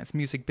this freelance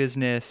music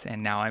business,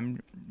 and now I'm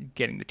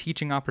getting the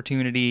teaching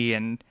opportunity,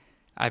 and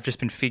I've just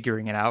been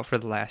figuring it out for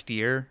the last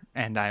year,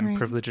 and I'm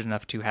privileged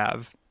enough to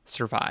have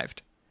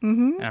survived.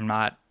 And I'm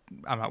not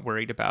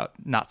worried about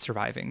not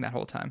surviving that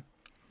whole time.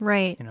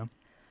 Right. You know?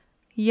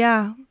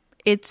 Yeah.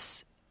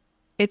 It's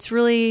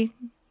really,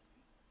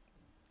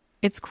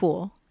 it's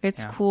cool.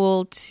 It's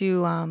cool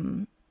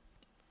to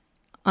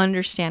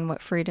understand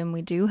what freedom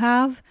we do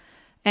have.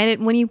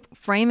 And when you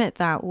frame it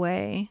that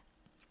way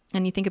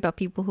and you think about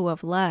people who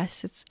have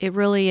less, it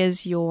really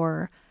is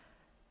your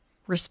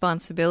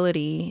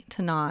responsibility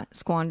to not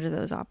squander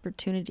those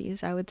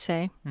opportunities, I would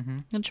say.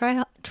 And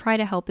try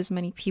to help as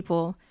many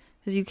people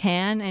as you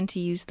can, and to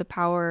use the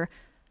power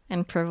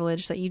and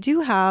privilege that you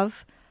do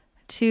have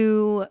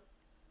to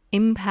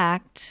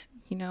impact,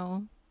 you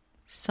know,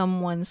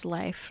 someone's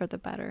life for the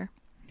better.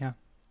 Yeah.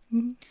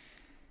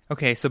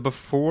 Okay, so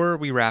before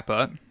we wrap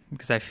up,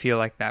 because I feel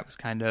like that was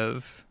kind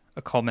of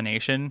a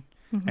culmination,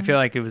 I feel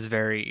like it was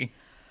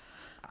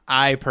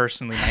I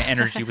personally, my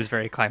energy was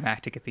very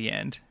climactic at the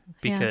end,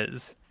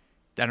 because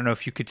I don't know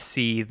if you could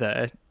see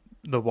the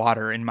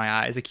water in my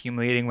eyes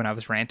accumulating when I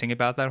was ranting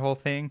about that whole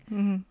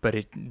thing, but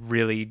it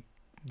really,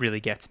 really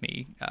gets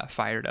me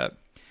fired up.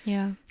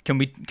 Yeah. Can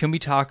we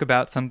talk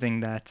about something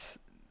that's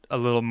a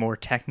little more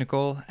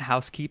technical,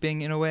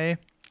 housekeeping in a way,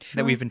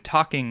 that we've been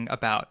talking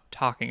about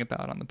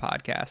on the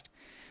podcast,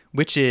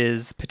 which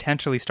is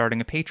potentially starting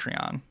a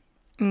Patreon?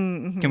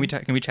 Can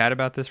we chat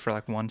about this for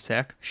like 1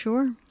 sec?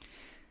 Sure.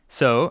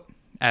 So,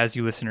 as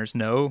you listeners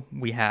know,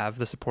 we have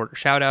the supporter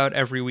shout out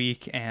every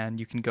week, and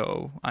you can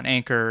go on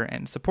Anchor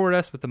and support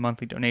us with a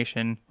monthly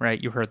donation,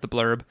 right? You heard the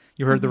blurb,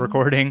 you heard the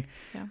recording.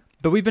 Yeah.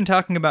 But we've been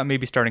talking about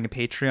maybe starting a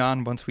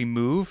Patreon once we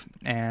move,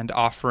 and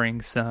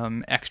offering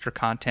some extra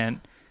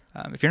content.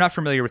 If you're not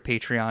familiar with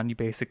Patreon, you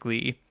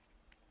basically,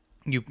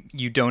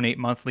 you donate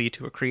monthly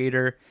to a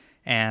creator,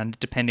 and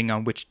depending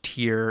on which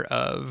tier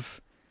of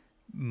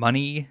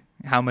money,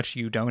 how much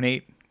you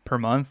donate per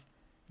month,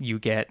 you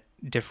get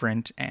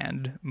different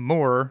and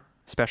more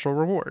special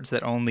rewards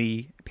that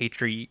only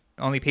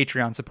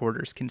Patreon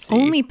supporters can see.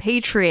 Only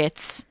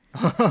patriots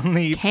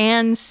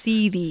can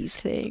see these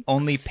things.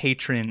 Only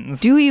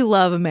patrons. Do you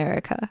love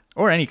America?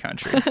 Or any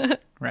country,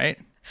 right?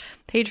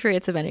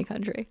 Patriots of any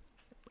country.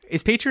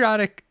 Is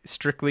patriotic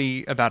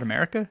strictly about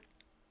America?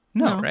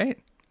 No, right?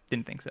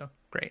 Didn't think so.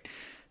 Great.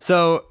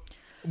 So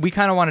we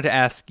kind of wanted to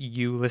ask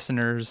you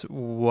listeners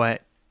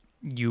what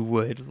you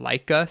would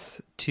like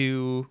us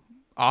to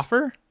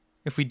offer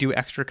if we do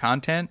extra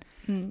content.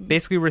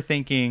 Basically, we're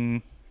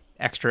thinking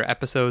extra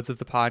episodes of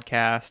the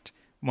podcast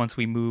once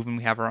we move and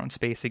we have our own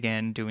space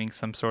again, doing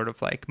some sort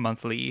of like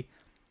monthly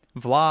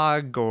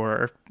vlog,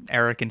 or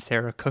Eric and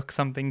Sarah cook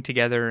something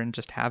together and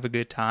just have a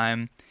good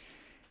time.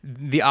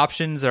 The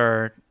options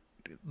are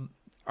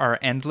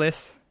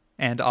endless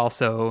and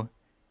also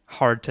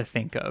hard to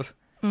think of.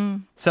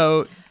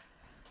 So,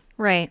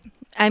 right.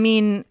 I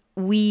mean,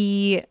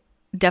 we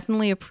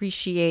definitely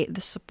appreciate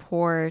the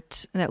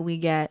support that we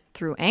get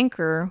through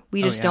Anchor.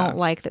 We just don't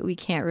like that we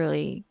can't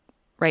really,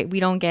 right? We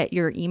don't get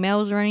your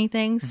emails or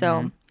anything.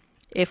 So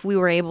if we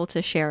were able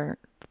to share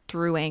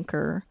through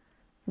Anchor,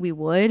 we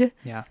would.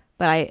 Yeah.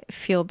 But I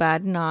feel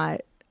bad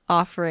not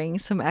offering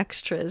some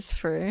extras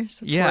for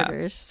supporters.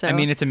 Yeah. So I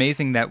mean, it's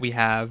amazing that we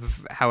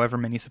have however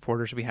many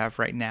supporters we have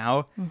right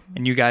now,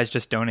 and you guys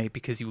just donate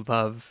because you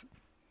love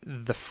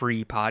the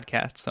free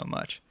podcast so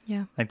much.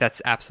 Yeah. Like,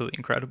 that's absolutely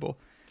incredible.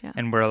 Yeah.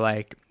 And we're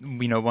like,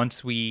 you know,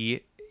 once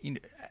we,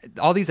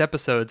 all these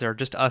episodes are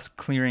just us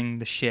clearing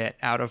the shit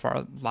out of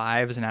our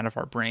lives and out of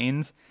our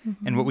brains.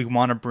 And what we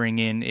want to bring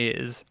in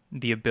is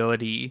the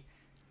ability,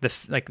 the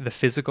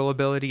physical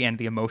ability and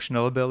the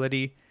emotional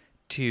ability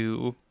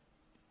to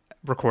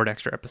record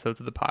extra episodes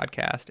of the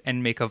podcast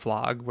and make a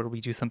vlog where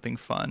we do something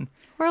fun.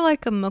 Or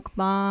like a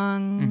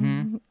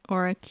mukbang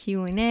or a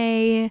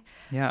Q&A.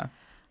 Yeah.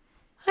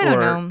 I don't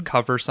know.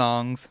 Cover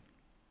songs.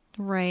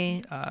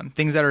 Right.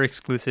 Things that are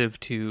exclusive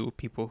to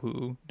people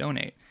who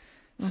donate.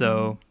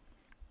 So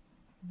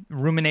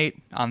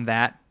ruminate on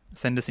that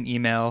send us an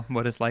email,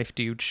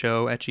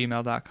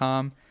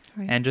 whatislifedudeshow@gmail.com,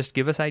 right. and just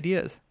give us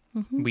ideas.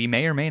 Mm-hmm. We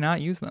may or may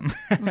not use them.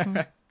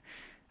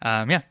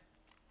 Mm-hmm. Yeah.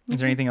 Is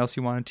there anything else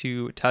you wanted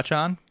to touch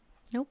on?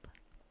 Nope.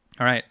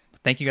 All right.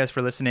 Thank you guys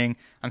for listening.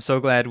 I'm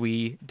so glad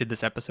we did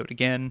this episode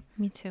again.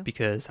 Me too.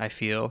 Because I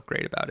feel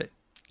great about it.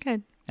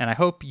 Good. And I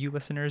hope you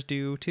listeners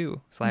do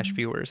too,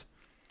 /viewers.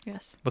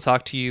 Yes. We'll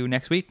talk to you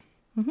next week.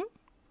 Mm-hmm.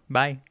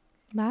 Bye.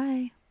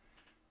 Bye.